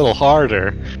metagame a little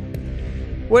harder.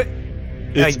 What?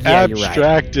 It's yeah, you're right.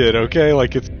 abstracted, okay?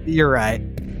 Like it's You're right.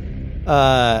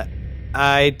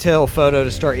 I tell Photo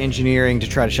to start engineering to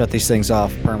try to shut these things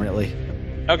off permanently.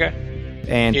 Okay.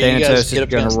 And Yeah, you guys Thanatos get is up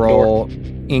going against to the door. roll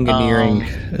engineering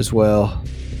as well.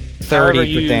 30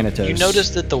 However, for Thanatos. You notice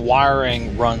that the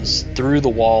wiring runs through the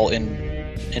wall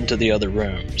into the other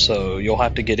room, so you'll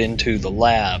have to get into the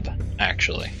lab,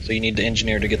 actually. So you need to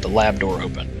engineer to get the lab door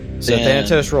open. So Then-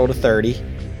 Thanatos rolled a 30.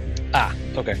 Ah,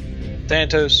 okay.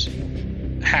 Thanatos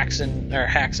hacks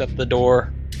up the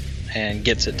door and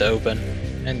gets it to open.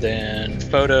 And then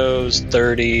Photos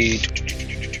 30.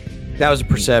 That was a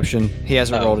perception. He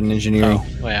hasn't rolled an engineering.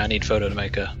 Oh, wait, I need Photo to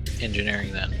make a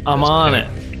engineering then. I'm on it.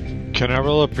 Can I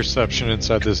roll a perception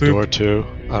inside this door too?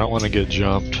 I don't want to get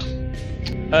jumped.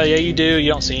 Yeah, you do. You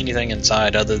don't see anything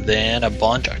inside other than a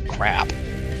bunch of crap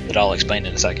that I'll explain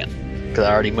in a second. Because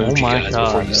I already moved you guys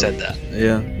before you said that.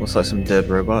 Yeah, looks like some dead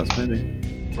robots, maybe.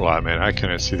 Well, I mean, I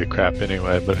couldn't see the crap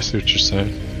anyway, but I see what you're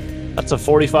saying. That's a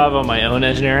 45 on my own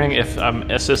engineering. If I'm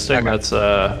assisting, that's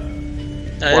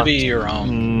That'd be your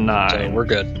own. 9. So we're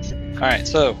good. Alright,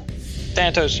 so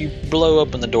Thanatos, you blow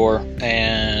open the door,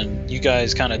 and you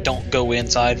guys kind of don't go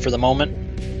inside for the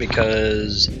moment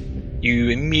because you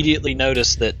immediately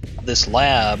notice that this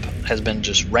lab has been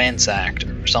just ransacked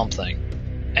or something.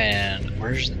 And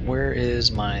where is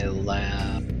my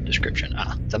lab description?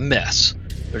 It's a mess.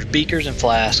 There's beakers and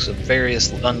flasks of various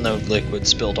unknown liquids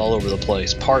spilled all over the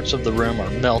place. Parts of the room are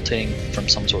melting from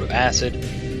some sort of acid.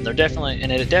 And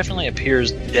it definitely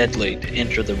appears deadly to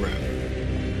enter the room.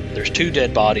 There's 2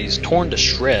 dead bodies torn to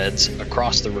shreds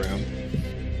across the room.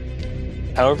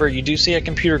 However, you do see a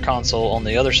computer console on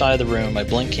the other side of the room,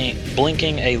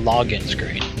 blinking a login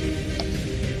screen.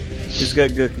 Who's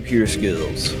got good computer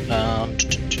skills?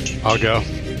 I'll go.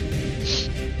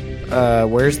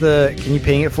 Can you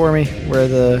ping it for me? Where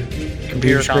the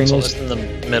computer screen console is? in the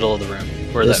middle of the room.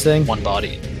 Where This that thing? one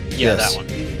body. Yeah, Yes. that one.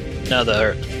 No,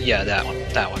 that one.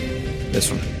 That one.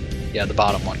 This one. Yeah, the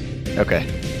bottom one. Okay.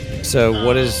 So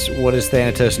what does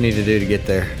Thanatos need to do to get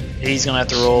there? He's gonna have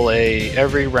to roll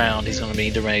every round. He's gonna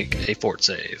need to make a fort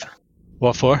save.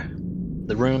 What for?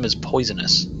 The room is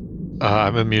poisonous.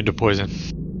 I'm immune to poison.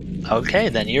 Okay,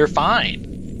 then you're fine.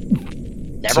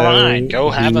 Never mind. Go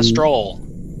have a stroll.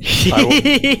 If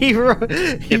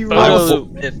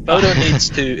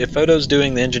Photo's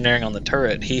doing the engineering on the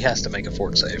turret, he has to make a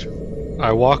fort save.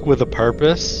 I walk with a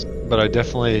purpose, but I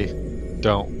definitely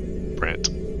don't sprint.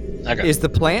 Okay. Is the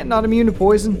plant not immune to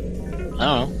poison? I don't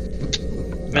know.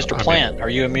 Mr. Plant, are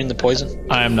you immune to poison?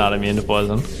 I am not immune to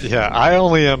poison. Yeah, I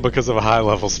only am because of a high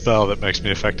level spell that makes me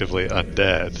effectively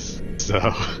undead. So.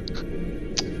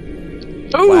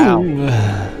 Wow.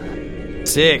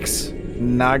 6.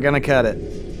 Not gonna cut it.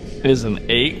 Is an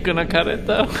 8 gonna cut it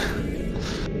though?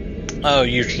 Oh,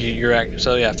 you're acting.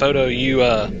 So yeah, Photo, you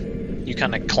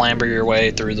kind of clamber your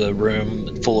way through the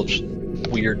room full of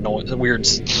weird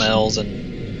smells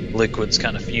and liquids,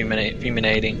 kind of fumigating.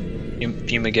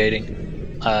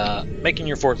 Making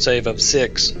your fort save of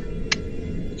 6.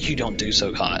 You don't do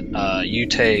so hot. You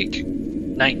take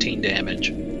 19 damage,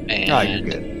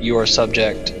 and you are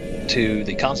subject to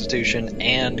the Constitution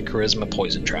and Charisma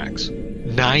poison tracks.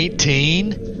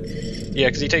 19? Yeah,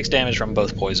 because he takes damage from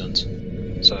both poisons.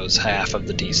 So it's half of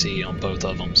the DC on both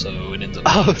of them, so it ends up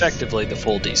being effectively the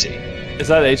full DC. Is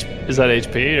that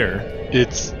HP or?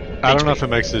 It's. I don't know if it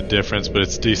makes a difference, but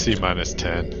it's DC minus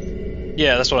 10.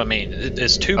 Yeah, that's what I mean.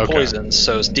 It's 2 poisons,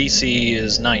 so its DC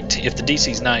is 19. If the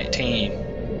DC is 19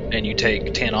 and you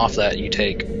take 10 off that, you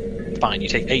take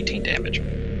 18 damage.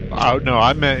 Oh, no,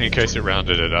 I meant in case it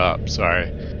rounded it up. Sorry.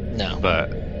 No. But,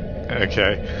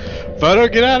 okay. Photo,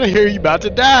 get out of here. You about to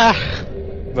die.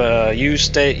 You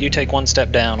take 1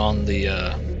 step down on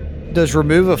the. Does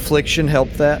remove affliction help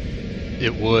that?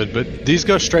 It would, but these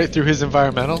go straight through his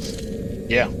environmentals?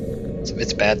 Yeah.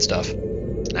 It's bad stuff.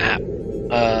 Snap.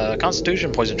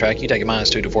 Constitution poison track, you take a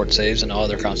 -2 to fort saves and all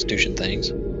other Constitution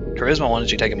things. Charisma one is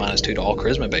you take a -2 to all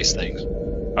Charisma-based things.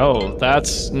 Oh,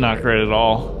 that's not great at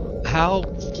all. How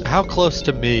close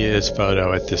to me is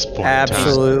Photo at this point?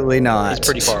 Absolutely not. It's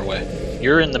pretty far away.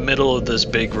 You're in the middle of this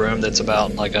big room that's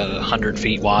about like 100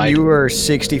 feet wide. You are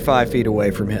 65 feet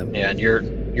away from him. Yeah, and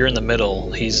you're in the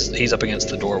middle. He's up against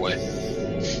the doorway.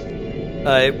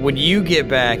 When you get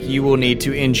back, you will need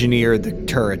to engineer the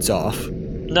turrets off.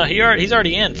 No, he's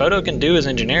already in. Photo can do his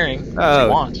engineering if he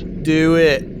wants. Do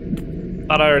it. I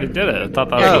thought I already did it. I thought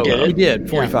that Yeah, was he did it. He did.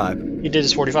 45. He did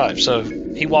his 45. So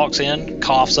he walks in,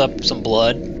 coughs up some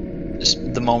blood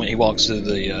just the moment he walks through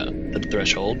the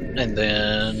threshold, and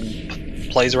then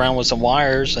plays around with some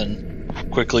wires and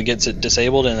quickly gets it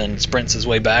disabled, and then sprints his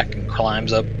way back and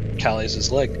climbs up Callias'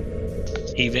 leg,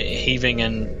 heaving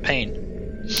in pain.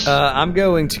 I'm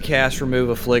going to cast Remove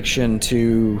Affliction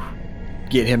to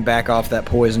get him back off that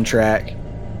poison track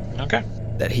Okay.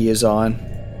 that he is on.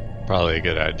 Probably a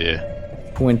good idea.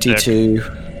 22.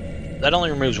 That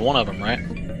only removes one of them, right?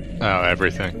 Oh,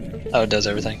 everything. Oh, it does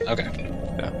everything? Okay.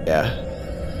 Yeah.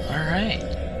 Alright.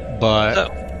 But So,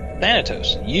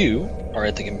 Thanatos, you are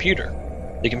at the computer.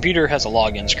 The computer has a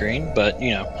login screen, but,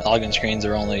 login screens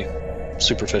are only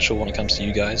superficial when it comes to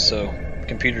you guys. So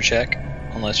computer check,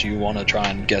 unless you want to try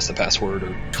and guess the password or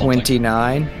something.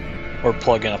 29. Or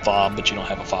plug in a fob, but you don't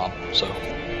have a fob. So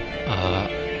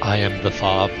I am the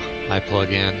fob. I plug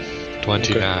in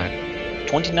 29.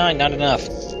 29, not enough.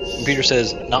 Computer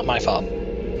says not my fob.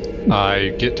 I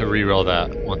get to reroll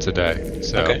that once a day.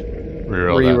 So Okay.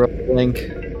 reroll that. Re-rolling.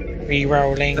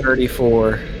 Rerolling.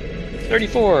 34.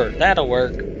 34, that'll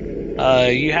work.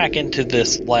 You hack into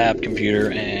this lab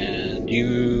computer and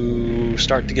you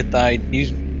start to get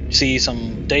you see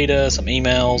some data, some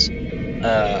emails.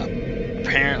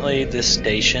 Apparently this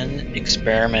station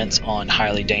experiments on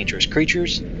highly dangerous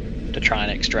creatures to try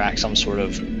and extract some sort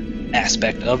of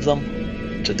aspect of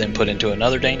them to then put into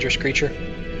another dangerous creature.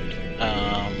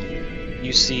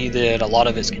 You see that a lot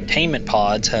of its containment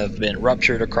pods have been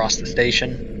ruptured across the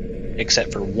station,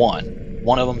 except for one.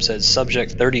 One of them says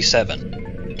Subject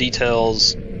 37.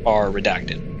 Details are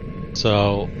redacted.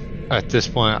 So at this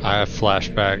point, I have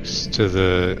flashbacks to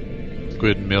the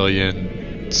Squid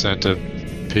Million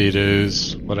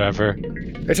Centipedes, whatever. Are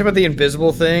you talking about the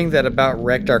invisible thing that about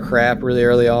wrecked our crap really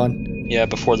early on? Yeah,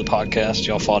 before the podcast,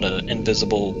 y'all fought an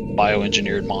invisible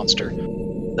bioengineered monster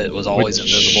that was always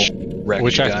invisible. Wrecked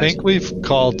Which you I guys. think we've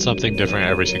called something different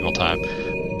every single time.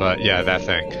 But yeah, that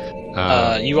thing.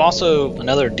 You also,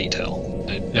 another detail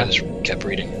I Yeah. just kept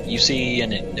reading. You see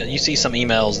some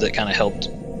emails that kind of helped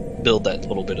build that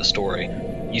little bit of story.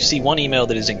 You see one email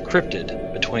that is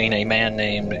encrypted between a man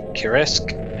named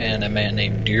Kiresk and a man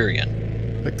named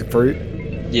Durian. Like the fruit?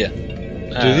 Yeah.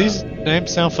 Do these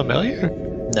names sound familiar?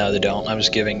 No, they don't. I'm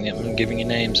just giving you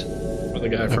names. Or the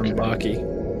guy from Okay. Baki.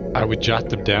 I would jot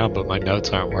them down, but my notes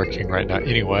aren't working right now.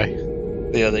 Anyway,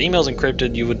 Yeah, the email's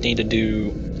encrypted. You would need to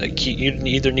do a key. You'd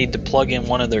either need to plug in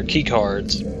one of their key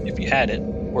cards if you had it,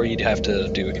 or you'd have to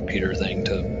do a computer thing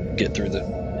to get through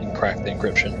and crack the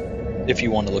encryption. If you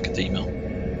want to look at the email.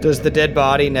 Does the dead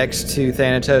body next to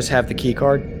Thanatos have the key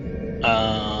card?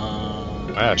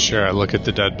 yeah, sure. I look at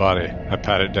the dead body. I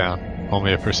pat it down.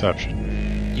 Only a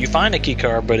perception. You find a key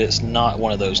card, but it's not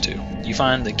one of those two. You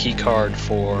find the key card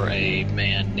for a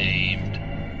man named.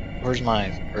 Where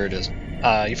it is.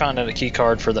 You found out a key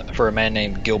card for a man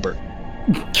named Gilbert.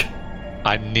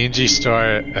 I ninja star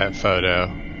at photo.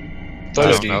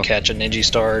 Photo, don't do know. you catch a Ninja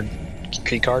Star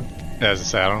key card? As I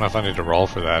say, I don't know if I need to roll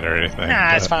for that or anything.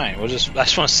 Nah, it's but- fine. I just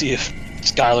want to see if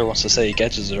Skylar wants to say he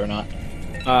catches it or not.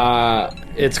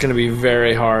 It's gonna be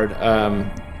very hard.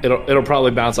 It'll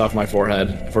probably bounce off my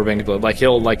forehead if we're being completely. Like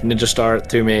he'll like ninja star it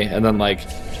to me, and then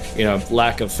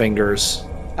lack of fingers.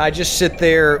 I just sit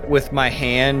there with my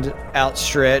hand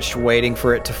outstretched, waiting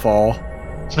for it to fall.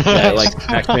 Yeah, like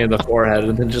smack me in the forehead,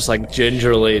 and then just like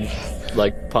gingerly,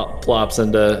 like plops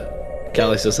into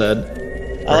Callius'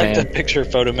 head. I like hand. to picture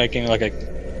Photo making like a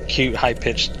cute,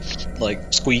 high-pitched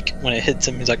like squeak when it hits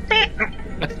him. He's like,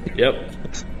 Yep.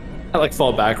 I like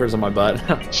fall backwards on my butt.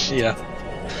 yeah.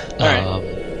 All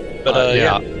right. But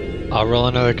yeah. I'll roll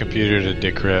another computer to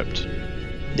decrypt.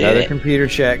 Another computer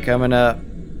check coming up.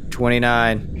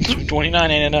 29.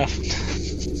 29 ain't enough.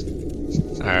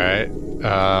 All right.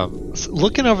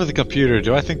 Looking over the computer,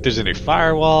 do I think there's any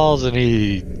firewalls,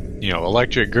 any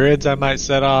electric grids I might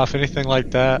set off, anything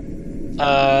like that?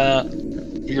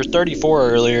 You're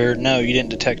 34 earlier. No, you didn't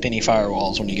detect any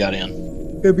firewalls when you got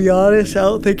in. To be honest, I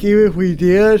don't think even if we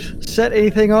did set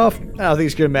anything off, I don't think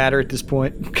it's going to matter at this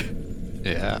point.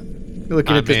 Yeah.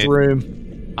 Looking at this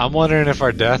room. I'm wondering if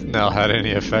our death knell had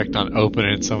any effect on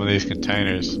opening some of these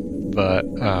containers, but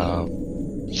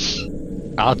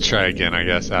I'll try again. I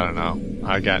guess I don't know.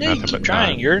 I got Yeah, you nothing keep but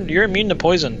trying. time, You're immune to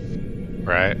poison.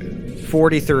 right?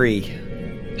 43.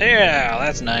 Yeah,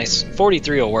 that's nice.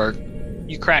 43 will work.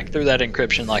 You crack through that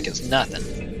encryption like it's nothing.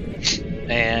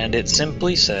 And it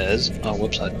simply says, oh,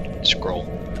 whoops, I scroll.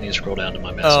 I need to scroll down to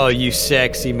my message. Oh, you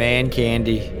sexy man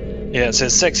candy. Yeah, it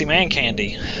says sexy man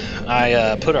candy.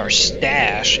 I put our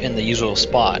stash in the usual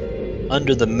spot.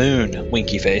 Under the moon,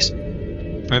 winky face.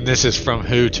 And this is from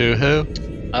who to who?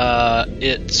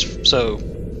 It's so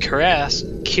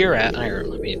Kirat.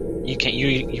 I mean,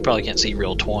 you probably can't see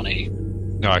real 20,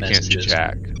 No, I can't see Messages.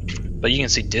 Jack. but you can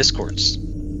see Discord's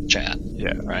chat.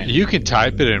 Yeah. Right. You can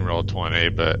type it in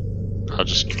Roll20, but I'll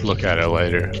just look at it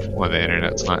later when the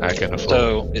internet's not acting a fool.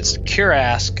 So it's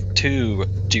Kirask to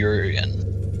Durian.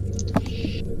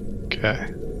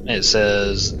 Okay. It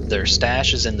says their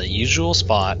stash is in the usual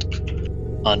spot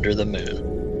under the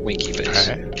moon. Winky face.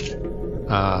 Alright.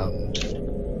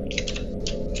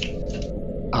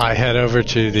 I head over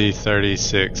to the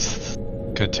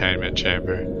 36th containment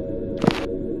chamber.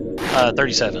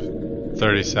 37.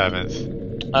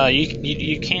 37th.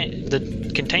 You can't. The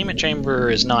containment chamber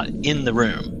is not in the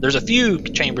room. There's a few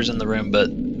chambers in the room, but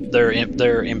they're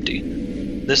empty.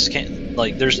 There's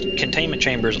containment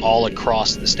chambers all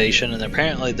across the station, and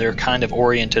apparently they're kind of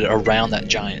oriented around that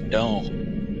giant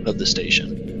dome of the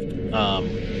station.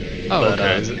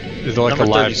 Okay. Is there like a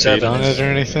live feed on it or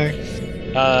anything?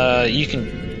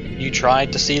 You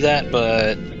tried to see that,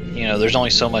 but there's only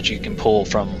so much you can pull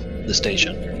from the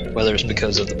station, whether it's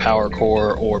because of the power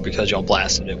core or because y'all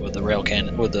blasted it with the rail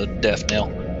cannon with the death nail.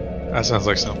 That sounds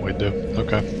like something we'd do.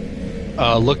 Okay.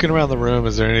 Looking around the room,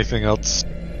 is there anything else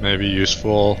maybe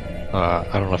useful? I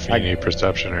don't know if you need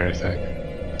perception or anything.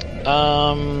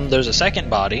 There's a second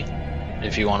body,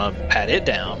 if you want to pat it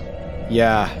down.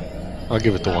 Yeah. I'll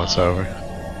give it the once over.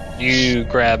 You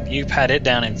pat it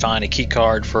down and find a key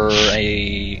card for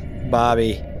a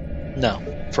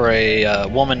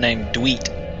woman named Dweet.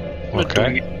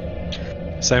 Okay.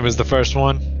 Same as the first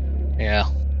one? Yeah.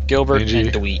 Gilbert Ninji.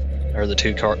 and Dweet are the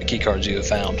two key cards you have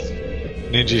found.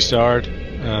 Ninja Shard.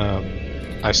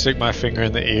 I stick my finger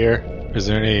in the ear. Is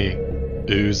there any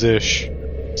ooze-ish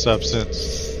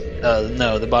substance?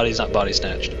 No, the body's not body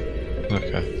snatched.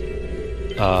 Okay.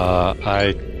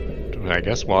 I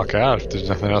guess walk out if there's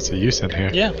nothing else of use in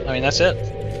here. Yeah, I mean, that's it.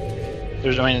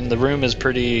 The room is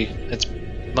it's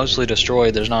mostly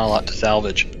destroyed. There's not a lot to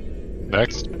salvage.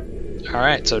 Next.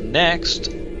 Alright, so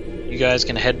next, you guys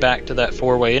can head back to that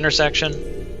 4-way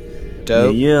intersection.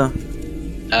 Dope. Yeah.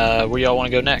 Where y'all want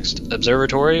to go next?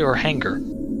 Observatory or hangar?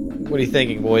 What are you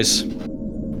thinking, boys?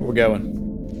 Where we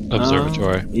going?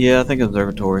 Observatory. Yeah, I think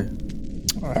observatory.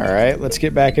 All right, let's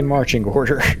get back in marching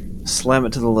order. Slam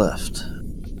it to the left.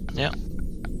 Yeah.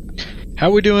 How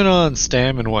we doing on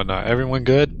stam and whatnot? Everyone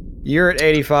good? You're at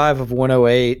 85 of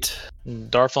 108.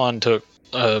 Darflon took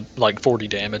 40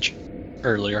 damage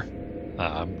earlier.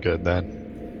 I'm good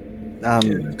then.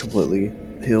 I'm completely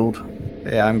healed.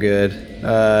 Yeah, I'm good.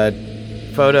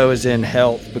 Photo is in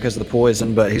health because of the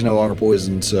poison, but he's no longer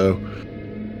poisoned, so...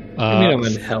 I mean, I'm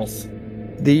in health.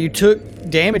 You took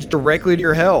damage directly to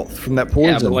your health from that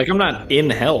poison. Yeah, but I'm not in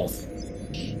health.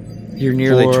 You're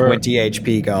nearly 20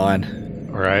 HP gone.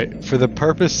 Right. For the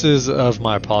purposes of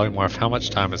my polymorph, how much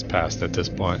time has passed at this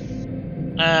point?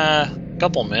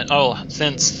 Couple minutes. Oh,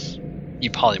 since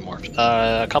you polymorphed.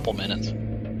 A couple minutes.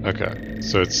 Okay.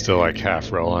 So it's still like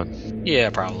half rolling. Yeah,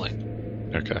 probably.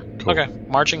 Okay, cool. Okay,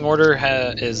 marching order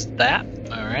is that.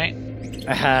 Alright.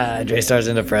 Aha, Draystar's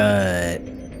in the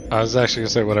front. I was actually going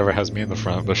to say whatever has me in the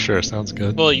front, but sure, sounds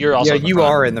good. Well, you're also in the you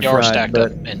front. are in the you front. You are stacked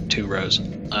but... up in 2 rows.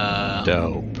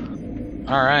 Dope.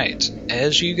 Alright,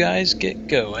 as you guys get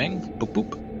going... Boop,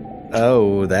 boop.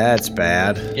 Oh, that's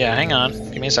bad. Yeah, hang on.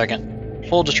 Give me a second.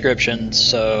 Full description.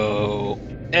 So,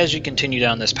 as you continue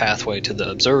down this pathway to the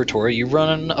observatory, you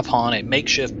run upon a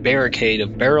makeshift barricade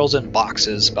of barrels and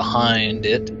boxes behind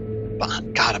it.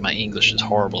 God, my English is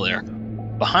horrible there.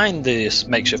 Behind this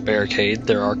makeshift barricade,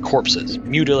 there are corpses,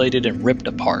 mutilated and ripped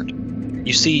apart.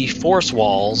 You see force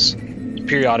walls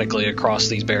periodically across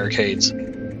these barricades,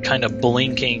 kind of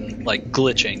blinking, like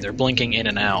glitching. They're blinking in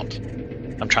and out.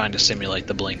 I'm trying to simulate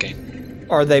the blinking.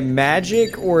 Are they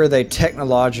magic or are they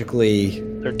technologically...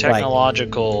 They're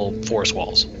technological force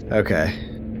walls. Okay.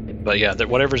 But yeah,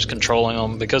 whatever's controlling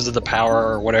them, because of the power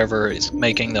or whatever, it's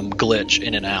making them glitch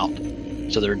in and out.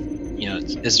 So they're,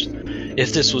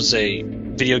 if this was a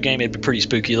video game, it'd be pretty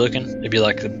spooky looking. It'd be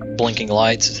like the blinking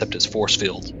lights, except it's force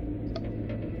fields.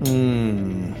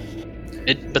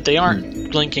 But they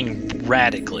aren't blinking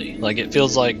radically. Like, it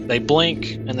feels like they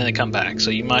blink and then they come back.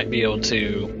 So you might be able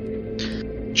to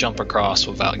jump across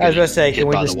without getting I was going to say, hit can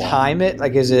we by just the wall. time it?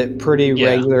 Like, is it pretty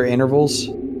regular intervals?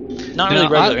 Not really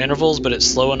regular intervals, but it's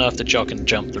slow enough that y'all can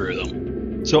jump through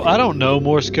them. So I don't know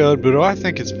Morse code, but do I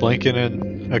think it's blinking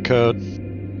in a code?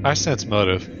 I sense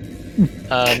motive.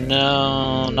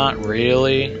 No, not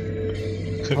really.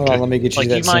 Hold on, let me get you Like,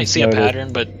 that you might sense see a motive.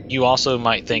 pattern, but you also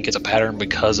might think it's a pattern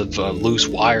because of a loose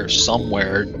wire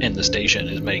somewhere in the station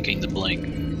is making the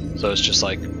blink. So it's just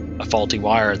like a faulty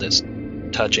wire that's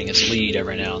touching its lead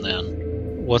every now and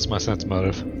then. What's my sense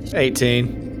motive?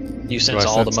 18. You Do sense I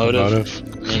all the sense motive.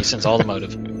 Yeah, you sense all the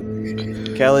motive.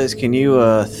 Callies, can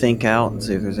you think out and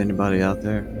see if there's anybody out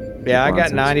there? Yeah, I Blind got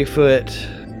sense. 90 foot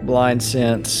blind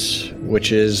sense,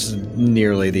 which is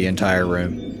nearly the entire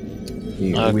room.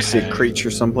 We see a Okay.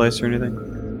 creature someplace or anything?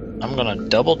 I'm gonna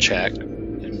double check.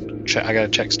 I gotta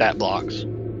check stat blocks,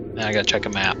 and I gotta check a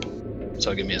map.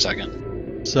 So give me a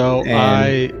second. So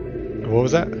what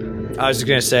was that? I was just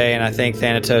going to say, and I think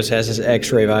Thanatos has his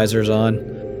x-ray visors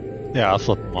on. Yeah, I'll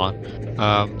flip them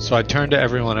on. So I turn to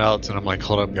everyone else and I'm like,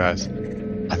 hold up, guys.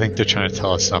 I think they're trying to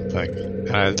tell us something.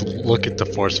 And I look at the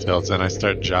force fields and I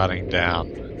start jotting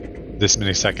down this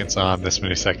many seconds on, this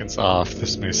many seconds off,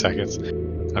 this many seconds.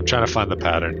 I'm trying to find the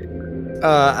pattern.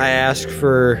 I asked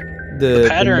for The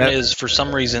pattern is, for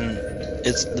some reason,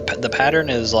 it's the pattern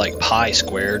is like pi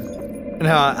squared.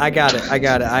 No, I got it.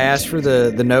 I asked for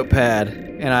the notepad,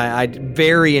 and I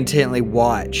very intently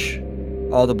watch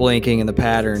all the blinking and the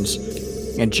patterns,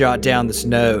 and jot down this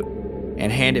note,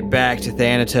 and hand it back to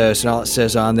Thanatos, and all it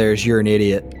says on there is, "You're an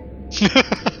idiot."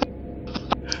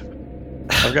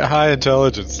 I've got high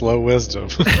intelligence, low wisdom.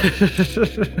 There's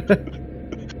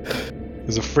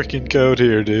a freaking code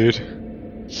here, dude.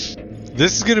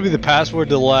 This is gonna be the password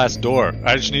to the last door.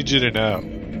 I just need you to know.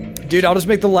 Dude, I'll just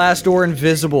make the last door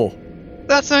invisible.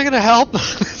 That's not gonna help.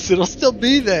 It'll still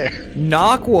be there.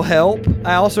 Knock will help.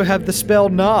 I also have the spell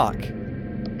knock.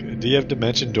 Do you have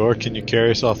Dimension Door? Can you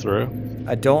carry us all through?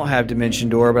 I don't have Dimension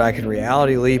Door, but I can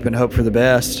Reality Leap and hope for the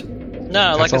best.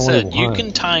 No, like I said, you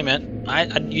can time it.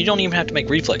 You don't even have to make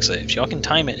reflex saves. Y'all can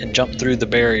time it and jump through the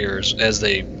barriers as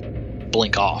they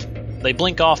blink off. They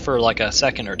blink off for like a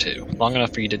second or two, long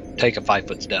enough for you to take a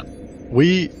 5-foot step.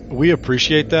 We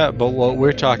appreciate that, but what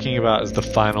we're talking about is the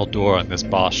final door on this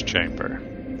boss chamber.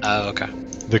 Oh, okay.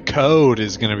 The code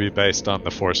is going to be based on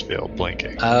the force field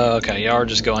blinking. Oh, okay. Y'all are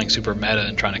just going super meta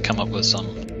and trying to come up with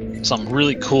some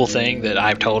really cool thing that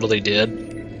I totally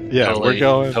did. Yeah, totally, we're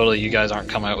going. Totally, you guys aren't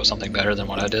coming up with something better than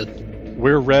what I did.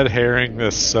 We're red herring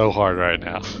this so hard right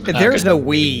now. There's no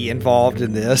we involved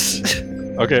in this.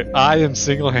 Okay, I am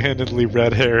single-handedly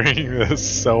red herring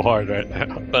this so hard right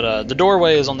now. But the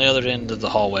doorway is on the other end of the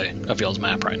hallway of y'all's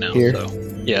map right now. Here? So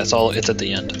yeah, it's at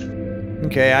the end.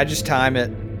 Okay, I just time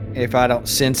it if I don't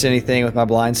sense anything with my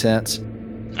blind sense.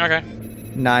 Okay.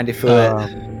 90 foot.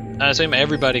 I assume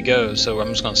everybody goes, so I'm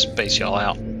just going to space y'all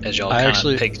out as y'all kind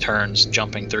of take turns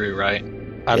jumping through, right?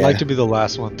 I'd like to be the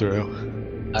last one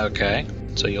through. Okay,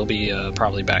 so you'll be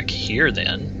probably back here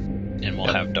then, and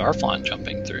we'll have Darflon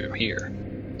jumping through here.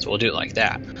 So we'll do it like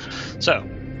that. So,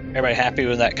 everybody happy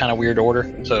with that kind of weird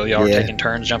order? So y'all are taking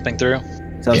turns jumping through?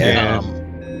 Sounds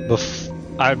good.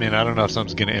 I mean, I don't know if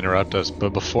something's going to interrupt us,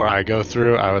 but before I go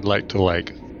through, I would like to,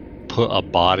 put a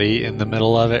body in the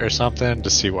middle of it or something to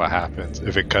see what happens,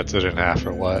 if it cuts it in half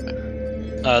or what.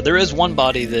 There is one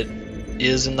body that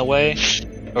is in the way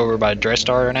over by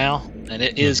Drestar now, and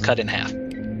it is cut in half.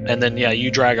 And then,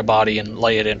 you drag a body and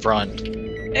lay it in front.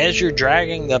 As you're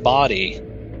dragging the body,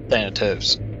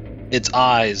 Thanatos, its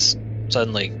eyes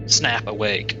suddenly snap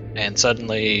awake, and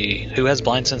suddenly, who has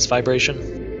blind sense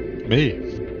vibration?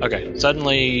 Me. Okay,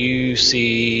 suddenly you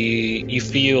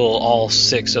feel all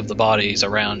 6 of the bodies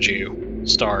around you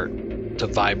start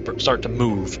to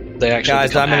move. They actually Guys,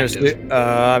 become I'm active. in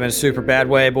a super bad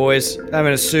way, boys. I'm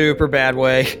in a super bad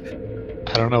way.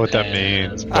 I don't know what that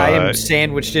means, but... I am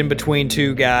sandwiched in between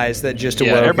 2 guys that just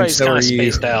awoke. Everybody's so kind of are you.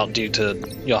 spaced out due to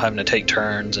y'all having to take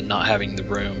turns and not having the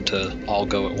room to all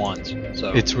go at once.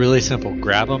 So It's really simple.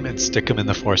 Grab them and stick them in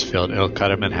the force field. It'll cut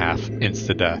them in half.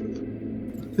 Insta-death.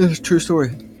 It's a true story.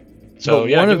 So But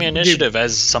give one me of- initiative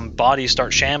as some bodies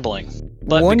start shambling.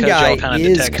 But One because guy y'all kind of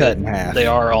is detected, cut in half. they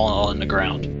are all on the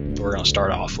ground. We're going to start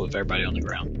off with everybody on the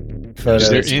ground. Photos Is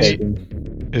there any- taken.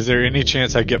 Is there any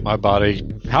chance I get my body...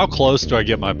 How close do I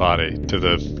get my body to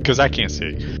the... Because I can't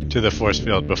see. To the force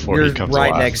field before You're he comes right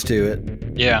alive? next to it.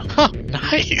 Yeah. Huh,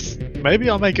 nice. Maybe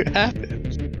I'll make it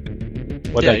happen.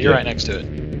 What'd I You're get? right next to it.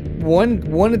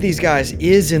 One of these guys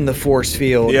is in the force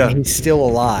field, and he's still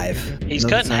alive. He's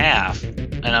cut in half,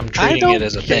 and I'm I treating don't it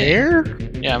as a care.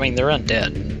 thing. Yeah, I mean, they're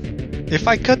undead. If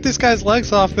I cut this guy's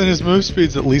legs off, then his move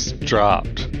speed's at least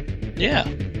dropped. Yeah.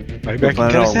 Maybe I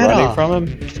can cut his head off. from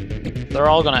him. They're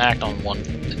all going to act on one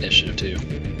initiative, too,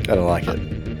 I don't like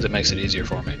it. because it makes it easier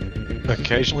for me.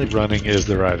 Occasionally running is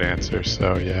the right answer,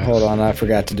 so yeah. Hold on, I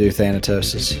forgot to do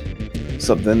Thanatos's.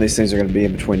 So then these things are going to be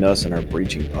in between us and our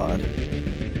breaching pod.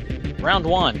 Round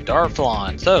 1,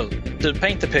 Darflon. So, to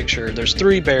paint the picture, there's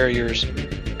 3 barriers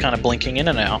kind of blinking in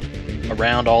and out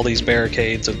around all these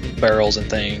barricades of barrels and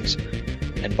things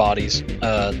and bodies.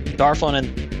 Darflon and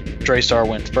Draystar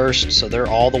went first, so they're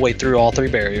all the way through all 3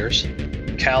 barriers.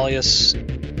 Callius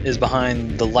is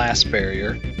behind the last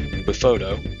barrier with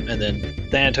Photo, and then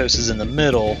Thanatos is in the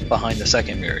middle behind the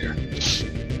second barrier.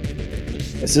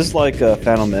 Is this like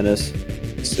Phantom Menace?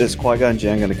 Is Qui-Gon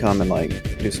Jinn going to come and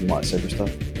do some lightsaber stuff?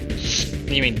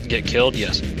 You mean get killed?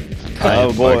 Yes.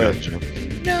 Oh boy.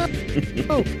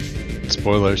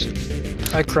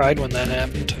 Spoilers. I cried when that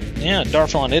happened. Yeah,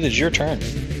 Darflon, it is your turn.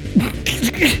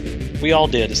 We all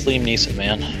did. It's Liam Neeson,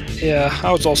 man. Yeah,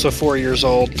 I was also 4 years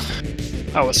old.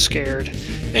 I was scared.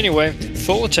 Anyway,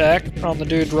 full attack on the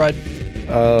dude right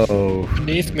Oh.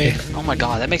 beneath me. Oh my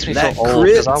god, that makes me That feel old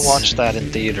because I crits. watched that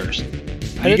in theaters.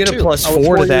 I You did get a too. plus I was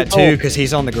 4 to 4 that years too old. because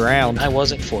he's on the ground. I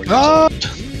wasn't 4 years Ah! old.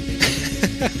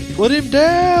 Put him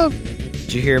down.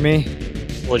 Did you hear me?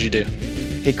 What'd you do?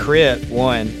 He crit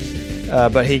 1,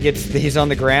 but he's on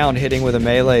the ground hitting with a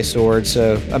melee sword.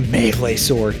 So a melee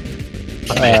sword.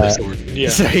 Yeah.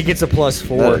 So he gets a plus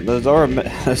 4. Those are.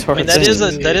 Those are I mean, that is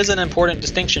things. that is an important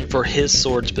distinction for his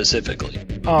sword specifically.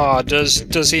 Aw,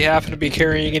 does he happen to be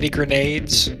carrying any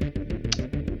grenades?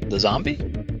 The zombie?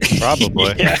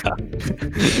 Probably. Yeah.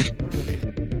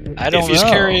 I don't If he's know.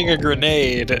 carrying a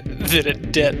grenade, then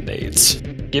it detonates.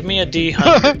 Give me a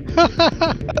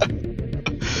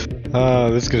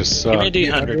D100. This is gonna suck. Give me a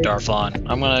D100, Darflon.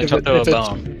 I'm gonna If throw it- a if it's-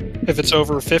 bone. If it's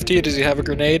over 50, does he have a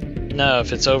grenade? No,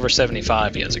 if it's over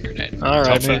 75, he has a grenade. All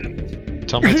right, Tell me- fine.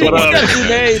 Tell me it's a What wonder up?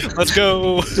 grenade. Let's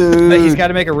go. He's got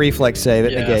to make a reflex save.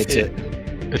 It Yeah, negates yeah. it.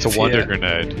 It's a If wonder you-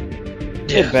 grenade.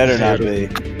 It better not be.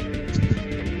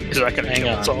 Is that gonna Hang kill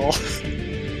on. us all?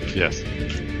 Yes.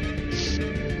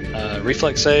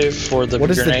 Reflex save for the What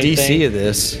is the grenade DC thing. of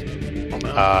this?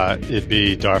 It'd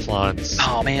be Darflon's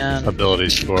Oh man, ability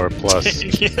score plus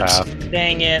Yes. half.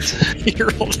 dang it, You're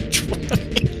old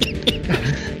 20.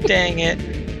 dang it.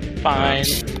 Fine.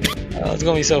 Oh, it's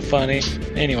gonna be so funny.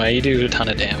 Anyway, you do a ton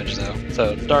of damage though.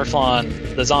 So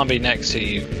Darflon, the zombie next to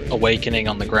you, awakening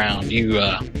on the ground, you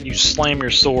slam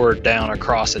your sword down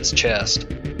across its chest,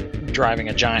 driving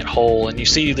a giant hole, and you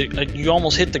see that you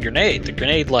almost hit the grenade. The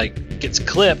grenade like gets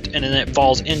clipped, and then it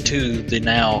falls into the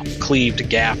now cleaved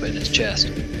gap in its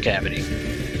chest cavity.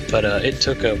 But it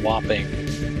took a whopping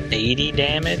 80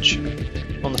 damage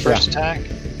on the first attack,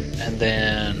 and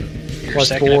then your Plus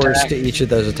second 4s attack, to each of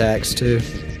those attacks too.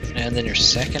 and then your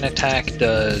second attack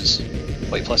does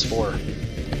plus 4.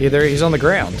 Either he's on the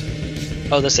ground.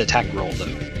 Oh, that's the attack roll though.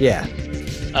 Yeah.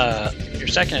 Your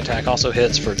second attack also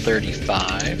hits for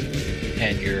 35,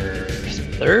 and your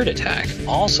third attack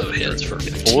also hits for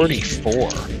 44.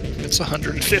 It's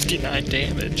 159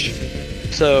 damage.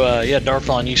 So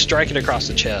Darflon, you strike it across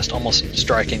the chest, almost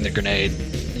striking the grenade.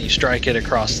 And you strike it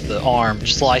across the arm,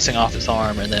 slicing off its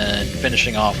arm, and then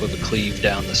finishing off with a cleave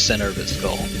down the center of its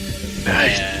skull.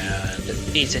 And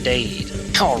it's a deed.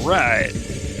 All right.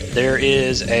 There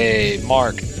is a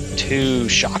Mark II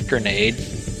shock grenade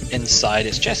inside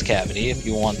its chest cavity, if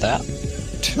you want that.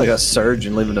 Like a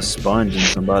surgeon leaving a sponge in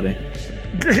somebody.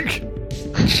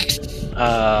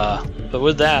 But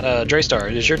with that, Draystar,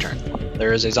 it is your turn.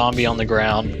 There is a zombie on the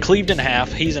ground, cleaved in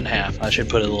half. He's in half. I should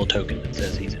put a little token that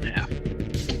says he's in half.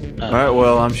 All right.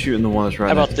 Well, I'm shooting the one that's right.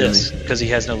 How about next to me. this? Because he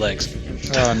has no legs.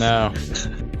 Oh no.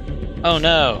 Oh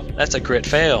no, that's a crit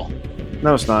fail.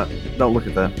 No, it's not. Don't look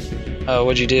at that. Oh,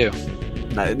 what'd you do?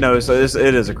 No, it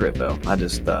is a crit though. I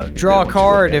just Draw a didn't want to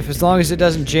card. look If as long as it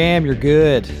doesn't jam, you're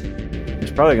good. at it.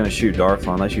 It's probably gonna shoot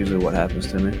Darflon. That's usually what happens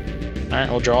to me. All right,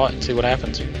 we'll draw it and see what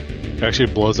happens. It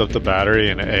actually blows up the battery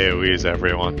and AoEs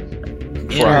everyone.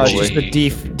 It's Probably. just the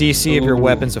DC of your Ooh.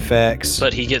 weapon's effects.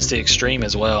 But he gets the extreme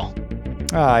as well.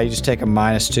 You just take a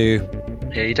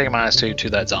 -2. Yeah, you take a -2 to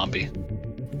that zombie.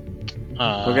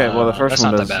 Okay, well, the first that's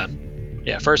one not does- that bad.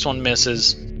 Yeah, first one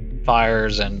misses,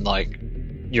 fires, and like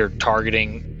your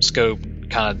targeting scope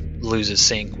kind of loses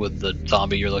sync with the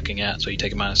zombie you're looking at, so you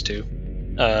take a -2.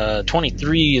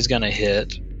 23 is gonna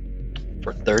hit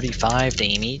for 35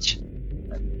 damage,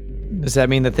 Does that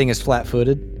mean the thing is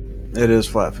flat-footed? It is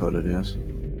flat-footed, yes.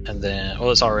 and then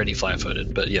it's already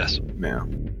flat-footed, but yes. Yeah.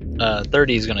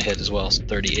 30 is gonna hit as well, so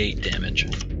 38 damage.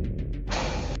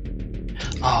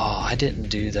 Oh, I didn't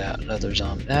do that other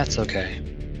zombie. That's okay.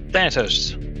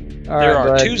 Thanatos, All there right,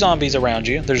 are bud. 2 zombies around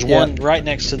you. There's Yeah. one right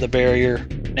next to the barrier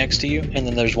next to you, and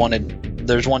then there's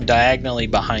one diagonally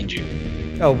behind you.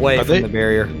 Away Are from they- the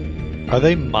barrier. Are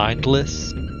they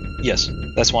mindless? Yes,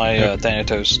 that's why Yeah.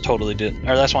 Thanatos totally did,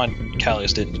 or that's why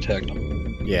Callius didn't detect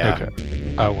them. Yeah. Okay.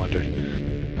 I wondered.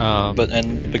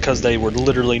 And because they were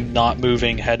literally not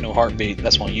moving, had no heartbeat,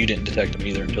 that's why you didn't detect them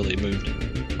either until they moved.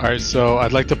 Alright, so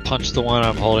I'd like to punch the one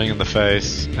I'm holding in the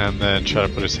face and then try to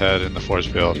put his head in the force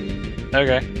field.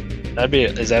 Okay,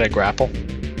 is that a grapple?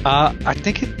 I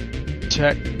think it's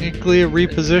technically a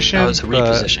reposition. Oh, it's a but-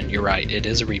 reposition. You're right. It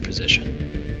is a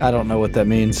reposition. I don't know what that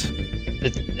means.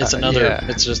 It's another. yeah.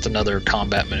 It's just another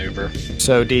combat maneuver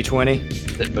So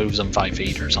D20. that moves them 5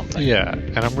 feet or something. Yeah,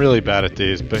 and I'm really bad at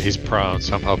these, but he's prone,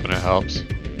 so I'm hoping it helps.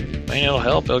 I mean, it'll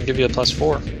help. It'll give you a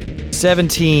 +4.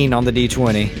 17 on the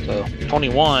D20. So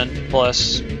 21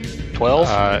 plus 12.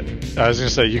 I was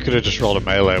gonna say you could have just rolled a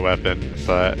melee weapon,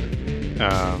 but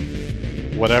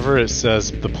whatever it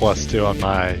says the +2 on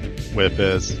my whip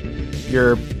is.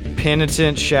 Your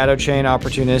penitent, shadow chain,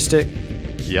 opportunistic.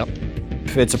 Yep.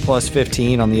 If it's a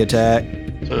 +15 on the attack.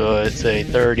 So it's a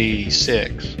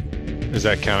 36. Is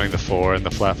that counting the 4 and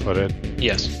the flat-footed?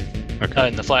 Yes. Okay.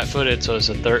 And the flat-footed, so it's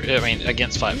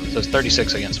against flat-footed, so it's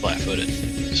 36 against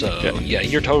flat-footed. So yeah,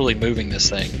 you're totally moving this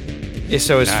thing. Yeah,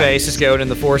 so his face is going in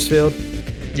the force field.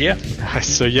 Yeah.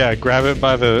 So yeah, grab it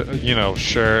by the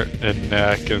shirt and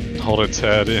neck and hold its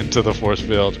head into the force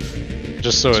field,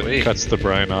 just so Sweet. it cuts the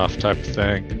brain off, type of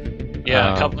thing.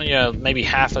 Yeah, maybe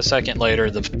half a second later,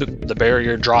 the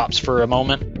barrier drops for a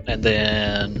moment, and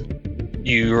then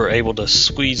you are able to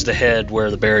squeeze the head where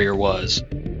the barrier was,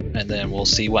 and then we'll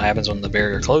see what happens when the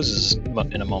barrier closes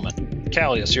in a moment.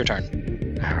 Callius, your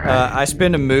turn. I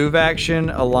spend a move action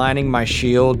aligning my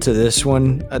shield to this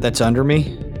one that's under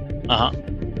me.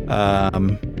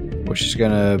 Which is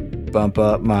gonna bump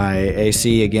up my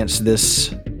AC against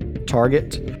this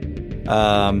target.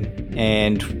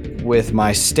 And with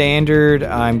my standard,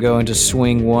 I'm going to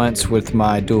swing once with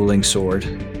my dueling sword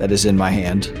that is in my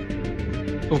hand.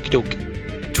 Okie doke.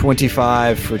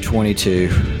 25 for 22.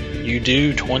 You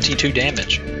do 22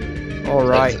 damage. All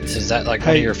right. Is that like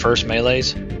one of your first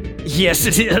melees? Yes,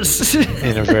 it is.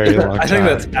 In a very long time. I think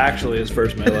that's actually his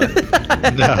first melee.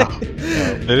 No,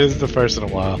 it is the first in a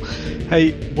while.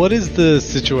 Hey, what does the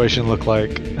situation look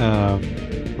like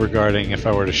regarding if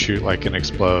I were to shoot like an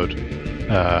explode?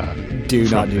 Do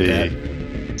not do that.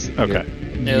 Okay.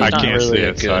 Yeah, I can't really see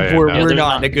it. good. So I We're there's not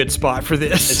not- in a good spot for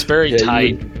this. It's very Yeah,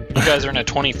 tight. You guys are in a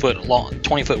 20 foot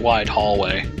wide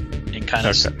hallway, and kind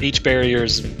of Okay. each barrier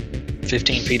is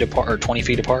 15 feet apart or 20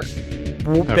 feet apart.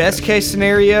 Best case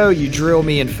scenario, you drill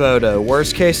me in photo.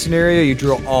 Worst case scenario, you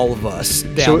drill all of us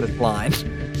down So- the line.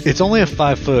 It's only a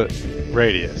 5-foot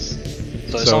radius.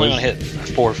 So it's only going to hit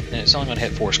four. It's only going to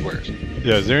hit 4 squares.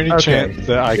 Yeah, is there any Okay. chance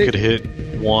that I could hit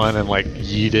one and like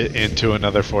yeet it into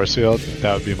another force field?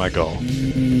 That would be my goal.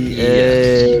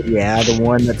 Yeah, the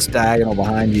one that's diagonal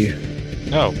behind you.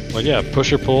 No, well, yeah,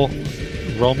 push or pull.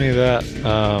 Roll me that.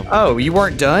 Oh, you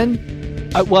weren't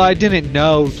done? I didn't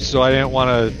know, so I didn't want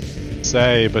to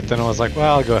say, but then I was like,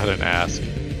 well, I'll go ahead and ask.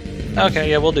 Okay,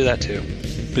 yeah, we'll do that too.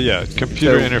 But yeah,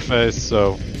 computer So- interface,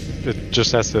 so it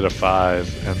just has to hit a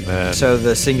 5, and then So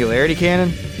the singularity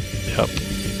cannon, yep,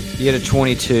 you get a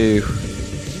 22.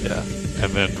 yeah,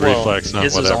 and then Well, reflex on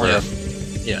his is whatever.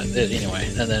 only anyway,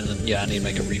 and then I need to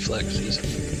make a reflex. Easy.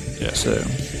 Yeah. So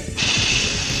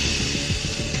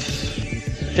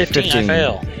 15, I 15.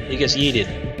 fail. He gets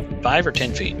yeeted. 5 or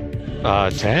 10 feet. 10.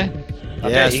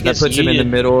 Okay, yes, he that gets puts him in the yeeted.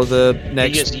 middle of the He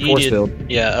next gets force yeeted. field.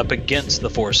 Yeah, up against the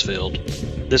force field.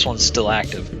 This one's still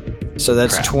active. So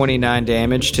that's Crap. 29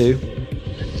 damage too.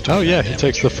 Oh yeah, he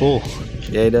takes the full.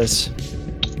 Yeah, he does.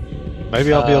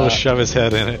 Maybe I'll be able to Uh, shove his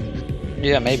head in it.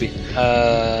 Yeah, maybe.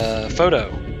 Photo.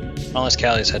 Unless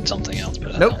Callius had something else.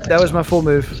 But I Nope, don't think that was so. my full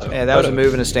move. So, Yeah, that was a photo.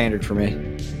 move and a standard for me.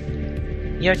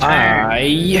 Your turn.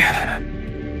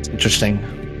 It's interesting.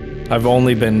 I've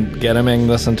only been getting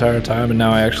this entire time, and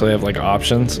now I actually have like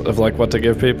options of like what to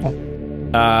give people.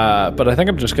 But I think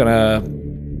I'm just gonna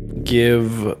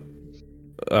give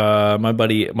my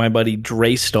buddy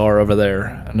Draystar over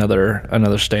there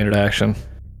another standard action,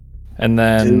 and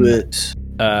then it.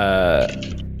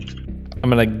 I'm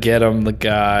gonna get him the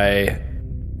guy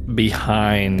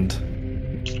behind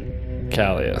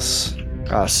Callius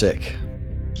Ah, sick.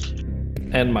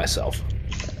 and myself,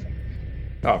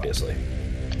 obviously.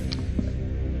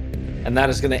 And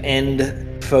that is going to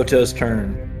end Photo's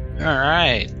turn.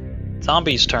 Alright.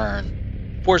 Zombie's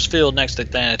turn. Force field next to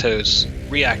Thanatos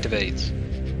reactivates,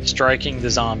 striking the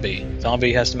zombie.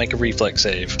 Zombie has to make a reflex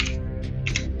save.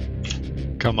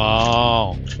 Come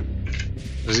on.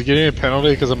 Does he get any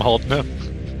penalty because I'm holding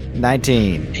him?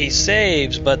 19. He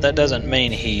saves, but that doesn't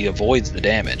mean he avoids the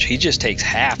damage. He just takes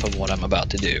half of what I'm about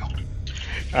to do.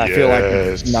 I feel like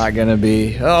it's not gonna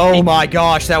be. Oh my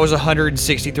gosh, that was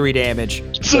 163 damage.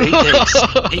 So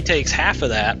he takes half of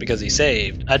that because he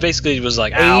saved. I basically was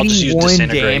like, I'll just use 81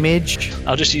 disintegrate. damage.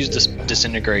 I'll just use this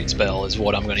disintegrate spell is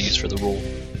what I'm going to use for the rule.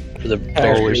 For the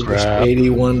Holy crap.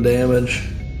 81 damage.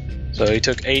 So he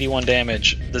took 81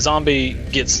 damage. The zombie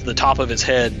gets the top of his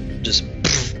head just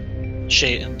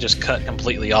just cut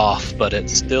completely off, but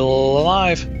it's still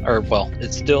alive. Or well,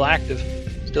 it's still active.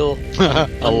 Still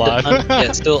Alive. yeah,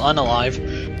 it's still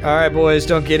unalive. All right, boys,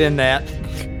 don't get in that.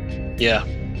 Yeah.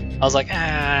 I was like,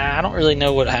 I don't really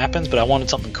know what happens, but I wanted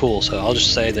something cool, so I'll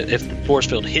just say that if the force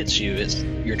field hits you,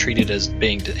 you're treated as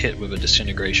being hit with a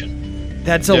disintegration.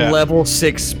 That's a Yeah. level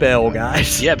 6 spell,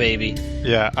 guys. Yeah, baby.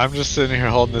 Yeah, I'm just sitting here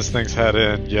holding this thing's head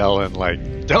in, yelling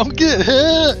like, "Don't get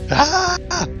hit!" Ah!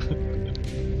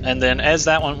 And then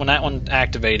when that one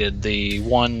activated, the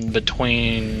one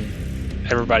between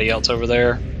everybody else over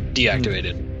there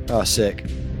deactivated. Oh, sick.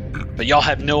 But y'all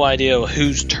have no idea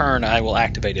whose turn I will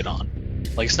activate it on.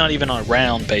 Like it's not even on a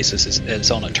round basis;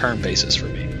 it's on a turn basis for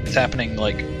me. It's happening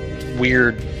like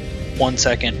weird 1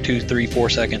 second, 2, 3, 4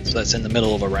 seconds. That's in the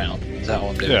middle of a round. Is how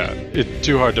I'm doing. Yeah, it's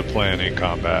too hard to plan in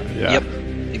combat. Yeah. Yep.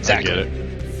 Exactly. I get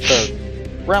it. So,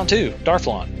 round 2,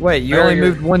 Darflon. Wait, you only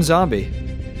moved one zombie.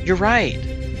 You're right.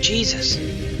 Jesus,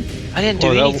 I didn't do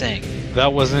Well, anything.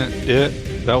 That wasn't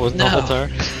it. That wasn't the whole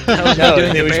turn. I was No,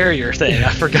 doing it the was- barrier thing. I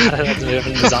forgot I was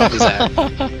moving the zombies out.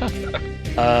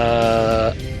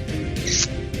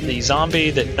 The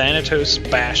zombie that Thanatos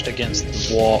bashed against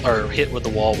the wall, or hit with the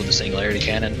wall with the singularity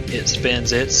cannon, it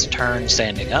spends its turn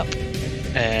standing up.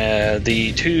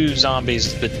 The 2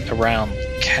 zombies around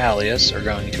Callius are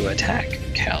going to attack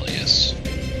Callius.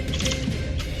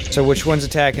 So which one's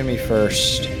attacking me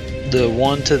first? The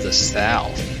one to the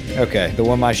south. Okay, the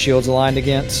one my shield's aligned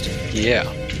against? Yeah.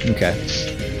 Okay.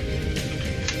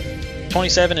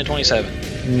 27 and 27.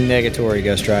 Negatory,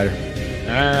 Ghost Rider.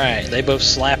 Alright, they both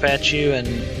slap at you and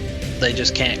they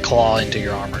just can't claw into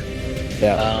your armor.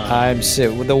 Yeah.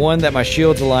 The one that my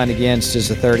shield's aligned against is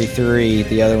a 33,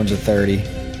 the other one's a 30.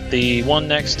 The one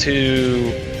next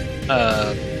to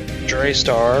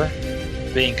Draystar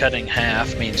being cut in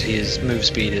half means his move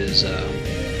speed is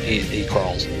he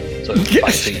crawls. So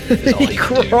 5 feet is all he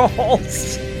can do.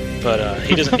 crawls. But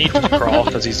he doesn't need to crawl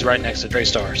because he's right next to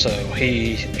Draystar. So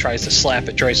he tries to slap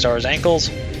at Draystar's ankles.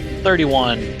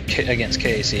 31 against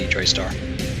KAC Draystar.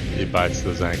 He bites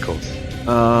those ankles.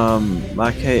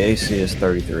 My KAC is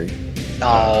 33.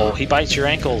 Oh, he bites your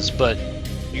ankles, but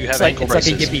you have It's like, ankle it's like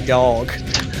a braces. gippy dog.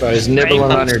 So he's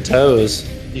nibbling on your toes.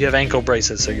 You have ankle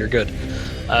braces, so you're good.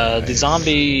 The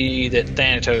zombie that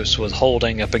Thanatos was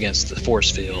holding up against the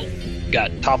force field got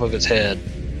top of its head.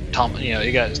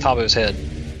 He got his top of his head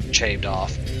shaved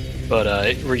off, but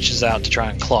it reaches out to try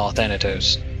and claw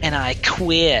Thanatos. And I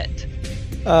quit.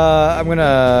 I'm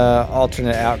gonna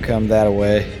alternate outcome that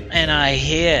away. And I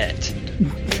hit.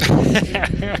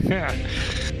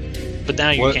 But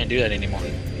now you What? can't do that anymore.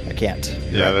 I can't.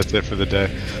 Yeah, that's it for the day.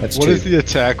 That's What 2. is the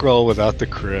attack roll without the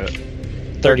crit?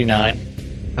 39.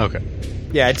 Okay.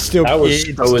 Yeah, it's still That was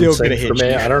it's so still insane gonna for hit me.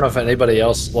 you. I don't know if anybody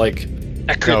else like.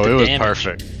 I crit No, the it was damage.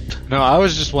 perfect. No, I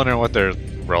was just wondering what they're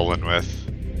rolling with.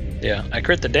 Yeah, I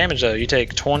crit the damage though. You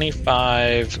take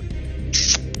 25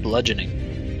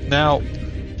 bludgeoning. Now,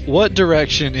 what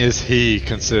direction is he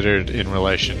considered in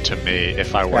relation to me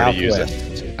if I were to use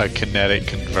Southwest. a kinetic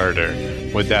converter?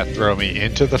 Would that throw me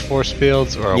into the force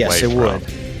fields or Yes, away it from? would.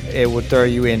 It would throw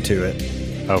you into it.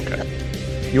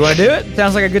 Okay. You want to do it?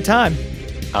 Sounds like a good time.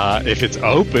 If it's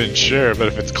open, sure, but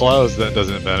if it's closed, that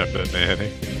doesn't benefit me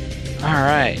any. All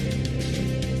right.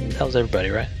 That was everybody,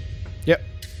 right? Yep.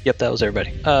 Yep, that was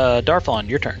everybody. Darflon,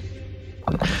 your turn.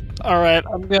 All right,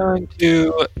 I'm going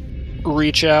to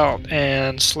reach out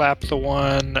and slap the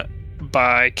one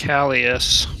by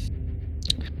Callius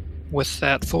with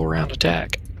that full round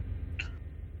attack.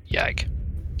 Yike.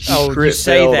 Oh, you Crit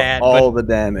say failed that, all but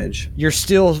the damage. you're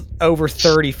still over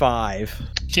 35.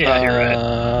 Yeah, you're right.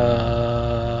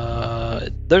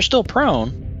 They're still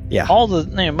prone. Yeah.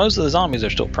 Most of the zombies are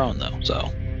still prone though.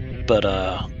 So, but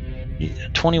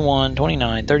 21,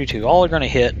 29, 32, all are going to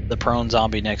hit the prone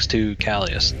zombie next to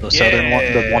Callius, the southern one,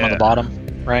 the one on the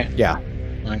bottom, right? Yeah.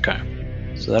 Okay.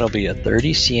 So that'll be a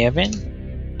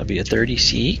 37. That'll be a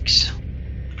 36.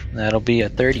 That'll be a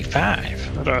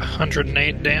 35. At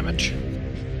 108 damage.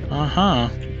 Uh-huh.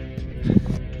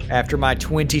 After my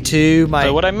 22,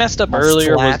 So what I messed up my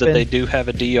earlier was that slapping. they do have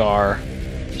a DR,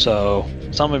 so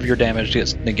some of your damage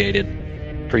gets negated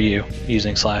for you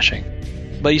using slashing,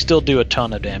 but you still do a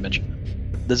ton of damage.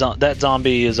 That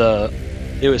zombie is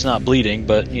it was not bleeding,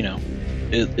 but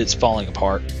it's falling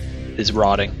apart. It's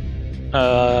rotting.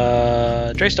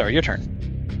 Draystar, your turn.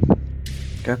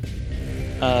 Okay.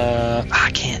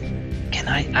 I can't.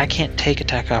 I can't take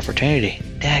attack opportunity.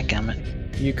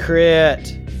 Dadgummit. you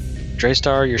crit.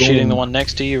 Draystar, you're shooting the one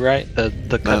next to you, right? The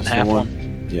cut in That's half the one.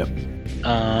 one. Yep.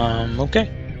 Okay.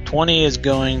 20 is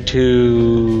going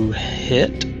to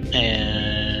hit,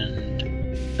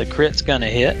 and the crit's gonna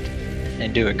hit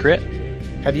and do a crit.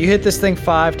 Have you hit this thing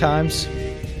 5 times?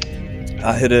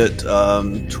 I hit it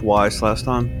twice last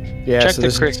time. Yeah. check so the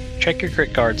this crit. Check your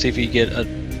crit card. See if you get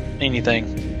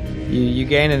anything. you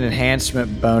gain an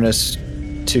enhancement bonus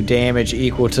to damage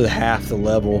equal to half the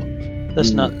level.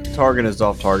 That's not. Target is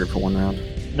off target for 1 round.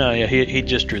 No, yeah, he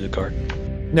just drew the card.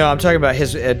 No, I'm talking about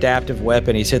his adaptive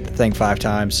weapon. He's hit the thing 5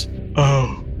 times.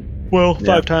 Oh, well,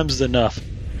 Yeah. 5 times is enough.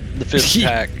 The 5th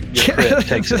attack, your crit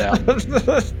takes it out.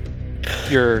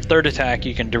 Your 3rd attack,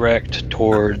 you can direct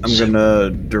towards. I'm gonna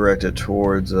direct it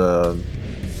towards the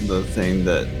thing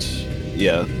that,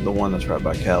 the one that's right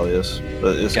by Callius,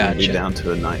 but it's gonna be Gotcha. down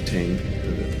to a 19.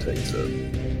 takes a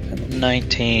penalty.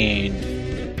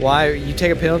 19. Why you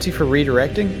take a penalty for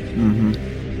redirecting?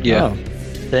 Mm-hmm. Yeah. Oh,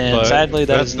 Then But sadly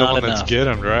that that's is the not one enough. that's get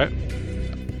him, right?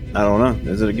 I don't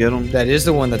know. Is it a get 'em? that is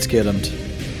the one that's get 'em'd.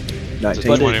 19. But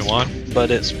it's- 21. But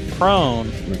it's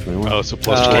prone, 21. Oh, so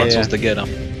plus Oh, 20. cancels yeah. to get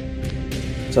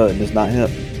him. So it does not hit.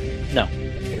 No.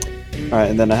 All right,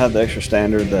 and then I have the extra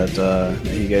standard that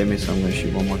he gave me, so I'm going to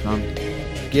shoot one more time.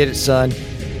 Get it, son.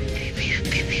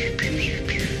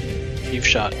 You've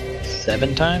shot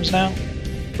 7 times now?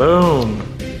 Boom.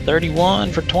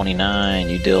 31 for 29.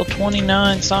 You deal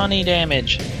 29 Sani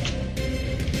damage.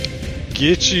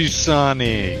 Get you,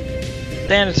 Sonny.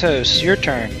 Thanatos, your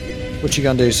turn. What you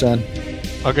gonna do, son?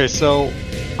 Okay, so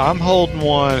I'm holding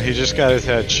one. He just got his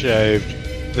head shaved.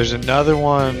 There's another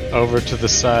one over to the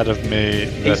side of me.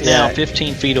 He's That's now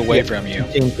 15 feet away Yeah. from you,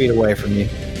 15 feet away from you.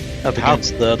 up How-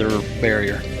 against the other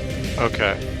barrier.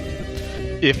 okay.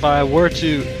 If I were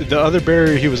to, the other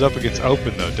barrier he was up against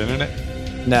opened though, didn't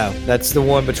it? No, that's the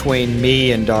one between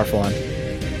me and Darflon.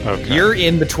 Okay. You're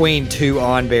in between 2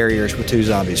 on barriers with 2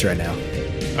 zombies right now.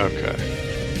 Okay.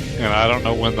 And I don't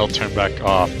know when they'll turn back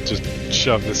off. Just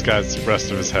shove this guy's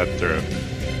rest of his head through.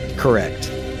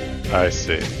 Correct. I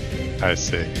see. I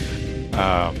see.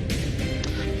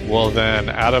 Well then,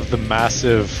 out of the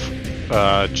massive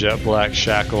jet black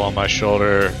shackle on my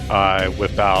shoulder, I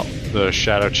whip out the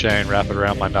shadow chain, wrap it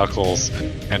around my knuckles,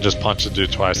 and just punch the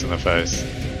dude twice in the face.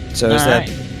 So is Alright.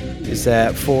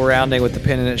 that full rounding with the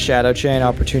pennant shadow chain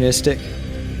opportunistic?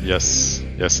 Yes.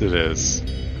 Yes, it is.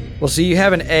 Well, so you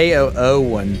have an AOO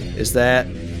one. Is that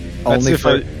only That's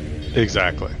for?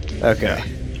 exactly. Okay.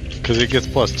 Because it gets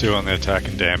 +2 on the attack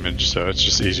and damage, so it's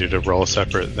just easier to roll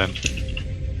separate than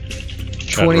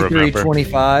trying to 23, remember.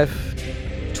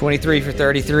 25. 23 for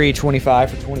 33,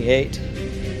 25 for 28.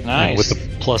 Nice. With the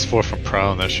 +4 from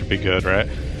prone, that should be good, right?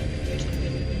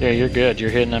 Yeah, you're good. You're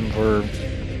hitting him for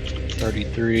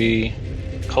 33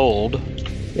 cold.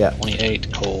 Yeah.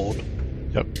 28 cold.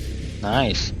 Yep.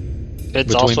 Nice.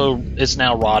 It's Between- it's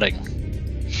now rotting.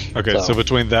 Okay, so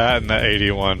between that and the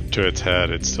 81 to its head,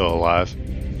 it's still alive.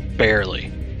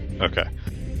 Barely. Okay.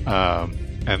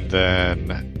 And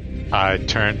then I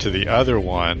turn to the other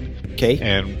one Okay.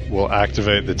 and will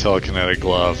activate the telekinetic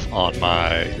glove on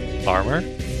my armor.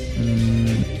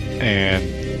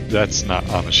 And that's not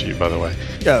on the sheet, by the way.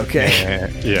 Okay.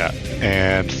 And, yeah.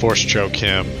 And force choke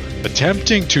him,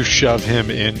 attempting to shove him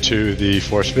into the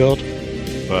force field.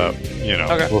 But, you know,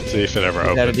 Okay. we'll see if it ever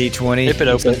Is that a opens. D20? If it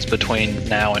opens between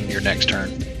now and your next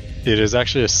turn. It is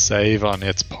actually a save on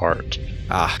its part.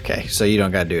 Ah, okay. So you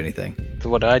don't got to do anything. So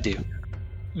what do I do?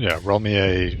 Yeah, roll me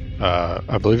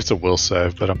I believe it's a will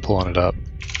save, but I'm pulling it up.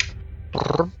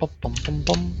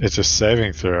 It's a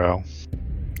saving throw.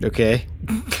 Okay.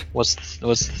 What's the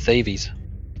Thavies?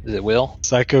 Is it will?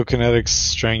 Psychokinetic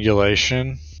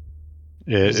strangulation.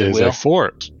 It Is it is will? a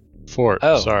fort. Fort,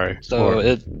 Oh, sorry. So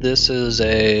Fort. this is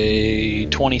a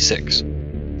 26.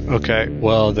 Okay,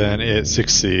 well then it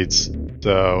succeeds.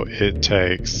 So it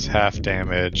takes half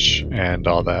damage and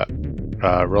all that.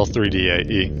 Roll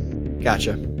 3d8e.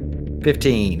 Gotcha.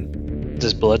 15. Is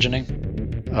this bludgeoning?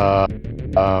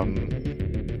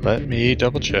 Let me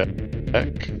double check.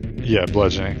 Yeah,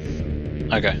 bludgeoning.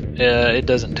 Okay. It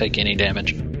doesn't take any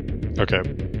damage. Okay.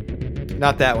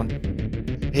 Not that one.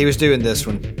 He was doing this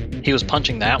one. He was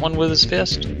punching that one with his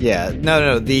fist? Yeah.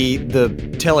 No. The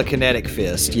telekinetic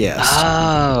fist. Yes.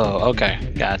 Oh, okay.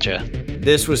 Gotcha.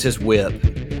 This was his whip.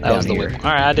 That was the down whip. here.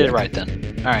 All right, I did it right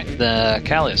then. All right, the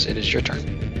Callius, it is your turn.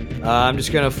 I'm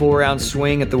just gonna 4-round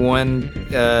swing at the one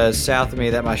south of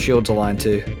me that my shield's aligned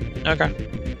to. Okay.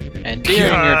 And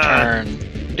during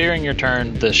your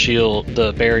turn,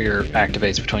 the barrier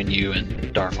activates between you and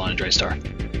Darflon and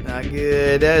Draystar. Not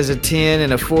good. That is a 10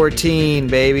 and a 14,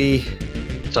 baby.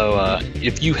 So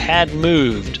if you had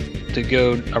moved to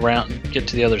go around, get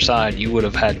to the other side, you would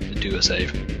have had to do a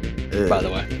save. By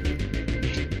the way.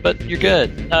 But you're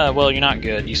good. Well, you're not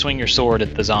good. You swing your sword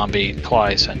at the zombie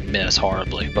twice and miss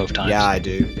horribly both times. Yeah, I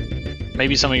do.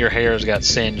 Maybe some of your hairs got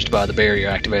singed by the barrier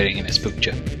activating and it spooked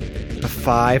you. A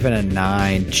 5 and a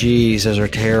 9. Jeez, those are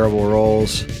terrible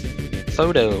rolls.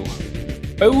 Photo.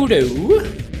 Odo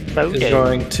is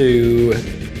going to.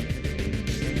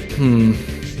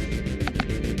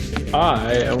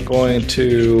 I am going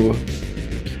to.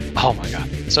 Oh my god.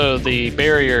 So the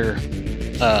barrier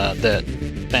that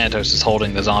Thanatos is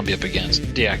holding the zombie up against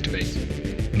deactivates.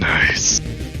 Nice.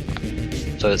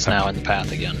 So it's now in the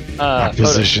path again. I Photo.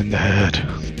 position the head.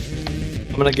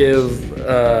 I'm gonna give.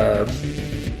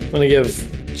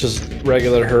 Just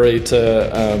regular hurry to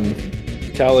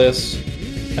Callius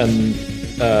and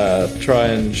try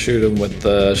and shoot him with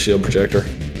the shield projector.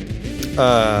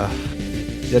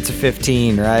 That's a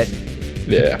 15, right?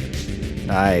 Yeah.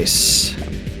 Nice.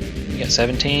 You got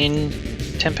 17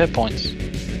 temp hit points.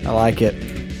 I like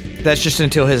it. That's just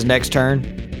until his next turn.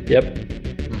 Yep.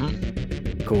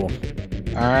 Mm-hmm. Cool.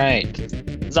 All right.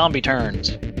 Zombie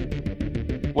turns.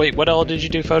 Wait, what all did you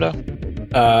do, Photo?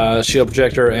 Shield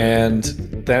projector and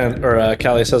then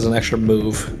Callius has an extra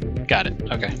move. Got it.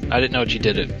 Okay. I didn't know what you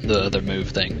did at the other move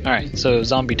thing. All right. So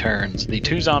zombie turns. The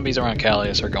 2 zombies around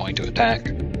Callius are going to attack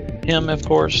him, of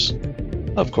course.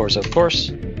 Of course.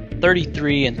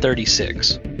 33 and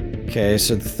 36. Okay,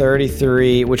 so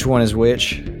 33. Which one is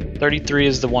which? 33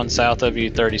 is the one south of you.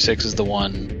 36 is the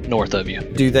one north of you.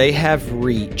 Do they have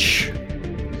reach?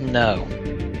 No.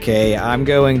 Okay, I'm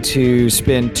going to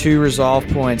spend 2 resolve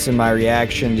points in my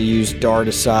reaction to use Dart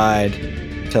Aside,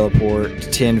 teleport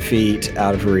 10 feet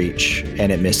out of reach,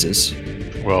 and it misses.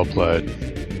 Well played.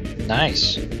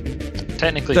 Nice.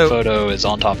 Technically, So- Photo is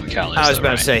on top of Callius. I was though, about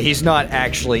right? to say, he's not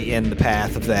actually in the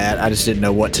path of that. I just didn't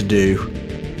know what to do.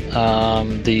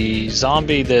 The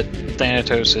zombie that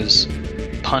Thanatos has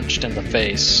punched in the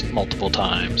face multiple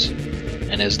times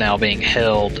and is now being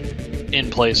held in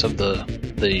place of the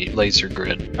laser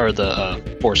grid, or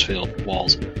the force field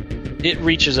walls. It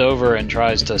reaches over and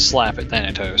tries to slap at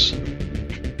Thanatos.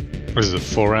 Is it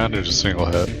full round or just single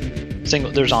hit?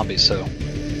 They're zombies, so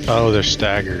Oh, they're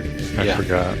staggered. I Yeah.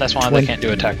 forgot. that's why they can't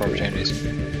do attack opportunities.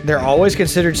 They're always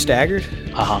considered staggered?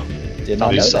 Uh-huh. Did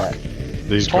not know These that.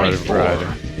 These Garden 24. Variety.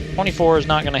 24 is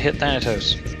not going to hit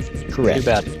Thanatos. Correct. Too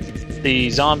bad.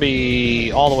 The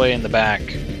zombie all the way in the back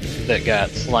that got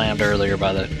slammed earlier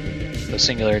by the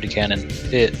singularity cannon,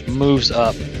 it moves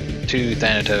up to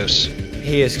Thanatos.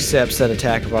 He accepts that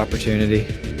attack of opportunity.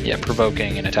 Yeah,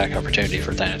 provoking an attack opportunity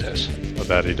for Thanatos. I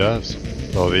bet he does.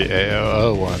 Well, the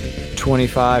AOO one.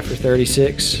 25 for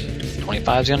 36.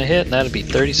 25 is going to hit, and that'll be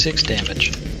 36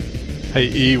 damage. Hey,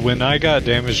 E, when I got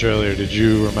damaged earlier, did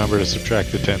you remember to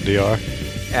subtract the 10 DR?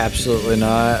 Absolutely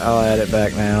not. I'll add it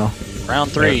back now.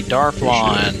 Round 3, Yeah,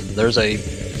 Darflon. There's a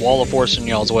wall of force in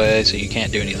y'all's way, so you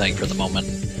can't do anything for the moment.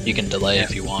 You can delay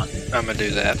if you want. I'm gonna do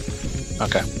that.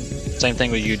 Okay. Same thing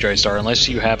with you, Draystar. Unless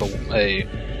you have a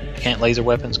can't laser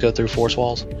weapons go through force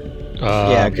walls?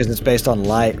 Yeah, because it's based on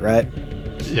light, right?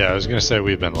 Yeah, I was gonna say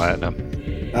we've been letting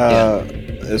him.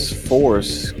 Is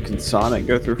force? Can Sonic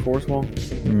go through force wall?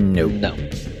 Nope. No. All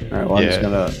right. Well, I'm just Yeah.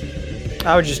 gonna.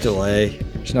 I would just delay.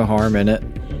 There's no harm in it.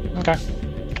 Okay.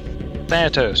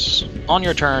 Thanatos, on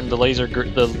your turn, the laser,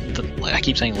 I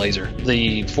keep saying laser,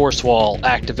 the force wall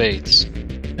activates,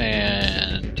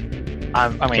 and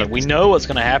I mean, we know what's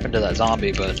going to happen to that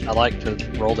zombie, but I like to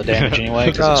roll the damage anyway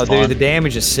because Oh, it's fun. dude, the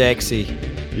damage is sexy.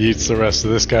 He eats the rest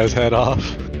of this guy's head off.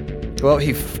 Well,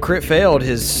 he crit failed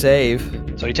his save.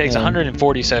 So he takes Yeah.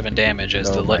 147 damage as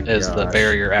Oh my the gosh.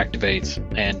 barrier activates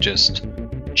and just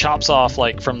chops off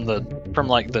like from the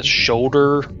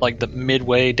shoulder, like the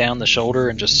midway down the shoulder,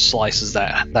 and just slices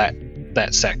that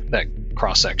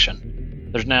cross section.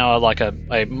 There's now like a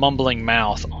mumbling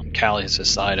mouth on Callius'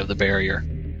 side of the barrier.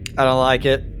 I don't like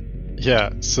it. Yeah,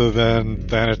 so then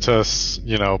Thanatos,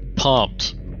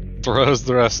 pumped, throws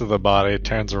the rest of the body,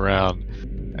 turns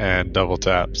around, and double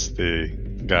taps the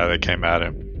guy that came at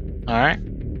him. All right.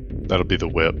 That'll be the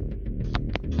whip.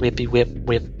 Whippy whip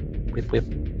whip whip whip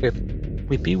whip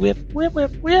whippy whip whip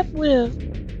whip whip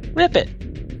whip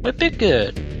whip it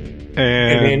good.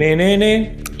 And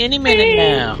Any minute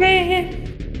now.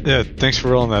 yeah, thanks for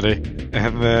rolling that, E.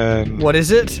 And then What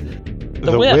is it?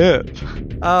 The whip.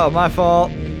 Oh, my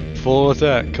fault. Full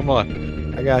attack, come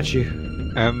on. I got you.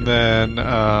 And then,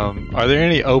 are there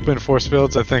any open force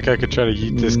fields I think I could try to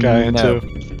yeet this guy No. into?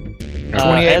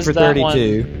 28 as for that one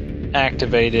 32.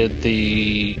 activated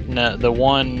the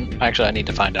one. Actually, I need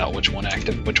to find out which one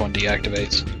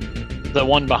deactivates. The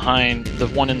one behind, the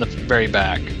one in the very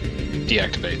back,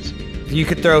 deactivates. You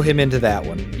could throw him into that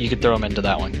one. You could throw him into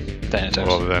that one, Thanatos.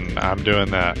 Well, then I'm doing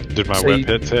that. Did my So whip you-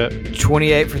 hits hit?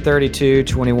 28 for 32,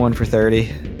 21 for 30.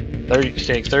 30, he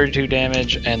takes 32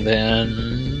 damage, and then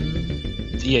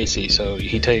the AC. So you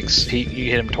hit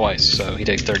him twice, so he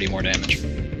takes 30 more damage.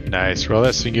 Nice. Roll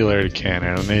that singularity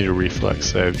cannon. I need a reflex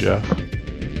save, Jeff.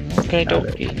 Okay,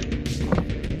 dokie.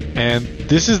 And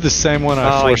this is the same one I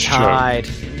Oh, he force choked. tied.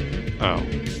 Oh.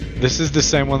 This is the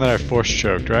same one that I force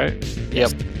choked, right?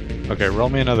 Yep. Okay, roll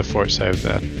me another force save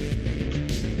then.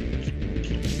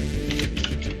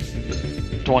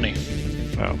 20.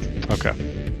 Oh, okay.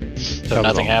 So That was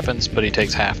nothing all. happens, but he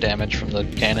takes half damage from the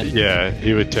cannon. Yeah,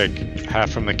 he would take half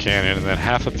from the cannon and then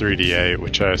half a 3d8,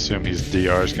 which I assume his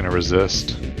DR is going to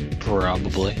resist.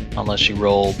 Probably, unless you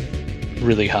roll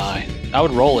really high. I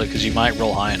would roll it because you might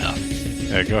roll high enough.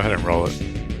 Yeah, go ahead and roll it.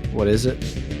 What is it?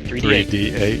 3d8.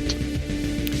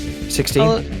 3d8. 16.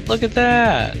 Oh, look at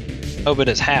that. Oh, but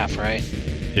it's half, right?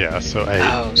 Yeah, so 8.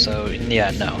 Oh, so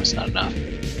yeah, no, it's not enough.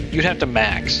 You'd have to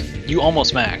max. You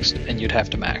almost maxed, and you'd have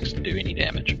to max to do any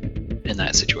damage in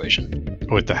that situation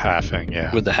With the halving,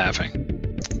 yeah. with the halving.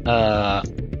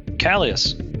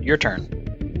 Callius, your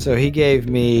turn. So he gave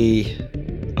me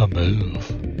A move.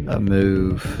 a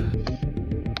move.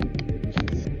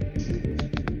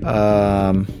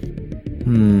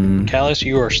 Callius,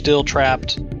 you are still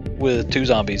trapped with 2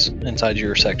 zombies inside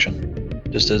your section.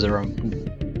 Just as a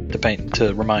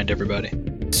to remind everybody.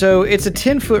 So it's a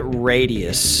 10-foot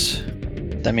radius.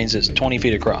 That means it's 20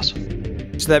 feet across.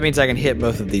 So that means I can hit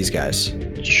both of these guys.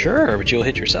 Sure, but you'll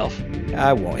hit yourself,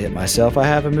 I won't hit myself. I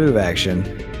have a move action.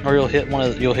 or you'll hit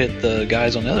the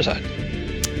guys on the other side.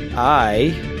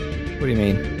 What do you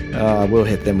mean? I will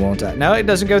hit them, won't I? No, it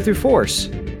doesn't go through force.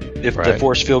 If the Right.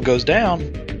 force field goes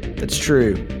down, That's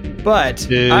true. But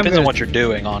Yeah, I'm depends on gonna, what you're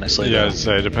doing, honestly. Yeah, though. I'd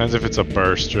say it depends if it's a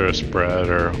burst or a spread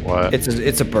or what.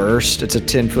 it's a burst. It's a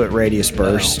 10-foot radius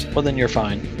burst. Oh, well, then you're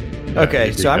fine. Okay,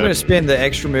 you'd be so I'm good. going to spend the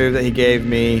extra move that he gave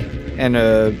me and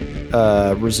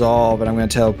resolve, and I'm going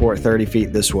to teleport 30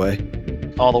 feet this way,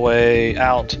 All the way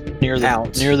out near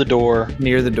the door,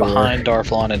 near the door. behind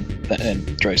Darflon and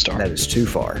Draystar. That is too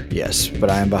far, yes, but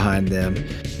I am behind them.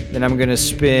 Then I'm going to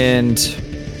spend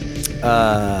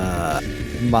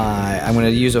I'm going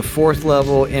to use a 4th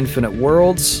level Infinite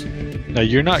Worlds. Now,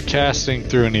 you're not casting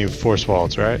through any force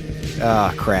walls, right?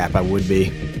 Ah, crap, I would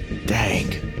be.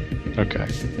 Dang. Okay.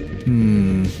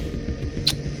 I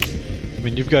I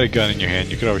mean, you've got a gun in your hand.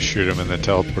 You could always shoot him and then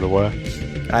teleport away.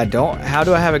 don't. How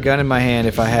do I have a gun in my hand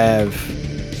if I have?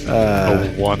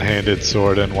 A one-handed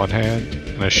sword in one hand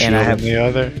and a shield have- in the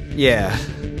other. Yeah.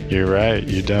 You're right.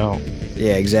 You don't.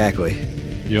 Yeah, exactly.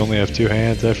 You only have 2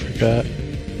 hands. I forgot.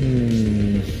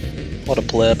 What a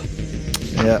pleb.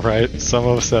 Yeah. Right. Some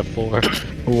of us have 4.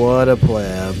 What a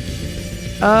pleb.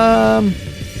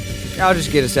 I'll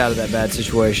just get us out of that bad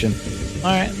situation.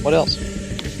 All right. What else?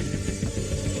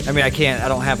 I mean, I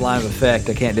don't have line of effect.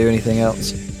 I can't do anything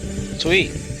else Sweet.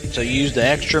 So you used the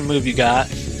extra move you got,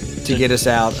 to get us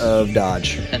out of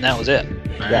dodge. and that was it.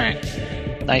 All right.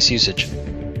 Nice usage.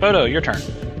 Photo, your turn.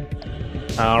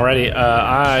 Alrighty,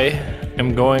 I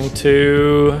am going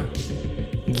to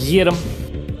get him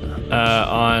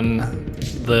on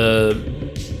the.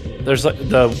 There's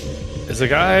is a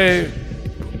guy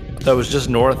that was just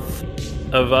north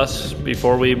of us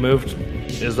before we moved.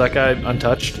 Is that guy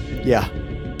untouched? Yeah.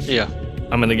 Yeah.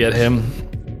 I'm gonna get him,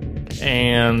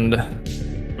 and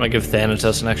I'm gonna give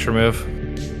Thanatos an extra move,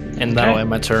 and that'll Okay. end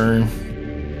my turn.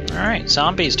 All right.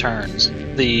 Zombies' turns.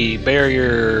 The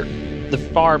barrier, the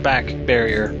far back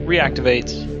barrier,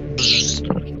 reactivates,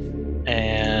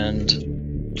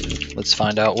 and let's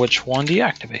find out which one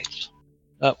deactivates.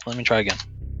 Oh, let me try again.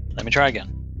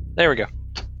 There we go.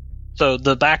 So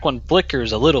the back one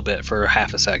flickers a little bit for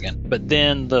half a second, but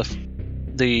then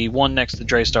the one next to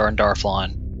Draystar and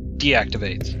Darflon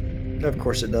deactivates. Of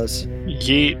course it does.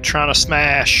 Yeet, trying to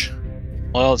smash.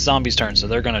 Well, it's zombies' turn, so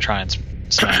they're gonna try and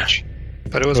smash.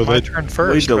 But it was Well, my they- turn We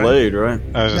first. right? delayed, right?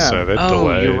 I was gonna say they Oh,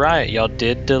 delayed. you're right. Y'all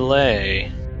did delay.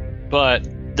 But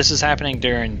this is happening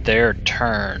during their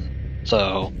turn.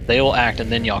 So they will act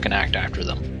and then y'all can act after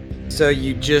them. So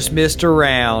you just missed a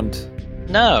round.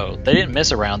 No, they didn't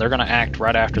miss a round. They're going to act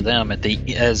right after them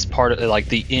as part of like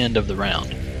the end of the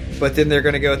round. But then they're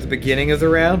going to go at the beginning of the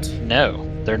round? No,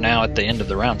 they're now at the end of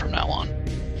the round from now on.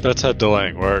 That's how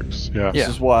delaying works. Yeah. Yeah.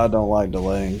 This is why I don't like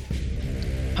delaying.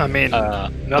 I mean,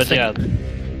 But nothing. yeah,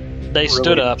 they really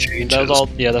stood up. changes. That was all.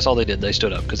 Yeah, that's all they did. They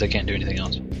stood up because they can't do anything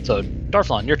else. So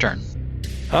Darflon, your turn.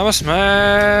 I'm a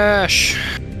smash.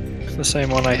 The same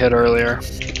one I hit earlier.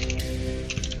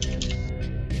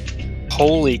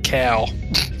 Holy cow.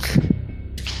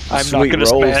 I'm not Sweet going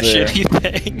to rolls smash there.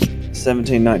 anything.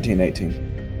 17, 19,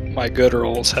 18. My good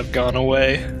rolls have gone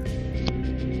away.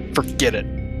 Forget it.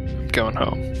 I'm going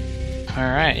home. All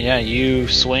right. Yeah, you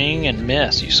swing and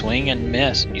miss. You swing and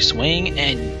miss. You swing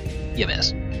and you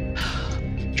miss.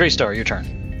 Draystar, your turn.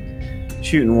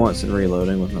 Shooting once and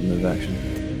reloading with my move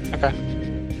action. Okay.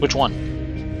 Which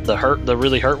one? The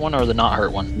really hurt one or the not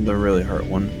hurt one? The really hurt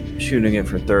one. Shooting it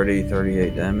for 30,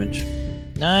 38 damage.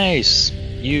 Nice.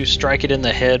 You strike it in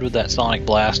the head with that sonic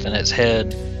blast, and its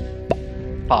head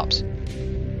pops.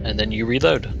 And then you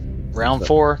reload. Round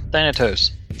 4,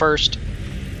 Thanatos. First,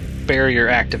 barrier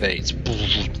activates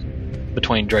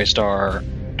between Draystar,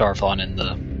 Darflon,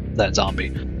 and that zombie.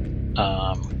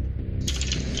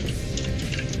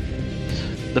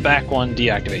 The back one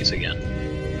deactivates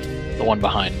again. The one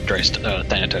behind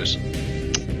Thanatos.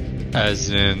 As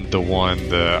in the one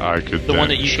that I could The one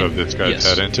that you shove can- this guy's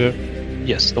yes. head into?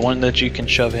 Yes, the one that you can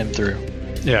shove him through.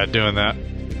 Yeah, doing that.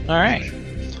 All right.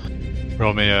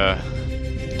 Roll me a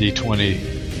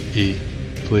D20E,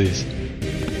 please.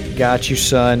 Got you,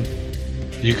 son.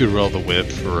 You could roll the whip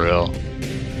for real.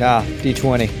 Nah,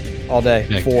 D20 all day.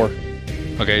 Yeah. 4.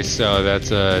 Okay, so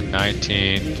that's a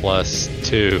 19 plus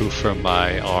 2 from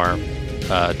my arm.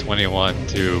 21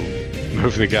 to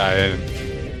move the guy in.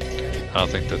 I don't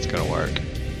think that's gonna work.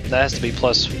 That has to be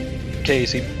plus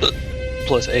KC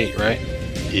plus 8, right?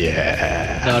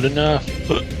 Yeah. Not enough.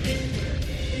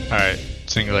 Alright,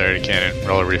 singularity cannon.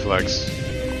 Roll a reflex.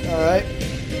 All right.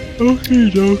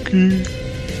 Okie dokie.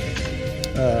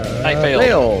 I failed.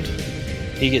 Failed.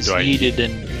 He gets Do I- yeeted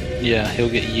and he'll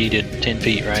get yeeted 10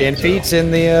 feet, right? 10 So feet's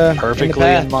in the perfectly in the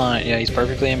in path. line. Yeah, he's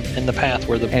perfectly in the path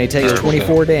where the And he takes bird will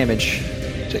 24 damage. go.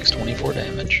 He takes 24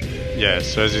 damage. Yeah,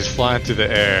 so as he's flying through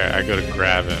the air, I go to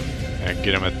grab him and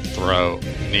get him at the throat,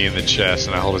 knee in the chest,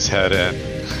 and I hold his head in.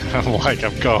 I'm like,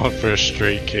 I'm going for a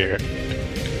streak here.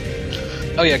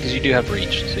 Oh yeah, because you do have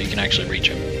reach, so you can actually reach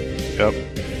him. Yep.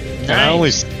 And I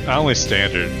only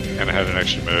standard, and I have an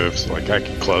extra move, so like I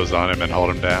can close on him and hold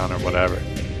him down or whatever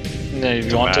You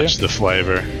to want match to? the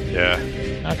flavor. Yeah.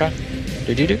 Okay.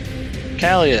 Do.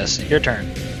 Callius, your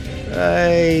turn.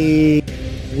 I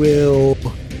will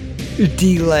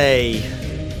delay.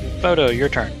 Photo, your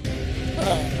turn.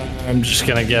 I'm just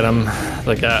gonna get him.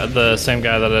 The same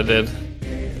guy that I did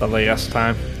the last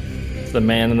time. The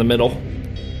man in the middle.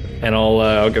 And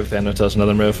I'll give Thanatos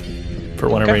another move for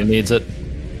whenever Okay. he needs it.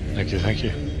 Thank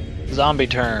you. Zombie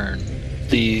turn.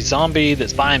 The zombie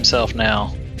that's by himself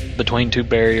now, between two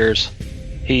barriers,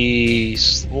 he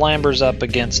slambers up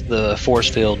against the force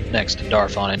field next to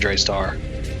Darfon and Draystar,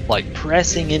 like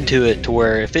pressing into it to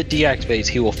where if it deactivates,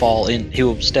 he will fall in. He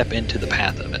will step into the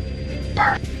path of it,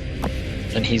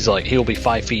 and he'll be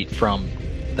 5 feet from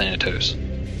Thanatos,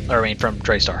 from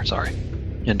Draystar. Sorry,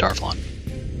 in Darflon.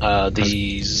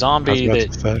 The zombie I was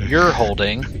about to that say. you're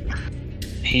holding,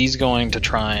 he's going to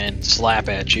try and slap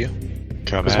at you.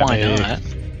 Come Because at why me. not?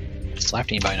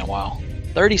 Slapped anybody in a while.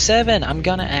 37, I'm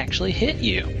gonna actually hit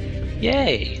you.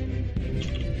 Yay.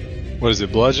 What is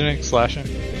it? Bludgeoning? Slashing?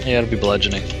 Yeah, it'll be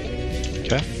bludgeoning.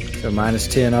 Okay. So minus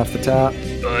 10 off the top.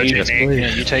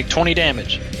 You take 20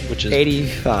 damage, which is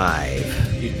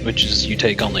 85. you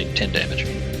take only 10 damage.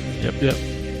 Yep.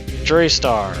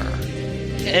 Draystar,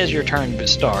 as your turn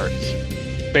starts,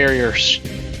 barrier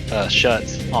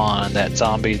shuts on that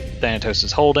zombie Thanatos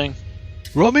is holding.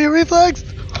 Roll me a reflex!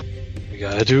 We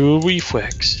gotta do a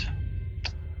reflex.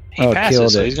 He Oh, passes,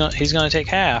 killed so it. he's gonna take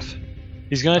half.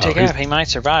 He's gonna take he's- half. He might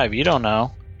survive. You don't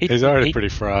know. He's already pretty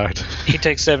fried. He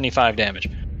takes 75 damage.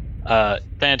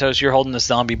 Thanatos, you're holding this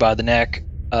zombie by the neck.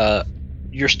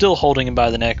 You're still holding him by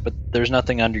the neck, but there's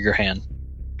nothing under your hand.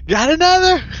 Got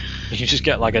another? You just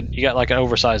got like an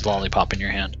oversized lollipop in your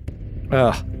hand,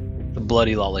 Ugh. a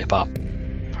bloody lollipop.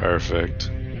 Perfect.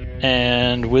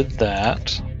 And with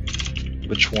that,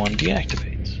 which one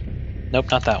deactivates?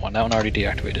 Nope, not that one. That one already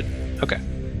deactivated. Okay.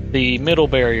 The middle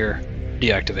barrier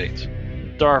deactivates.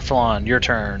 Darflon, your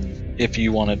turn if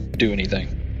you want to do anything.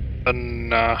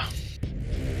 Nah.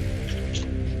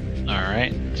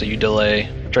 Alright, so you delay.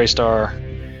 Draystar,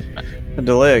 A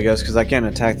delay, I guess, because I can't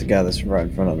attack the guy that's right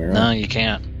in front of me, right? no, you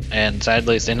can't. And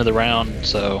sadly, it's the end of the round,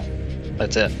 so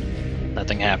that's it.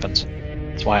 Nothing happens.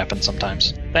 That's what happens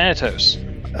sometimes. Thanatos,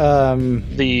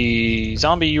 the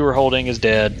zombie you were holding is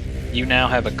dead. You now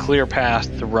have a clear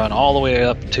path to run all the way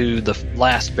up to the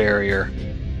last barrier,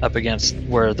 up against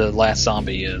where the last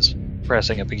zombie is,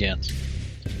 pressing up against.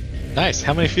 Nice.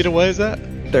 How many feet away is that?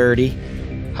 30.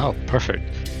 Oh, perfect.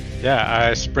 Yeah,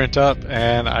 I sprint up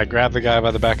and I grab the guy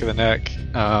by the back of the neck.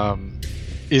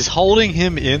 Is holding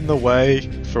him in the way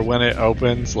for when it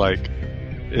opens, like,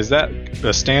 is that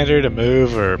a standard, a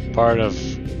move, or part of,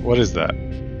 what is that?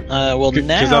 Well, Because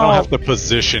now I don't have to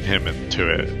position him into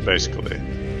it, basically,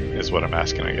 is what I'm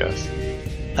asking, I guess.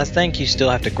 I think you still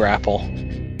have to grapple.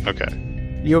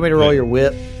 Okay. You want me to roll your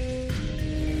whip?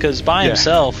 Because by Yeah.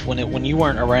 himself, when you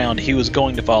weren't around, he was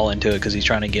going to fall into it because he's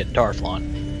trying to get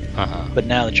Darflon. Uh-huh. But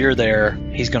now that you're there,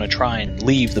 he's going to try and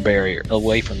leave the barrier,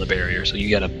 away from the barrier. So you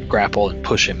got to grapple and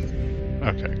push him.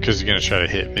 Okay, because he's going to try to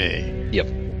hit me. Yep.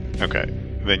 Okay.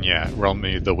 Then, yeah, roll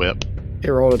me the whip.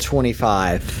 It rolled a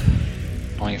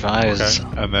 25. 25 is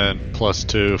Okay. And then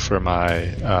 +2 for my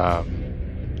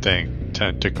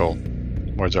tentacle.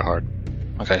 Words are hard.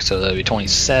 okay. So that'd be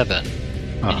 27,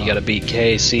 and Uh-huh. you got to beat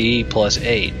KC plus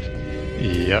 8.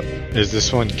 Yep. Is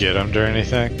this one get him or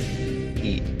anything?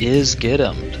 He is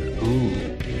get-emmed. Ooh,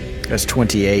 That's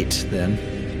 28 then.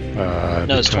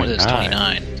 no, it's 20. It's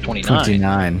 29. 29.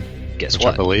 29. Guess Which I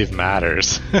what? believe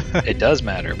matters. It does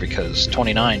matter because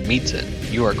 29 meets it.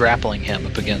 You are grappling him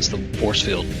up against the force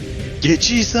field. Get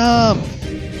you some!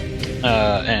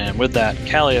 And with that,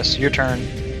 Callius, your turn.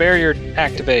 Barrier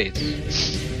activates.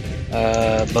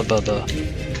 I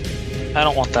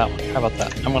don't want that one. How about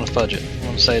that? I'm going to fudge it. I'm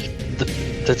going to say,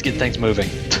 let's get things moving.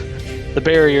 The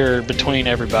barrier between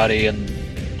everybody and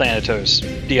Thanatos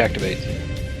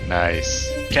deactivates. Nice.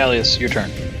 Callius, your turn.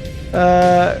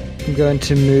 I'm going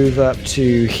to move up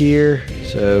to here,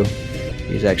 so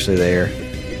he's actually there.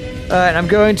 And I'm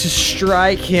going to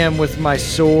strike him with my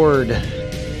sword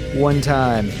one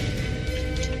time.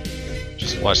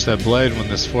 Just watch that blade when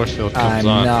this force field comes I'm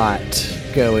on. not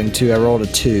going to. I rolled a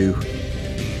 2.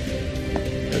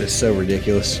 That is so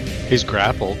ridiculous. He's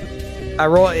grappled.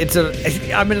 I'm at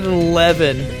an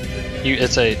 11.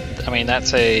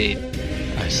 That's a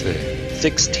I see.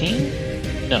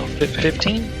 16? No,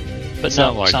 15? But It's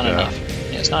no, not like it's not that. enough.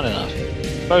 Yeah, it's not enough.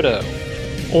 Photo.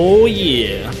 Oh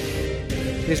yeah.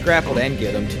 He's grappled and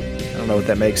get him. I don't know what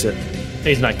that makes it.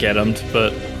 He's not get him,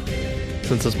 but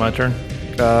since it's my turn.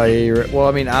 Yeah, well,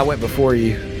 I mean, I went before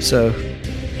you, so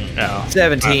Yeah.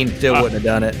 17 still wouldn't have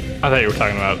done it. I thought you were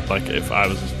talking about like if I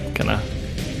was gonna,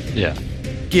 Yeah.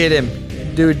 Get him.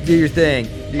 Do your thing.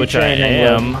 Do which your I training,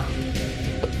 am. I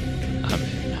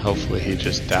mean, hopefully he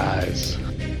just dies.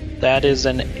 That is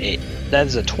a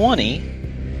 20.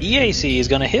 EAC is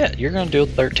going to hit. You're going to deal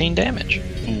 13 damage.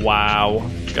 Wow,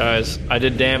 guys, I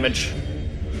did damage.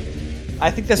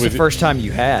 I think that's With the first time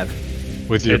you have.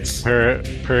 With your It's-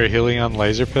 perihelion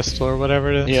laser pistol or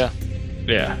whatever it is? Yeah.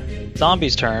 Yeah.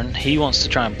 Zombie's turn. He wants to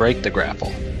try and break the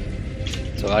grapple.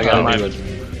 So I got to do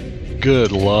it.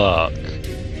 Good luck.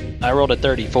 I rolled a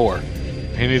 34.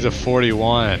 He needs a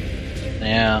 41.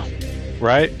 Yeah.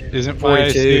 Right? Isn't 42. my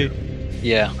AC?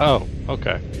 Yeah. Oh,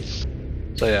 okay.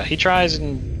 So yeah, he tries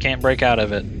and can't break out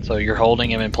of it. So you're holding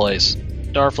him in place.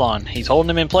 Darflon, he's holding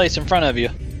him in place in front of you.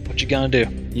 What you gonna do?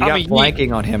 You I got mean,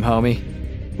 flanking on him, homie.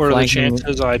 What are the Flanking-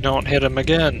 chances I don't hit him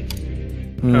again?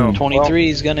 Hmm. 23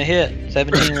 is gonna hit.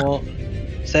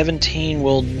 17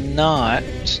 will not.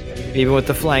 Even with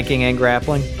the flanking and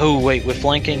grappling. Oh wait, with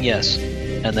flanking, yes.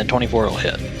 And then 24 will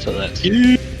hit. So that's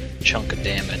chunk of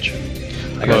damage.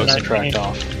 I gotta Close. subtract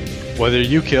off. Whether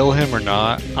you kill him or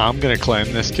not, I'm going to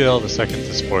claim this kill the second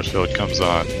this force field comes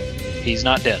on. He's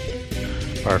not dead.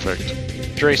 Perfect.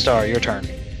 Draystar, your turn.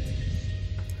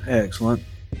 Excellent.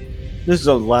 This is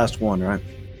the last one, right?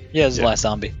 Yeah, this is the Yeah. last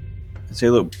zombie. Is he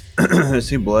look? Is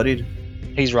he bloodied?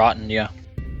 He's rotten, yeah.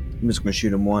 I'm just gonna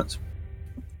shoot him once.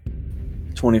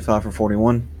 25 for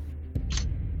 41.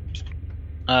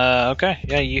 Okay.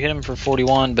 Yeah, you hit him for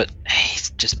 41, but he's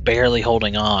just barely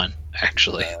holding on,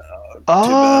 actually.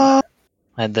 Oh,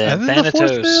 And then and then the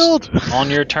force Thanatos, field. on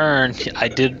your turn,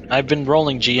 I've been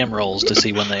rolling GM rolls to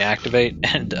see when they activate,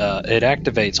 and it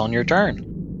activates on your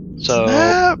turn. So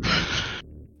Snap.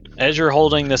 as you're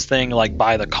holding this thing like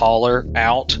by the collar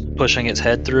out, pushing its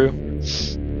head through,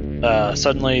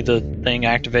 suddenly the thing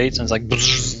activates and it's like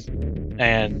bzzz,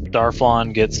 and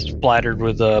Darflon gets splattered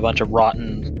with a bunch of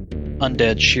rotten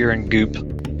undead sheeran goop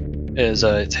as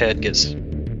its head gets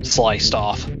sliced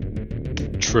off.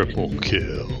 Triple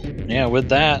kill. Yeah, with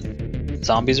that,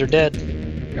 zombies are dead.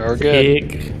 You're good.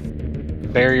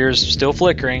 Big. Barrier's still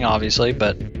flickering, obviously,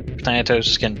 but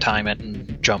Thanatos can time it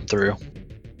and jump through.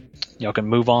 Y'all can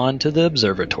move on to the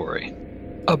observatory.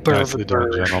 Nicely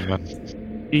done,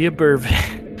 gentlemen.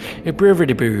 A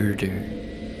brevity bird.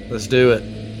 Let's do it.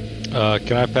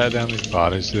 Can I pat down these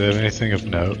bodies? Do they have anything of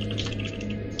note?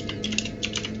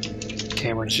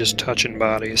 Cameron's just touching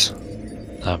bodies.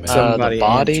 I mean, Somebody the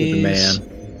answer the bodies. man.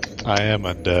 I am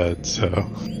undead, so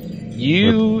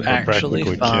You We're actually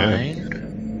practically find.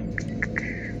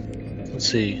 Let's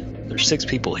see. There's 6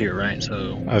 people here, right?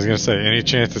 So I was gonna say, any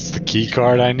chance it's the key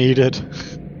card I needed?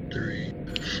 3.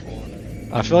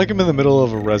 I feel like I'm in the middle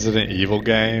of a Resident Evil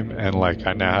game, and like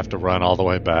I now have to run all the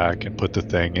way back and put the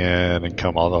thing in and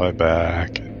come all the way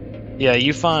back. Yeah,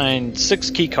 you find 6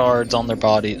 key cards on their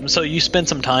body. So you spend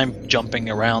some time jumping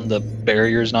around the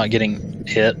barriers, not getting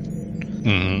hit.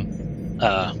 Mm-hmm.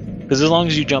 Because as long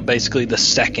as you jump, basically the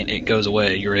second it goes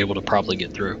away, you're able to probably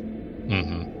get through.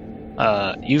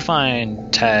 Mm-hmm. You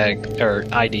find tag or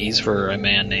IDs for a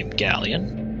man named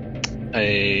Galleon,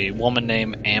 a woman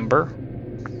named Amber,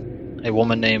 a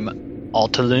woman named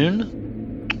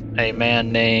Altaloon, a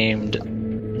man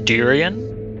named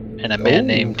Durian, and a man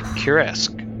named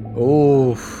Kuresk.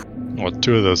 Oh, Well,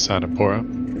 2 of those sound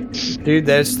important. dude,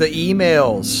 that's the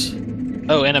emails.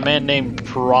 Oh, and a man named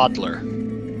Prodler.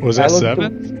 Was I that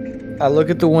looked 7? I look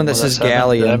at the one that Was says that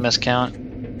 7? Did I Galleon.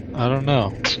 miscount? I don't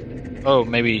know. Oh,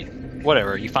 maybe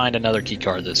whatever. You find another key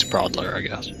card that's Prodler, I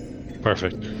guess.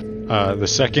 Perfect. The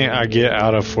second I get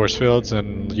out of force fields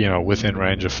and, within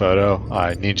range of photo,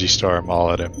 I Ninja Star them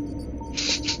all at him.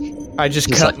 I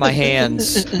just cup my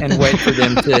hands and wait for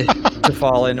them to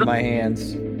fall into my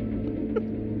hands.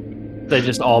 They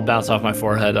just all bounce off my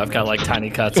forehead. I've got like tiny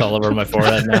cuts all over my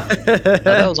forehead now.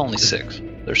 That was only 6.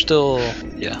 There's still,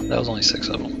 that was only 6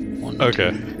 of them. 1, 2,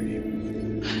 Okay.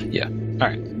 3. Yeah. All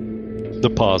right. The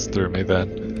pause threw me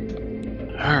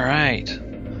then. All right.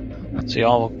 So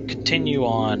y'all continue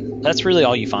on. That's really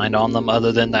all you find on them,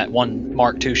 other than that one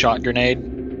Mark II shot grenade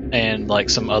and like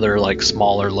some other like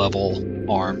smaller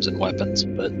level arms and weapons,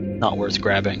 but not worth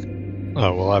grabbing.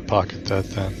 Oh, well, I pocket that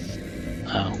then.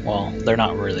 Oh, well, they're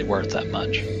not really worth that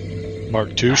much.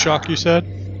 Mark II shock, you said?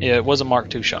 Yeah, it was a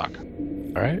Mark II shock.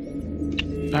 All right.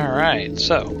 All right,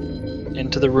 so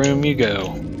into the room you go.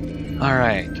 All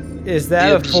right. Is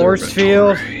that a force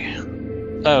field?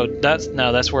 Oh,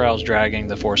 that's where I was dragging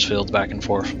the force fields back and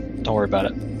forth. Don't worry about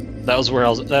it.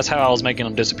 That's how I was making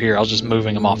them disappear. I was just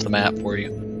moving them off the map for you.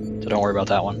 So don't worry about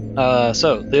that one.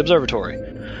 So the observatory.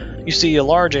 You see a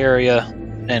large area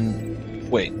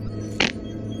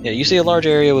you see a large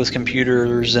area with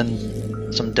computers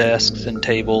and some desks and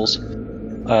tables.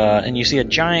 And you see a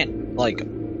giant, like,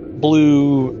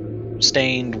 blue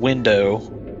stained window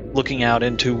looking out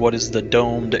into what is the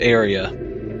domed area.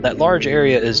 That large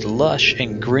area is lush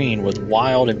and green with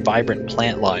wild and vibrant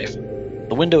plant life.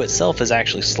 The window itself is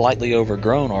actually slightly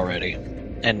overgrown already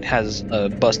and has a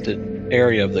busted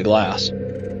area of the glass.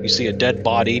 You see a dead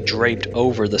body draped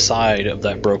over the side of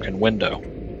that broken window,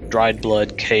 dried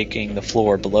blood caking the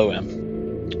floor below him.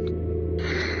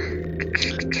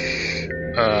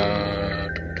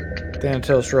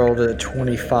 Thanatos rolled a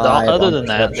 25. Other than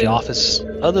that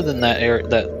area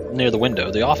that near the window,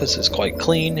 the office is quite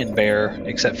clean and bare,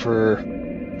 except for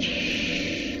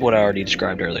what I already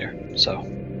described earlier. So,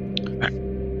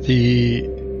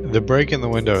 the break in the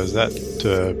window, is that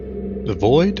the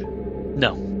void?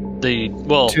 No,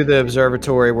 to the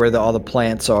observatory where all the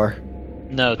plants are.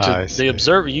 No, the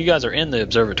observer. You guys are in the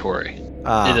observatory.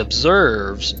 It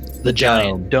observes the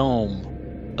giant dome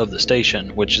of the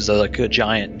station, which is like a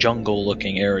giant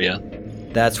jungle-looking area.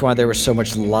 That's why there was so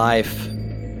much life.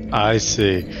 I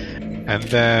see. And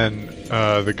then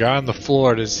the guy on the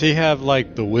floor, does he have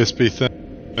like the wispy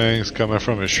things coming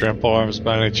from his shrimp arms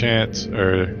by any chance,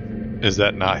 or is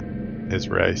that not his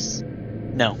race?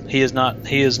 No, he is not.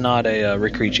 He is not a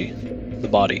Rikrichi. The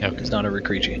body is not a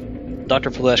Rikrichi.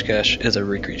 Dr. Fleshkesh is a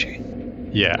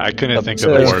Rikrichi. Yeah, I couldn't think of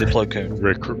the word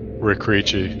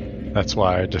Rikrichi. That's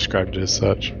why I described it as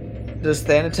such. Does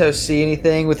Thanatos see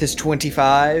anything with his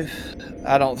 25?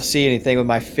 I don't see anything with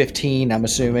my 15, I'm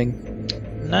assuming.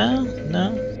 No.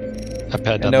 I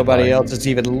pat and nobody else is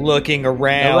even looking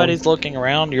around. Nobody's looking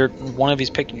around. One of you's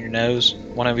picking your nose.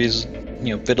 One of you's,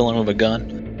 fiddling with a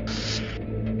gun.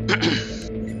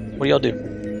 What do y'all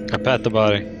do? I pat the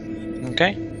body.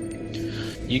 Okay.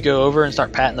 You go over and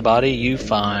start patting the body. You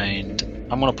find...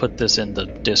 I'm going to put this in the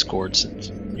Discord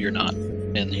since you're not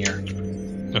in here.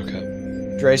 Okay.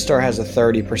 Draystar has a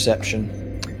 30 perception.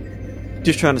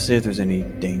 Just trying to see if there's any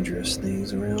dangerous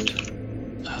things around.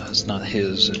 It's not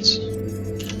his, it's...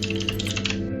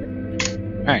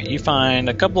 Alright, you find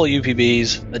a couple of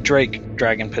UPBs, a Drake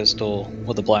Dragon Pistol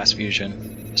with a Blast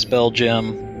Fusion, a Spell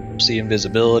Gem, See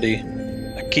Invisibility,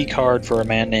 a key card for a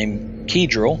man named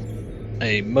Keydril,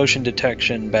 a Motion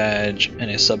Detection Badge, and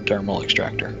a Subthermal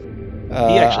Extractor.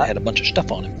 He actually had a bunch of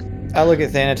stuff on him. I look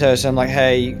at Thanatos and I'm like,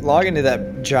 hey, log into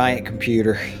that giant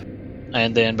computer.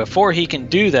 And then before he can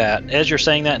do that, as you're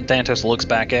saying that and Thanatos looks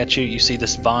back at you, you see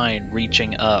this vine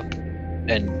reaching up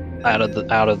and out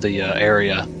of the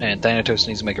area, and Thanatos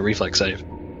needs to make a reflex save.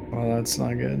 Well, that's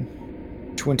not good.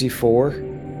 24.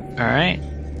 Alright.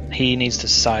 He needs to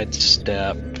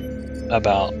sidestep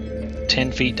about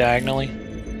 10 feet diagonally.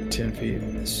 10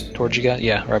 feet. Towards you guys?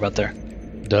 Yeah, right about there.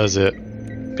 Does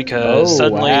it? Because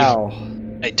suddenly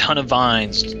a ton of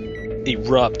vines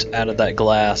erupt out of that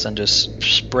glass and just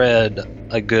spread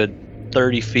a good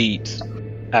 30 feet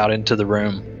out into the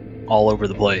room, all over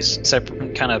the place,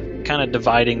 kind of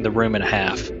dividing the room in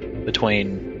half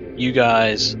between you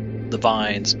guys, the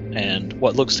vines, and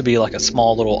what looks to be like a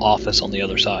small little office on the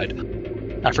other side.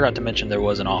 I forgot to mention there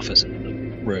was an office in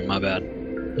the room. My bad.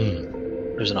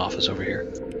 There's an office over here.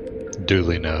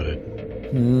 Duly noted.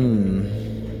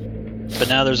 But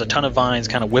now there's a ton of vines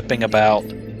kind of whipping about.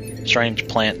 Strange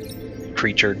plant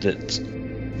creature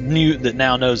that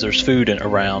now knows there's food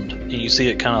around, and you see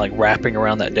it kind of like wrapping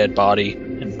around that dead body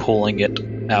and pulling it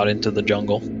out into the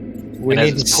jungle. And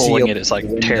as it's pulling it, it's like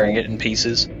tearing it in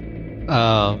pieces.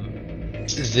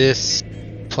 This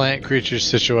plant creature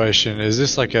situation, is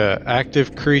this like a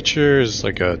active creature? Is this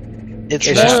like a It's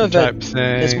It's more of a type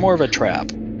thing? it's more of a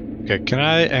trap. Okay, can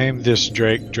I aim this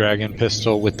Drake Dragon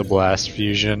pistol with the blast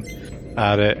fusion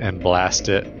at it and blast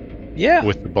it Yeah,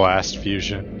 with the blast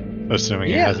fusion? Assuming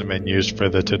it Yeah. hasn't been used for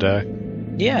the today.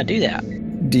 yeah, do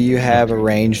that. Do you have a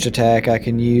ranged attack I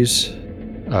can use?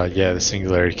 Yeah, the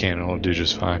singularity cannon will do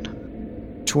just fine.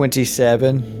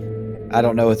 27. I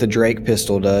don't know what the Drake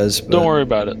pistol does. But Don't worry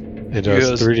about it. It does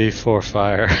Because- 3d4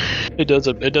 fire. It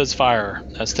does fire.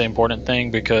 That's the important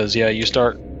thing because you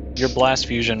start your blast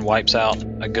fusion wipes out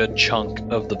a good chunk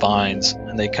of the vines,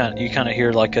 and you kind of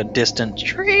hear like a distant,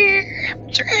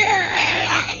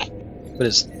 but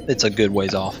it's a good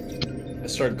ways off. I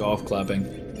start golf clapping.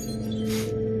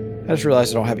 I just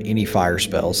realized I don't have any fire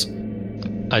spells.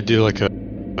 I do like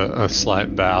a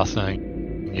slight bow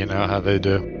thing. You know how they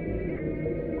do.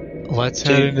 Let's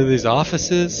head into these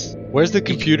offices. Where's the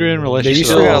computer in relation Dude, you to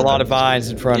still the got a office? lot of vines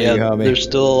in front Yeah, of you, homie. there's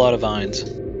still a lot of vines.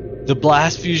 The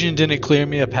blast fusion didn't clear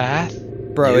me a path?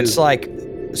 Bro, Dude. it's like,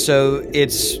 so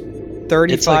it's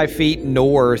 35 It's like- feet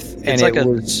north, and it's like it a-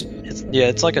 was,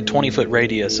 It's like a 20-foot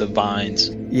radius of vines,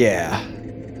 yeah.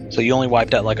 so you only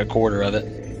wiped out like a quarter of it.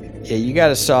 Yeah, you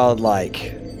got a solid,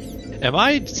 like, Am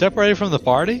I separated from the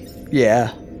party?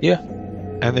 yeah.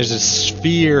 And there's a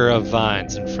sphere of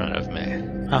vines in front of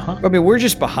me. Uh-huh. I mean, we're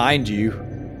just behind you.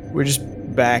 We're just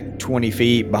back 20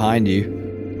 feet behind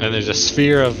you. And there's a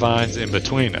sphere of vines in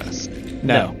between us.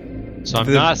 No. So I'm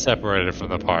The- not separated from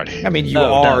the party. I mean, you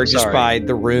No, are just sorry. by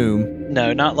the room.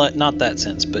 No, not that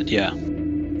sense, but yeah.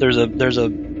 There's a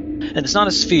and it's not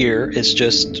a sphere, it's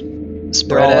just They're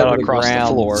spread all out over the across the ground,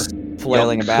 floor.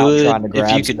 flailing You about, could- trying to grab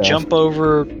If you could stuff. jump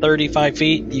over 35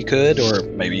 feet, you could, or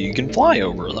maybe you can fly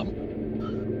over them.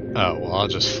 Oh, well, I'll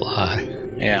just fly.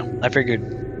 Yeah, I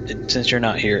figured since you're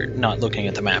not here, not looking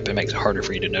at the map, it makes it harder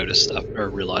for you to notice stuff or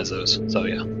realize those. So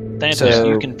yeah, Thanatos, So-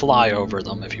 you can fly over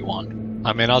them if you want.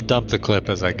 I mean, I'll dump the clip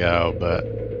as I go, but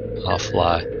I'll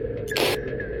fly.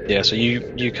 Yeah, so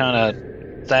you kind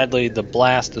of, sadly, the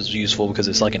blast is useful because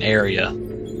it's like an area.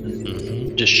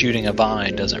 Mm-hmm. Just shooting a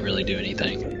vine doesn't really do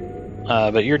anything.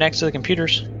 But you're next to the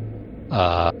computers.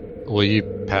 Will you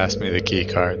pass me the key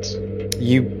cards?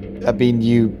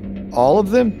 All of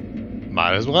them?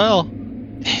 Might as well.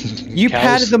 You Callus-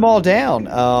 patted them all down.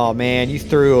 Oh, man, you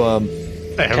threw them.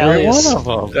 Every Callius- one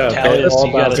of them. Yeah, Callius, all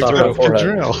you gotta bounced off throw- my forehead.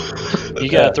 Drill. You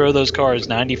gotta throw those cards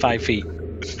 95 feet.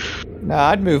 No,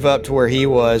 I'd move up to where he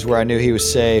was, where I knew he was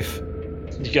safe.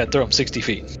 You gotta throw them 60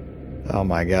 feet. Oh,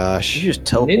 my gosh. You just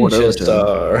teleport over Ninja to him.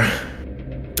 star.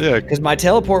 Yeah, Because my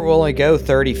teleport will only go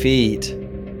 30 feet.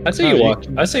 I say you walk.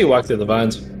 I say you walk through the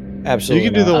vines. you Absolutely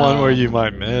can do the not. one where you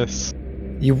might miss.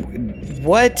 You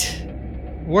what?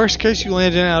 Worst case, you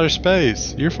land in outer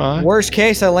space. You're fine. Worst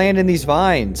case, I land in these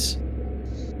vines.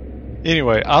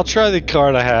 Anyway, I'll try the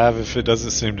card I have. If it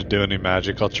doesn't seem to do any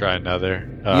magic, I'll try another.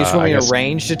 You just want I me to guess-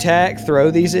 ranged attack,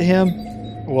 throw these at him?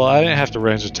 Well, I didn't have to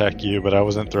range attack you, but I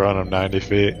wasn't throwing them 90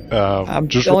 feet. I'm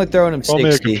just only throwing him roll me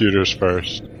a 60. computers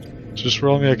first. Just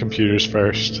roll me a computers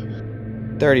first.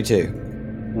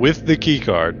 32. With the key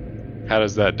card, how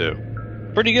does that do?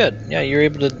 Pretty good. Yeah, you're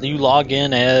able to. You log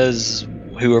in as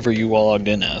whoever you logged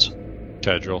in as.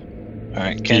 Tedril. All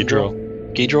right,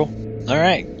 Kendril. Kedril. All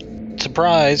right.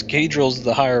 Surprise! Kedril's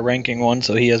the higher ranking one,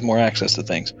 so he has more access to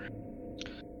things.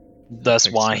 That's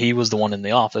Makes why sense. he was the one in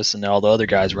the office, and all the other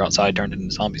guys were outside, turned into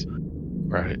zombies.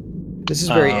 Right. This is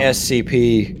very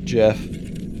SCP, Jeff.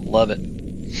 Love it.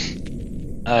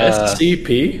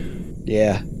 SCP.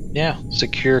 Yeah. Yeah,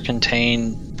 secure,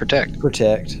 contain, protect.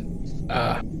 Protect.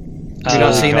 Ah, You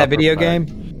not seen that video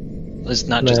game? It's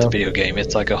not just No. a video game;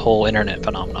 it's like a whole internet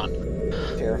phenomenon.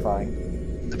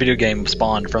 Terrifying. The video game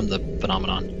spawned from the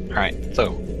phenomenon. All right,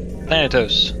 so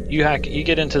Thanatos, you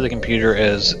get into the computer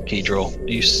as Kedril.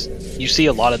 You see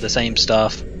a lot of the same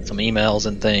stuff, some emails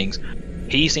and things.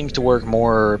 He seems to work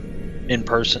more in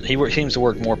person. Seems to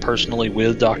work more personally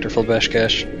with Dr.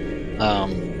 Flabeshkesh.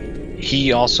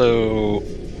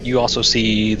 You also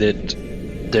see that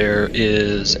there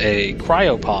is a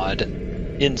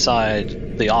cryopod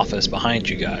inside the office behind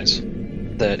you guys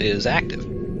that is active.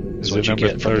 Is That's what it you number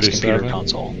get from this computer 37?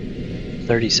 console.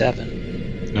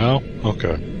 37. No?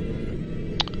 Okay.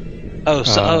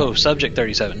 Subject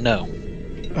 37. No,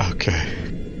 Okay.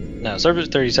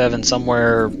 Subject 37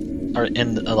 somewhere or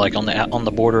in like on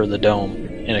the border of the dome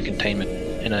in a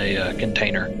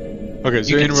container. Okay, so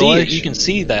You in can see it, relation... you can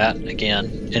see that again,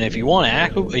 and if you want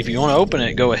to open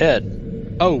it, go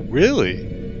ahead. Oh,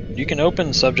 really? You can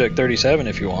open Subject 37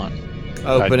 if you want.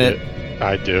 Open it.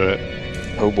 I do it.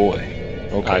 Oh boy.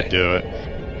 I Okay. do it.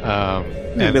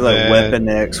 Maybe and like then- Weapon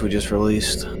X we just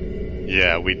released.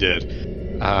 Yeah, we did.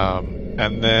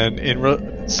 And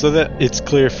then, so that it's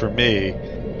clear for me,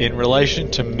 in relation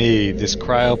to me, this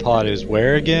cryopod is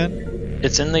where again?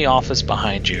 It's in the office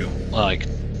behind you, like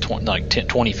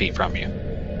 20 feet from you.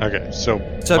 Okay, so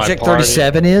Subject my party-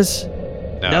 37 is?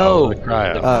 No, the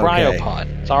cryo. the Oh, okay.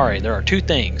 cryopod. Sorry, there are two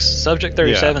things. Subject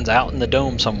 37's out in the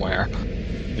dome somewhere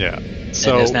Yeah. and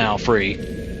So is now free,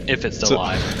 if it's still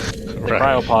alive. The right.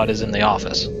 cryopod is in the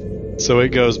office. So it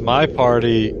goes my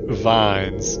party,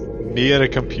 Vines, me at a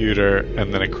computer,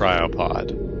 and then a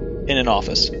cryopod. In an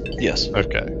office, yes.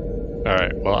 Okay.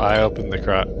 Alright, well, I open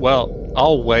the Well,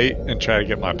 I'll wait and try to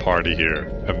get my party here,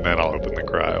 and then I'll open the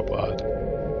cryopod.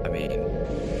 I mean,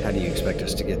 how do you expect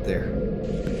us to get there?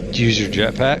 Use your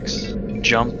jetpacks?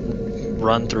 Jump,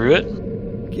 run through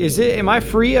it. Am I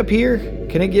free up here?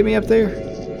 Can it get me up there?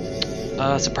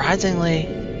 Surprisingly,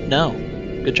 no.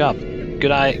 Good job.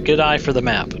 Good eye for the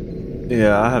map.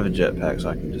 Yeah, I have a jetpack, so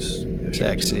I can just.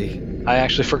 Sexy. I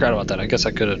actually forgot about that. I guess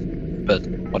I could have, but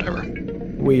whatever.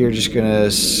 We are just gonna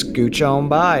scooch on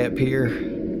by up here.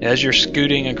 As you're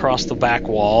scooting across the back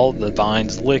wall, the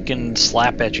vines lick and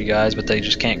slap at you guys, but they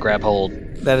just can't grab hold.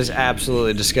 That is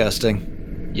absolutely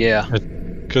disgusting. Yeah.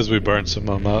 Because we burned some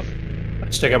of them up. I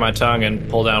stick out my tongue and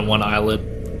pull down one eyelid.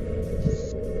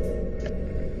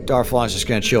 Darflon's just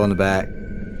gonna chill in the back.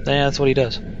 Yeah, that's what he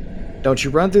does. Don't you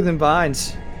run through them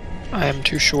vines. I am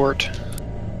too short.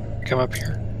 Come up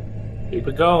here. Keep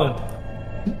it going.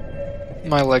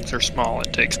 My legs are small.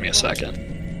 It takes me a second.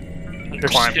 Climb.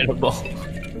 Understandable.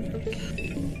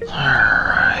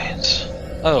 Alright.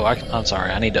 Oh, I'm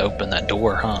sorry. I need to open that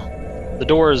door, huh? The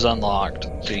door is unlocked,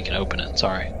 so you can open it.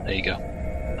 Sorry. There you go.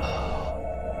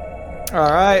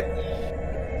 Alright.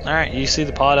 Alright, you see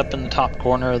the pod up in the top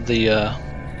corner of the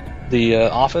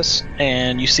office,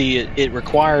 and you see it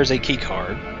requires a key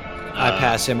card. I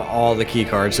pass him all the key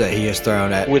cards that he has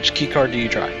thrown at. Which key card do you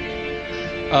try?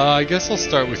 I guess I'll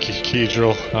start with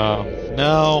Keydril.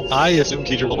 No, I assume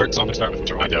Keydril will work, so I'm going to start with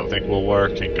Keydril. I don't think will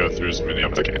work and go through as many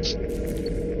of the games.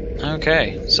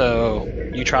 Okay, so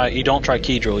you don't try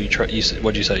Keydril,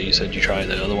 what'd you say? You said you try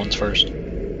the other ones first?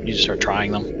 You just start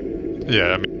trying them?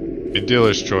 Yeah, I mean,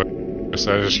 dealer's choice.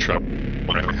 So I just try.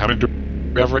 How many do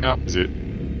we have right now? Is it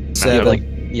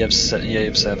 7. You have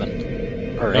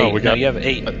 7. Or No, 8. No, you have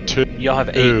 8. 2? You'll have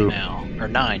 8 Two. now. Or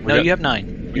 9. We No, got- you have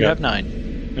 9. You got- have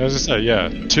 9. I was just say, yeah,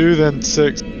 2, then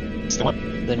 6, then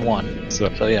 1. Then 1. So,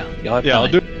 So yeah, you'll have yeah, 9.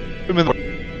 I'll do them in the.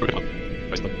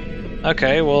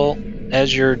 Okay, well,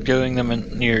 as you're doing them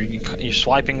and you're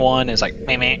swiping one, it's like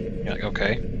meh meh. You're like,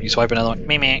 okay. You swipe another one,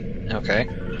 meh meh. Okay.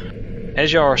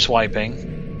 As you are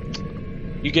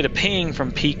swiping, you get a ping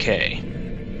from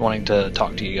PK wanting to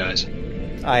talk to you guys.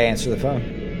 I answer the phone.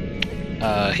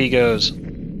 He goes,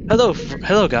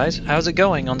 hello guys, how's it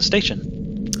going on the station?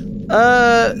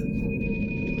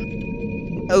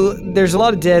 There's a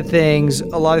lot of dead things,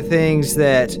 a lot of things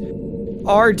that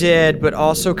are dead but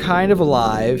also kind of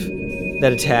alive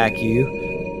that attack you.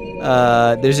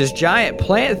 There's this giant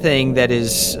plant thing that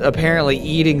is apparently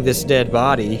eating this dead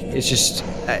body. It's just,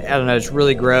 I don't know, it's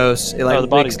really gross. It The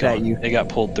body's licks at gone. you. It got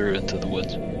pulled through into the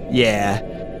woods.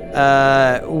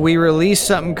 Yeah. We released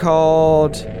something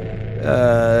called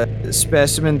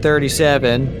Specimen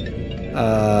 37.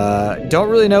 Don't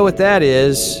really know what that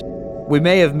is. We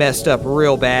may have messed up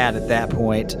real bad at that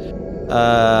point.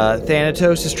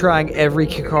 Thanatos is trying every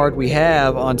card we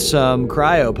have on some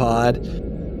cryopod.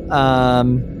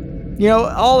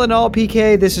 All in all,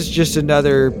 PK, this is just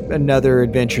another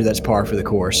adventure that's par for the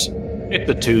course. It's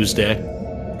a Tuesday.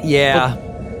 Yeah.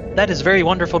 That is very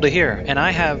wonderful to hear, and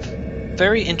I have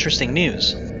very interesting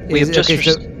news. We have just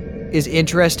is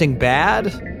interesting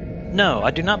bad? No,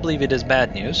 I do not believe it is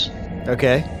bad news.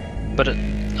 Okay. But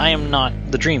I am not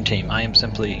the Dream Team. I am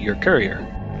simply your courier,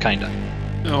 kinda.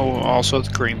 Oh, also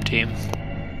the Cream Team.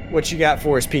 What you got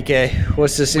for us, PK?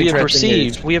 What's this We interesting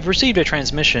news? have received a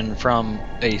transmission from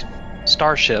a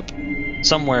starship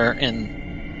somewhere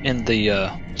in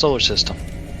the solar system.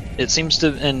 It seems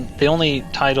to, and the only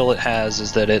title it has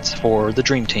is that it's for the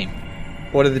Dream Team.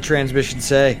 What did the transmission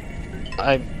say?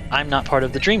 I'm not part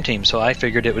of the Dream Team, so I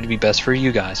figured it would be best for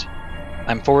you guys.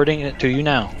 I'm forwarding it to you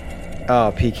now.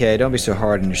 Oh, PK, don't be so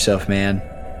hard on yourself, man.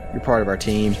 You're part of our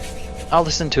team. I'll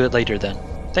listen to it later then.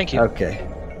 Thank you. Okay.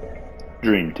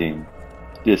 Dream Team,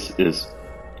 this is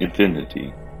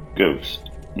Infinity, Ghost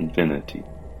Infinity.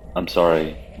 I'm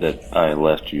sorry that I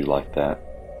left you like that.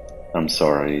 I'm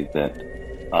sorry that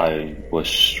I was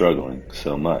struggling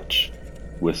so much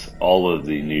with all of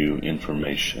the new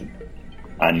information.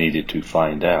 I needed to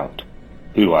find out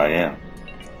who I am,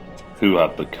 who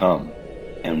I've become,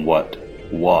 and what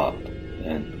WAP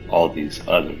and all these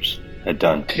others had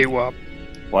done to me. AWOP.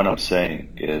 what I'm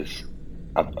saying is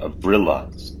I've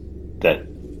realized that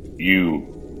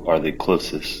you are the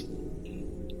closest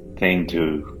thing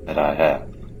that I have.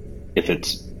 If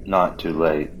it's not too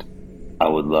late, I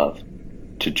would love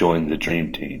to join the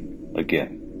Dream Team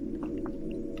again.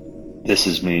 This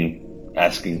is me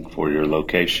asking for your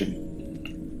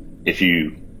location. If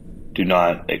you do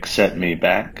not accept me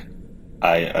back,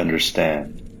 I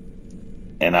understand,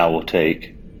 and I will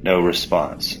take no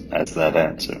response as that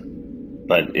answer.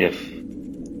 But if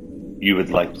you would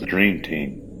like the Dream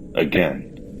Team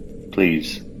again,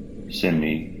 please send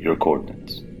me your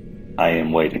coordinates. I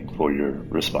am waiting for your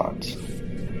response.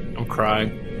 I'm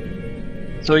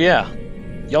crying. So yeah,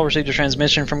 y'all received a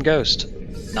transmission from Ghost.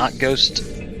 Not Ghost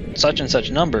such and such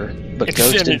number, but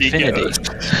Ghost Infinity. Ghost.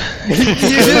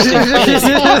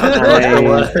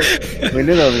 We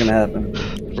knew that was gonna happen.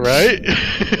 Right?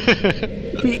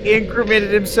 He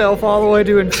incremented himself all the way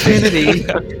to infinity.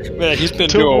 Man, he's been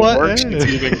To doing what work end? since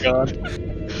he's been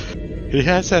gone. He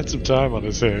has had some time on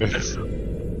his hands.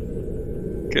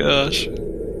 Gosh.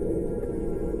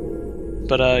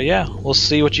 But yeah, we'll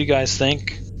see what you guys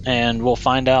think, and we'll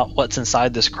find out what's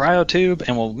inside this cryotube,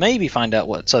 and we'll maybe find out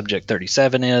what Subject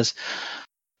 37 is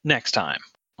next time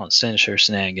on Sinister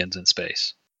Shenanigans in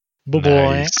Space.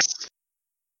 Nice.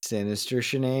 Sinister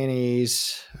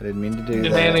shenanigans. I didn't mean to do The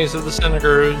that. nannies of the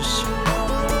Senegurs.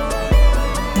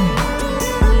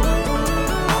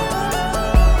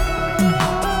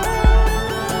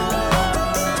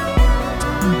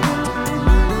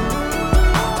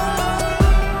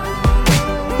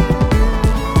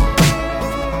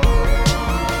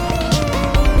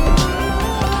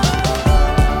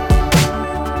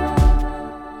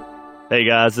 Hey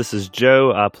guys, this is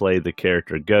Joe. I play the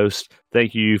character Ghost.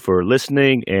 Thank you for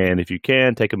listening, and if you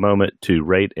can, take a moment to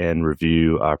rate and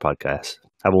review our podcast.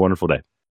 Have a wonderful day.